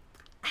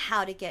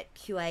how to get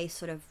QA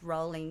sort of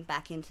rolling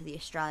back into the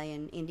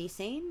Australian indie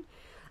scene.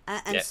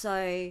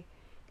 So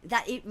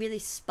that it really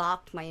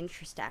sparked my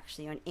interest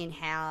actually in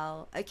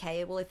how,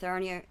 okay, well, if there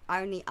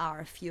only are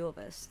a few of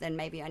us, then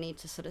maybe I need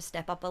to sort of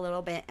step up a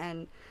little bit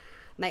and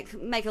make a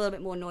little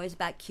bit more noise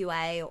about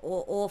QA,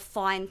 or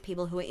find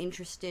people who are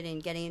interested in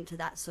getting into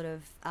that sort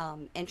of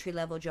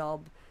entry-level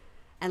job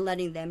and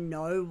letting them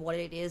know what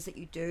it is that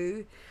you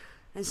do.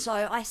 And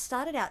so I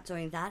started out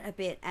doing that a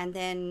bit, and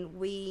then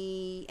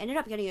we ended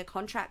up getting a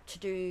contract to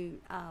do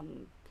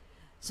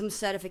some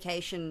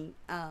certification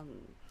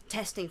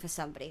testing for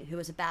somebody who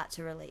was about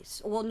to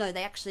release. Well, no,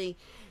 they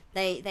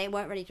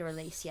weren't ready to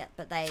release yet,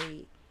 but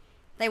they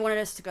wanted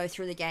us to go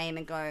through the game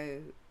and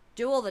go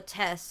do all the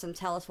tests and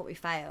tell us what we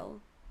fail.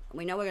 And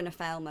we know we're going to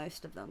fail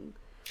most of them.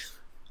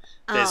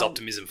 There's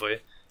optimism for you.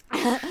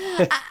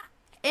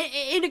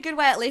 In a good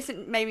way, at least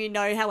it made me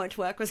know how much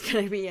work was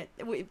going to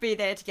be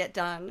there to get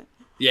done.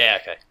 Yeah,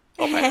 okay.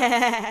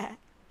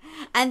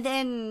 And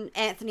then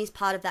Anthony's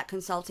part of that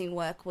consulting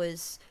work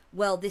was,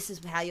 well, this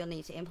is how you'll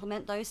need to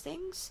implement those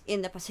things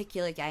in the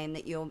particular game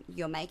that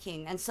you're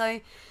making. And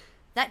so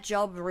that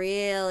job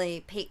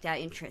really piqued our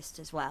interest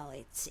as well.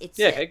 It's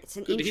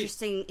an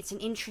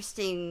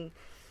interesting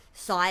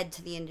side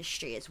to the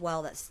industry as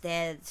well. That's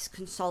there. It's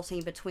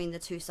consulting between the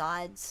two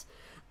sides.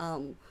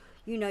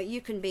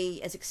 You can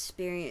be as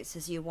experienced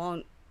as you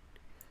want,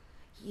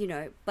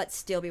 but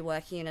still be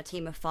working in a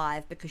team of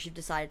 5 because you've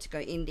decided to go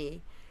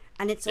indie,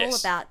 and it's all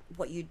about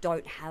what you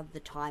don't have the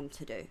time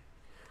to do.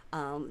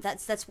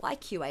 That's why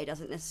QA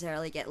doesn't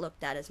necessarily get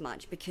looked at as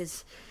much,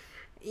 because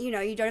you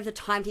don't have the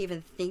time to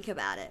even think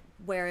about it.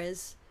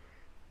 Whereas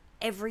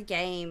every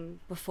game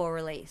before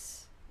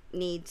release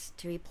needs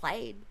to be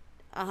played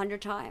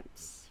 100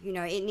 times.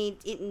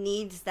 It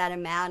needs that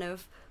amount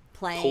of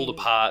playing. Pulled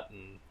apart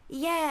and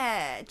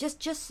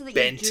just so that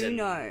bent you do and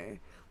know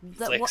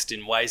that flexed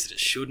in ways that it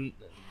shouldn't.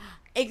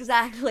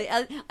 Exactly.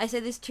 I say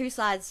there's two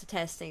sides to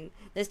testing.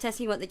 There's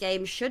testing what the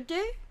game should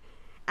do,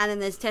 and then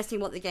there's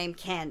testing what the game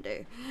can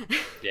do.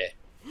 Yeah.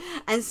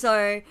 And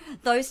so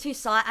those two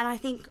sides, and I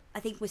think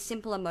with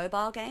simpler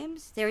mobile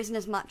games, there isn't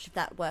as much of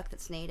that work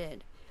that's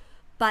needed.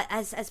 But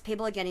as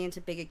people are getting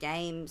into bigger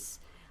games,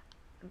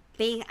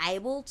 being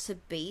able to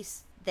be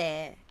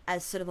there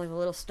as sort of like a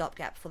little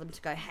stopgap for them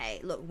to go, hey,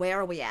 look, where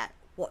are we at?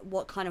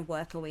 what kind of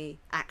work are we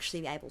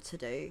actually able to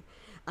do?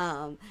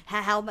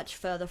 How much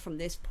further from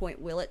this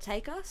point will it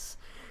take us?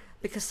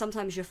 Because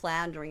sometimes you're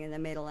floundering in the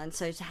middle, and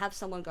so to have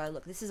someone go,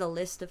 look, this is a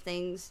list of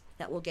things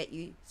that will get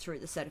you through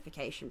the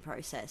certification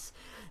process,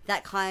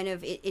 that kind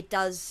of it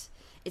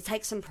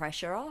takes some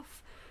pressure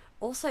off.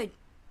 Also,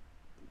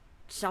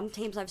 some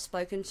teams I've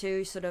spoken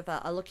to sort of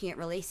are looking at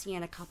releasing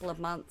in a couple of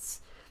months,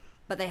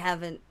 but they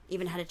haven't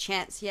even had a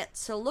chance yet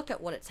to look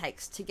at what it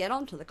takes to get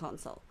onto the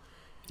console.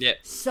 Yeah.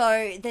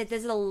 So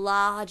there's a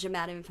large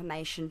amount of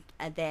information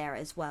there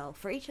as well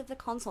for each of the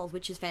consoles,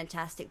 which is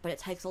fantastic, but it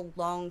takes a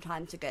long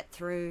time to get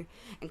through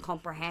and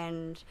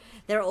comprehend.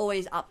 They're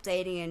always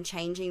updating and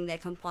changing their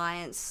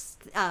compliance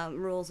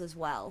rules as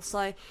well.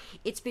 So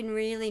it's been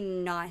really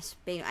nice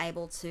being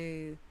able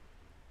to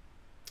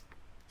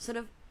sort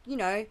of,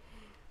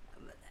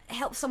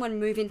 help someone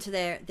move into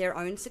their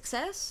own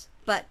success,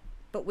 but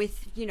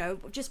with,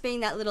 just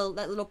being that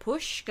little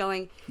push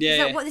going,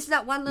 this is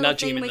that one little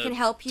thing we can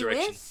help you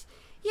with.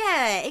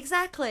 Yeah,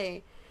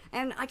 exactly.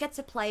 And I get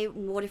to play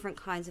more different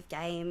kinds of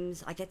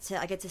games. I get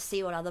to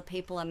see what other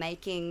people are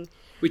making,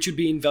 which would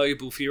be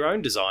invaluable for your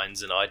own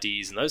designs and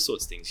ideas and those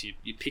sorts of things. You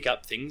pick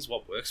up things,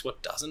 what works,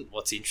 what doesn't,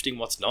 what's interesting,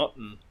 what's not,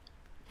 and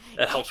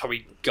that helps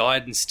probably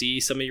guide and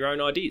steer some of your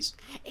own ideas.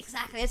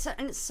 Exactly. It's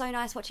so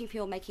nice watching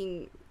people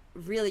making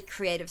really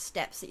creative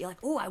steps that you're like,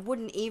 oh, I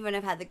wouldn't even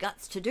have had the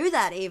guts to do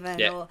that even.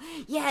 Yeah.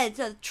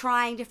 Or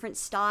trying different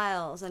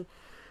styles, and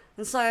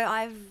so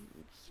I've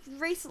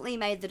recently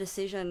made the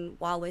decision,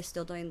 while we're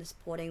still doing this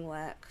porting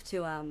work,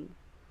 to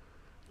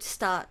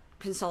start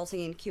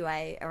consulting in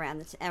QA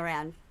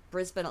around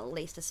Brisbane, at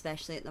least,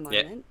 especially at the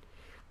moment.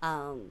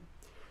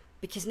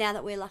 Because now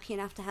that we're lucky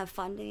enough to have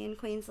funding in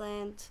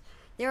Queensland,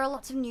 there are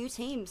lots of new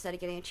teams that are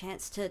getting a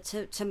chance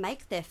to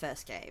make their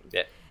first game.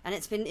 Yeah. And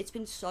it's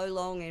been so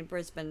long in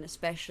Brisbane,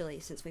 especially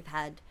since we've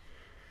had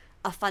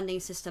a funding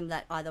system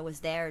that either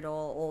was there at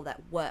all or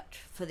that worked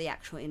for the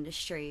actual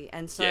industry.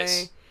 And so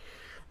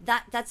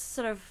that's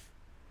sort of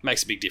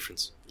makes a big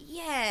difference.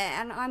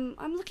 Yeah, and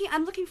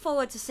I'm looking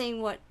forward to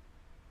seeing what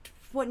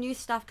new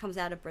stuff comes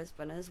out of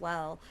Brisbane as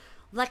well.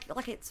 Like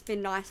it's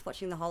been nice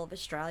watching the whole of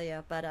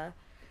Australia, but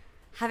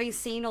having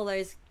seen all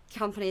those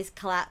companies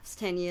collapse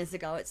 10 years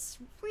ago, it's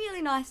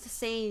really nice to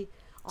see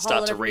a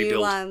whole lot of new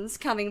ones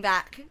coming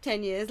back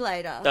 10 years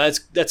later.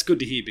 That's good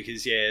to hear,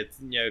 because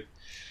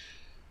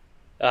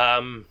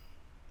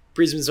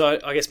Brisbane's,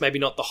 I guess, maybe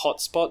not the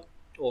hot spot,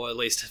 or at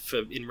least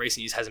in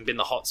recent years hasn't been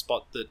the hot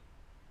spot that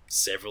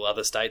several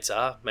other states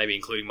are, maybe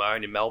including my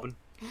own in Melbourne.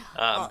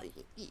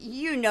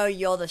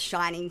 You're the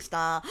shining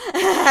star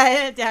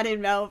down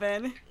in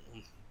Melbourne.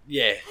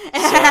 Yeah.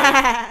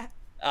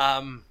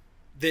 So,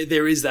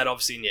 there is that,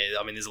 obviously. Yeah,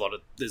 I mean, there's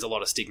a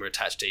lot of stigma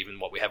attached to even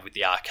what we have with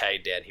the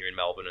arcade down here in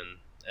Melbourne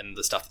and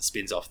the stuff that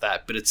spins off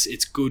that. But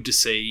it's good to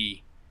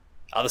see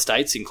other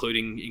states,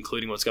 including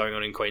what's going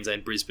on in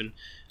Queensland, Brisbane,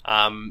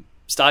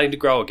 starting to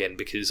grow again,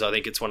 because I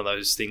think it's one of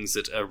those things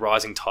that a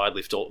rising tide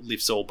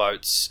lifts all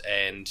boats.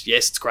 And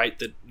yes, it's great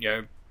that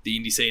the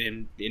indie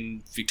scene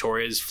in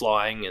Victoria is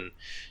flying, and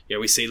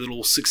we see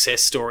little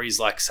success stories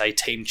like, say,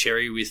 Team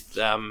Cherry with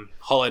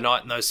Hollow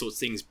Knight and those sorts of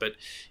things. But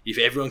if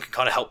everyone can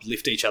kind of help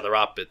lift each other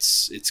up,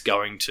 it's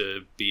going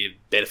to be a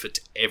benefit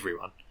to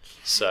everyone.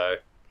 So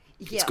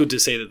it's good to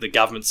see that the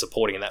government's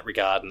supporting in that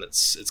regard, and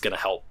it's going to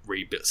help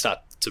start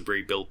to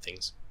rebuild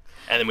things.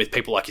 And then with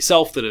people like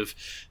yourself that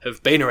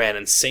have been around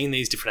and seen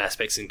these different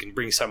aspects and can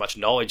bring so much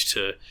knowledge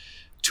to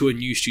a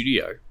new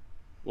studio,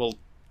 well,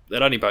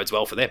 that only bodes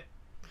well for them.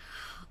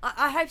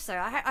 I hope so.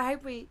 I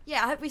hope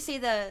we see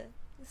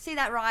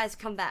that rise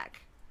come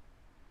back.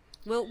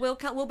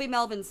 We'll be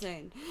Melbourne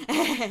soon.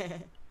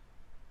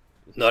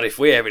 Not if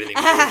we have anything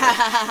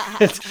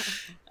to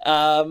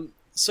do.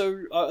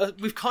 So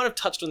we've kind of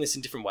touched on this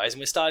in different ways,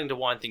 and we're starting to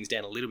wind things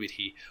down a little bit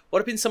here. What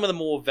have been some of the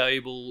more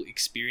valuable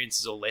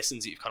experiences or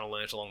lessons that you've kind of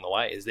learnt along the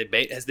way? Has there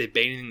been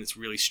anything that's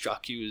really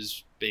struck you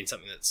as being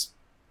something that's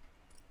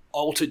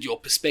altered your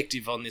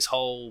perspective on this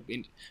whole...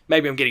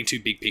 Maybe I'm getting too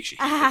big picture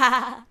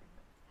here.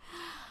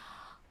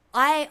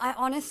 I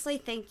honestly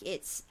think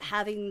it's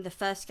having the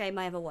first game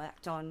I ever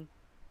worked on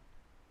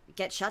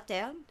get shut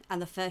down,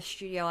 and the first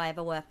studio I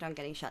ever worked on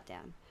getting shut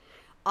down.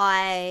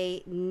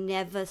 I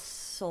never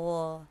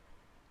saw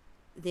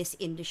this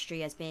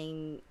industry as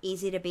being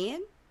easy to be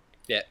in.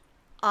 Yeah.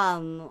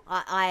 And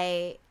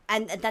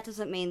that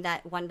doesn't mean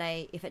that one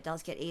day, if it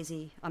does get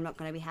easy, I'm not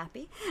going to be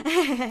happy.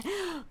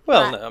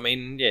 Well, no, I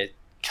mean, yeah,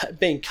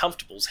 being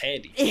comfortable's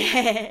handy.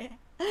 Yeah.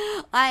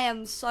 I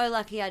am so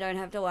lucky I don't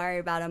have to worry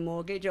about a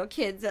mortgage or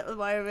kids at the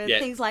moment,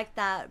 things like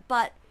that.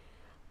 But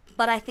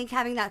I think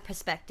having that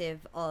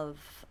perspective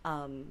of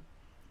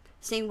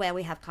seeing where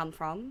we have come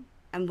from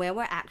and where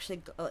we're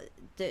actually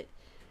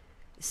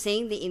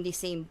seeing the indie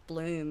scene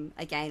bloom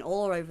again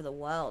all over the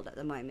world at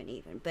the moment,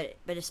 even, but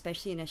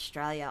especially in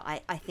Australia,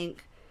 I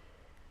think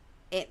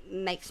it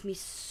makes me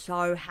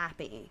so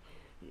happy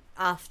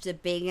after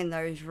being in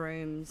those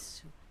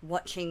rooms,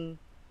 watching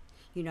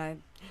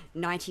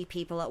 90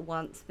 people at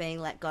once being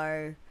let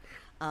go,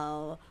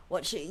 having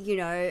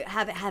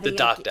the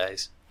dark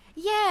days.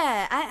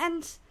 Yeah,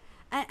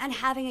 and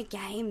having a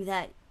game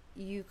that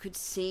you could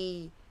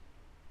see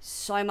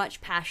so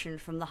much passion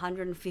from the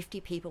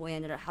 150 people we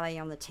ended up having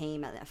on the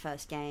team at that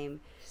first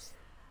game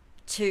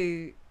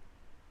to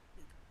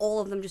all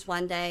of them just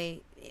one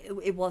day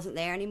it wasn't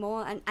there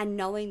anymore, and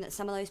knowing that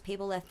some of those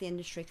people left the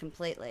industry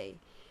completely,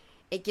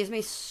 it gives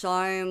me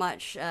so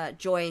much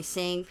joy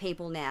seeing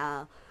people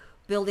now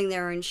building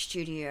their own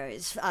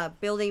studios,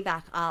 building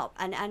back up,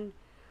 and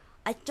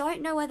I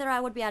don't know whether I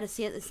would be able to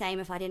see it the same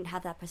if I didn't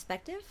have that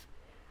perspective.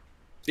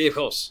 Yeah, of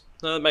course.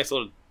 No, it makes a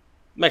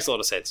lot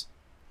of sense.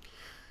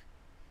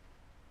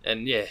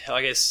 And yeah,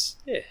 I guess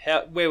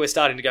where we're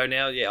starting to go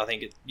now. Yeah, I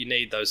think you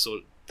need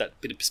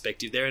that bit of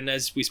perspective there. And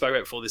as we spoke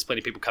about before, there's plenty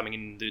of people coming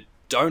in that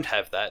don't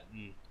have that,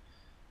 and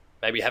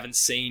maybe haven't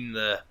seen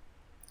the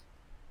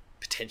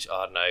potential.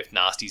 I don't know if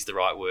nasty is the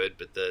right word,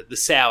 but the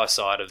sour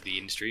side of the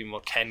industry and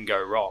what can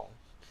go wrong.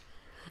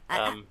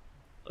 I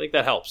think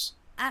that helps.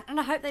 And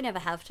I hope they never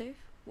have to.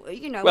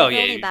 You know, well, we're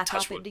building yeah, back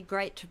up. It'd be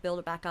great to build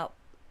it back up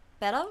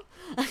better.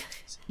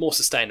 More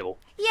sustainable.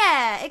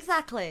 Yeah,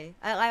 exactly.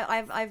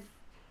 It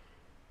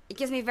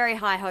gives me very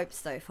high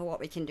hopes, though, for what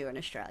we can do in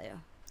Australia.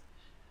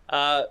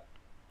 I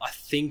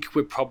think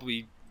we've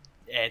probably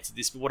answered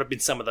this, but what have been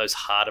some of those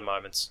harder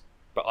moments?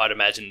 But I'd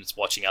imagine it's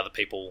watching other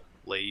people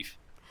leave.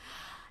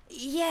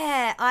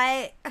 Yeah,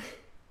 I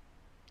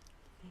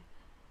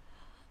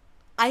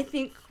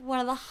think one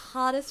of the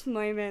hardest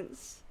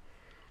moments,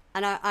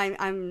 and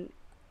I'm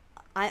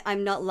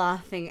not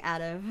laughing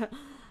out of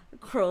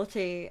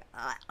cruelty.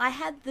 I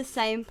had the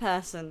same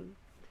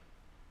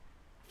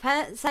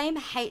same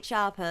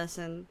HR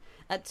person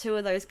at two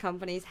of those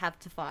companies have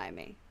to fire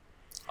me.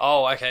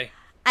 Oh, okay.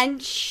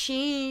 And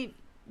she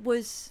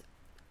was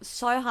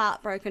so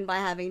heartbroken by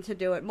having to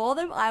do it, more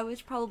than I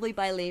was probably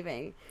by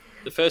leaving.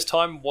 The first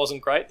time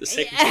wasn't great. The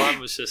second time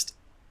was just,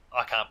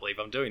 I can't believe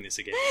I'm doing this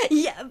again.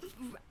 Yeah,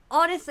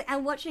 honestly,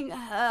 and watching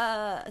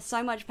her,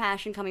 so much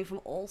passion coming from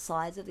all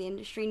sides of the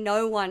industry.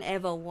 No one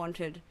ever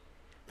wanted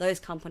those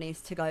companies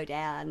to go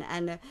down,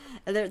 and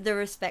the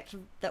respect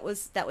that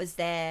was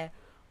there.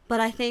 But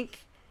I think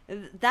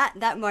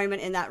that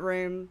moment in that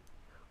room,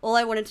 all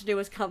I wanted to do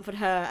was comfort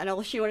her, and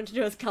all she wanted to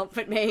do was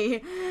comfort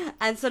me,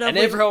 and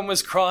everyone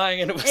was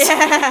crying, and it was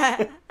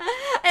yeah.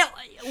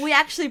 We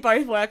actually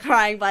both were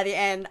crying by the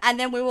end, and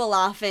then we were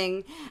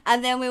laughing,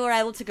 and then we were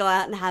able to go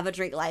out and have a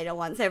drink later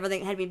once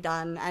everything had been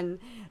done, and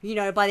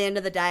by the end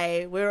of the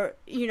day, we were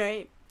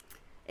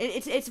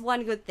it's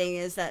one good thing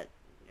is that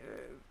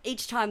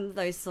each time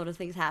those sort of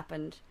things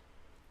happened,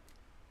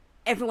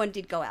 everyone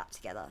did go out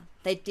together.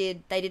 They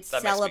did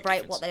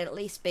celebrate what they'd at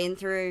least been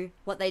through,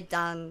 what they'd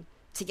done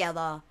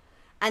together,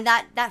 and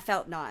that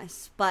felt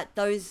nice. But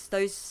those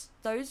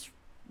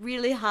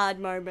really hard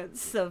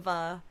moments of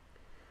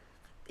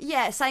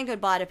saying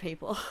goodbye to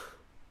people.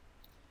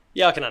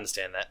 Yeah, I can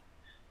understand that.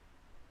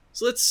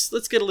 So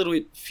let's get a little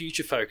bit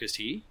future focused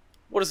here.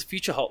 What does the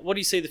future hold? What do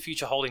you see the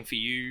future holding for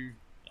you?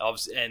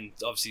 And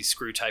obviously,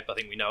 Screwtape. I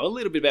think we know a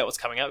little bit about what's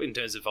coming up in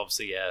terms of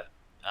obviously a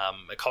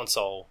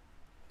console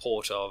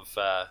port of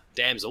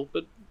Damsel.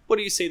 But what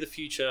do you see the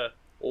future,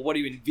 or what do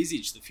you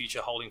envisage the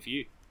future holding for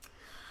you?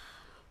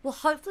 Well,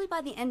 hopefully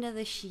by the end of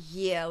this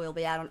year, we'll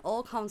be out on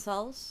all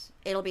consoles.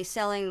 It'll be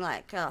selling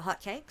like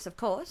hotcakes, of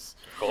course.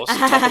 Of course,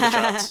 top of the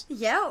charts.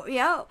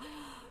 Yeah.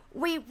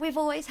 We've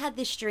always had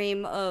this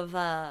dream of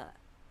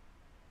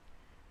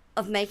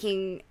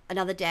making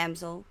another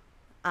Damsel.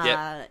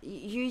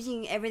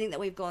 Using everything that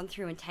we've gone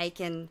through and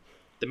taken.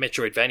 The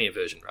Metroidvania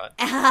version, right?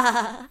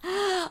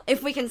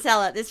 If we can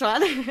sell it, this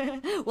one,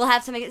 we'll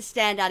have to make it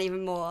stand out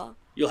even more.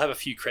 You'll have a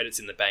few credits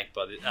in the bank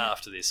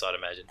after this, I'd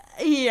imagine.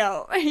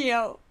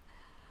 Yo.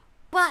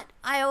 But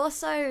I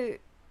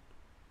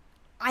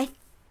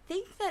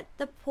think that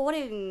the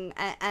porting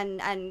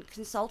and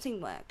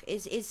consulting work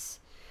is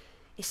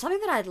something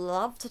that I'd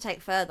love to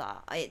take further.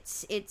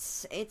 It's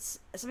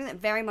something that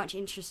very much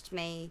interests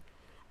me.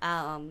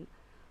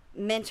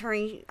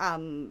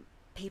 Mentoring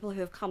people who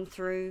have coming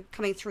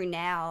through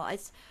now.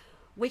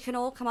 We can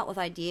all come up with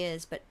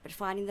ideas, but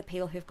finding the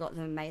people who've got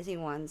the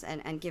amazing ones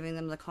and giving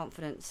them the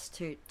confidence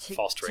to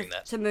fostering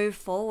that to move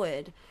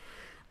forward.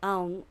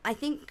 I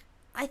think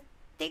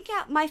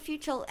our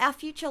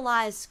future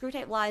lies,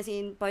 Screwtape lies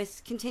in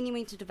both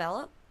continuing to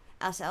develop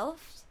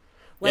ourselves,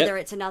 whether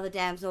it's another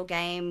Damsel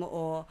game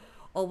or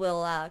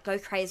we'll go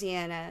crazy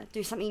and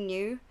do something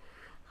new.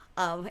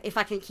 If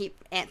I can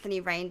keep Anthony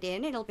reined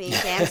in, it'll be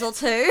Damsel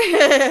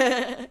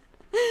 2.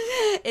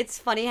 It's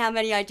funny how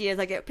many ideas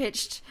I get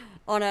pitched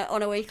on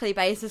a weekly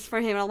basis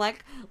from him. I'm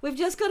like, we've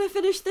just got to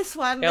finish this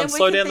one. Yeah,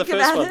 slow down the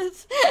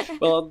first one.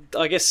 Well,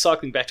 I guess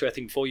cycling back to our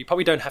thing before, you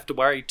probably don't have to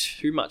worry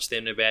too much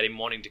then about him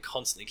wanting to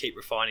constantly keep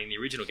refining the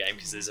original game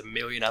because there's a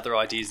million other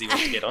ideas he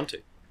wants to get onto.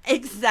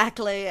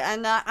 Exactly,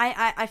 and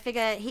I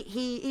figure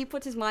he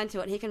puts his mind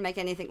to it. He can make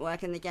anything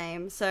work in the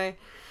game. So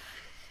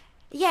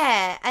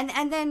yeah,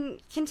 and then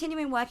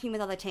continuing working with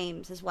other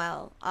teams as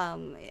well.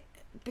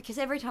 Because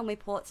every time we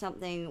port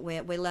something,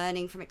 we're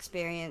learning from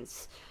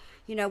experience.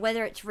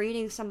 Whether it's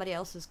reading somebody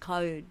else's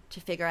code to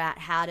figure out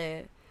how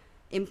to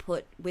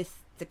input with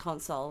the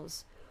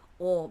consoles,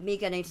 or me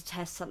getting to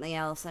test something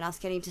else and us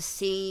getting to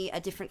see a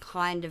different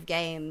kind of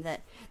game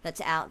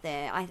that's out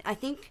there. I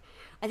think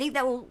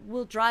that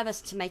will drive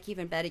us to make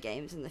even better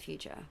games in the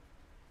future.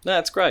 No,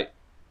 that's great.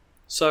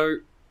 So,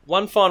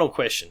 one final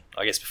question,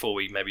 I guess, before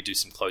we maybe do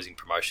some closing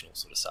promotional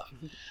sort of stuff.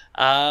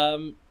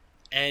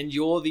 And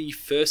you're the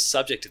first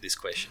subject of this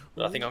question,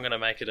 but I think I'm going to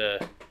make it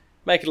a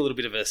little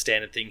bit of a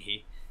standard thing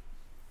here.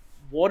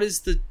 What's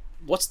the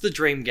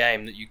dream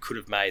game that you could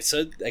have made?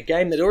 So, a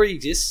game that already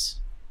exists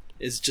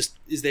is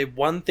there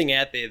one thing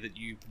out there that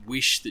you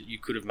wish that you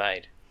could have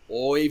made,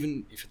 or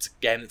even if it's a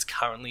game that's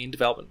currently in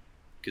development,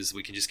 because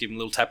we can just give them a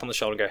little tap on the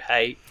shoulder and go,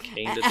 "Hey,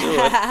 keen to do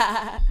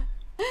it."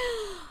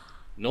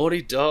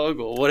 Naughty Dog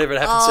or whatever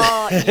it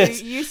happens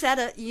to. you said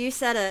it.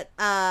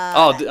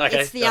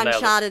 Okay. It's the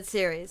Uncharted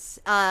series.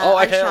 Okay.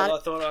 I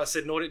thought I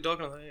said Naughty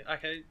Dog. And I thought,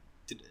 okay.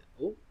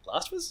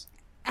 Last of Us?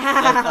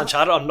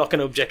 Uncharted? I'm not going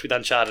to object with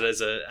Uncharted as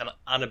an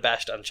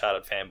unabashed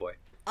Uncharted fanboy.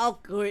 Oh,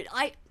 good.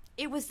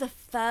 It was the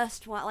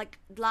first one. Like,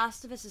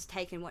 Last of Us has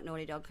taken what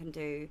Naughty Dog can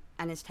do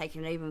and has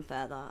taken it even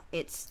further.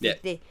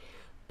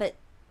 But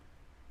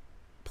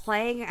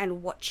playing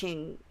and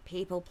watching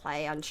people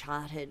play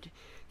Uncharted,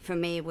 for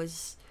me,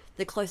 was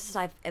the closest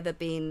I've ever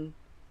been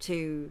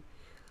to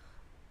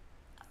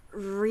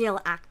real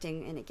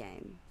acting in a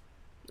game.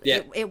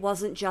 Yeah. It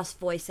wasn't just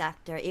voice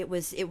actor. It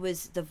was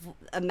the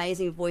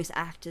amazing voice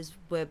actors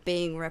were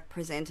being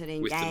represented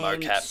in with game the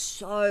mocap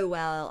so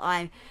well.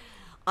 I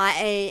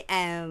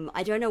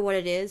don't know what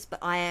it is, but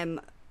I am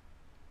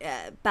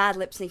bad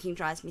lip syncing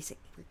drives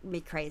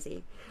me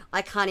crazy.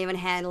 I can't even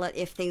handle it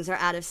if things are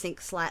out of sync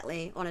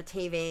slightly on a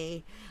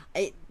TV.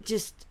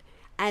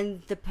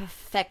 And the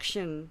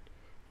perfection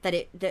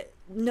the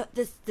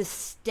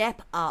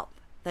step up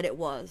that it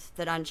was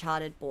that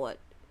Uncharted brought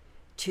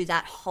to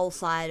that whole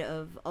side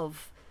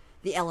of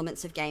the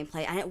elements of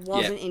gameplay, and it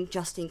wasn't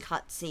just in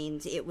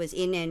cutscenes. It was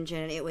in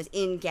engine, it was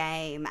in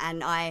game,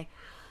 and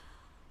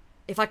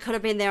if I could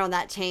have been there on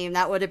that team,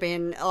 that would have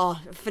been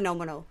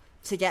phenomenal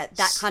to get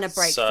that kind of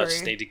breakthrough. So I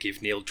just need to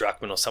give Neil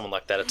Druckmann or someone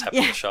like that a tap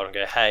on the shoulder and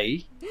go,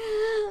 "Hey,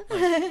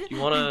 you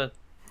want to?"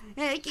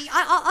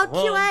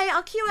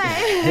 I'll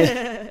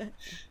QA.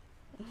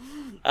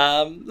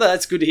 No,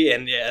 that's good to hear,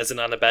 and as an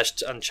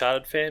unabashed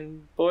Uncharted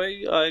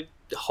fanboy, I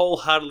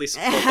wholeheartedly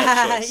support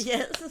that choice.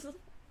 Yes.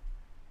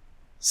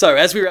 So,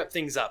 as we wrap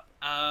things up,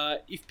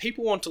 if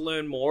people want to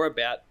learn more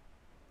about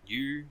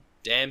you,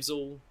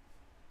 Damsel,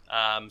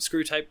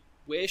 Screwtape,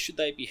 where should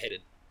they be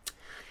headed?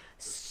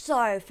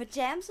 So, for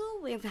Damsel,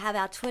 we have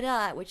our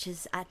Twitter, which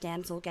is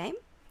 @DamselGame.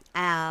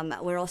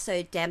 We're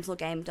also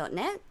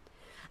damselgame.net,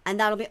 and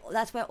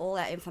that's where all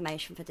our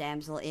information for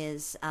Damsel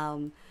is.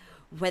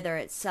 Whether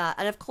it's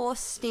and of course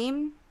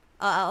Steam.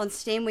 On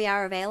Steam, we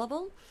are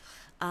available.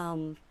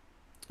 For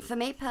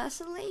me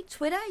personally,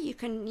 Twitter, you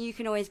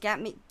can always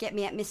get me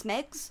at Miss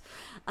Megs.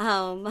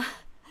 I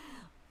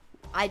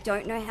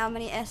don't know how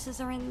many S's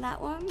are in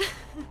that one.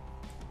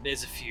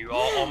 There's a few.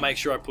 I'll make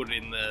sure I put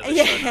it in the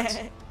show notes.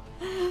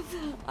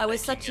 I was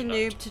such a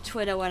noob to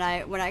Twitter when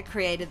I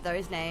created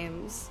those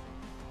names.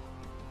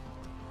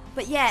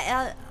 But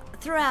yeah,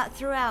 through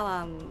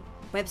our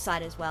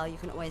website as well, you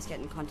can always get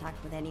in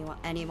contact with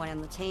anyone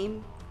on the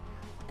team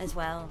as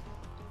well.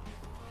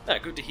 No,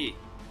 good to hear.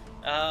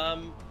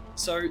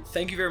 So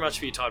thank you very much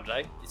for your time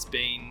today. It's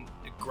been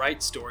a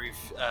great story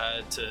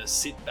to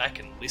sit back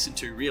and listen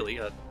to,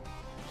 really. I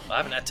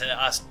haven't had to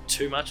ask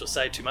too much or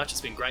say too much. It's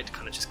been great to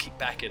kind of just kick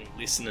back and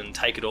listen and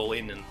take it all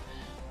in, and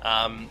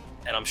I'm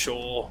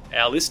sure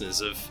our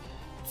listeners have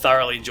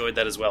thoroughly enjoyed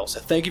that as well. So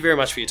thank you very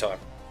much for your time.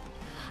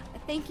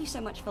 Thank you so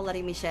much for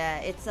letting me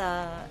share. It's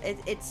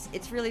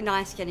really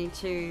nice getting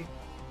to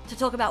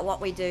talk about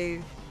what we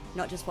do,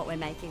 not just what we're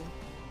making.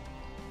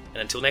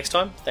 And until next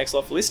time, thanks a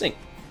lot for listening.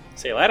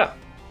 See you later.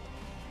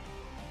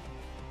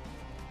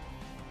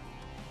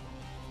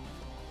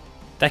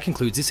 That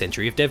concludes this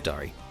entry of Dev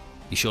Diary.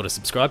 Be sure to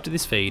subscribe to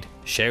this feed,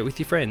 share it with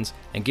your friends,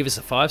 and give us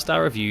a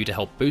 5-star review to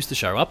help boost the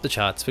show up the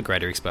charts for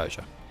greater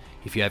exposure.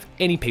 If you have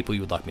any people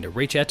you would like me to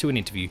reach out to and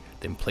interview,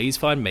 then please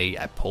find me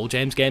at Paul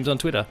James Games on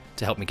Twitter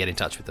to help me get in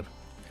touch with them.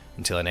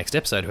 Until our next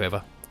episode,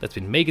 however, that's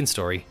been Megan's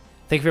story.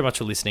 Thank you very much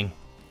for listening,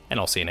 and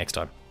I'll see you next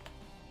time.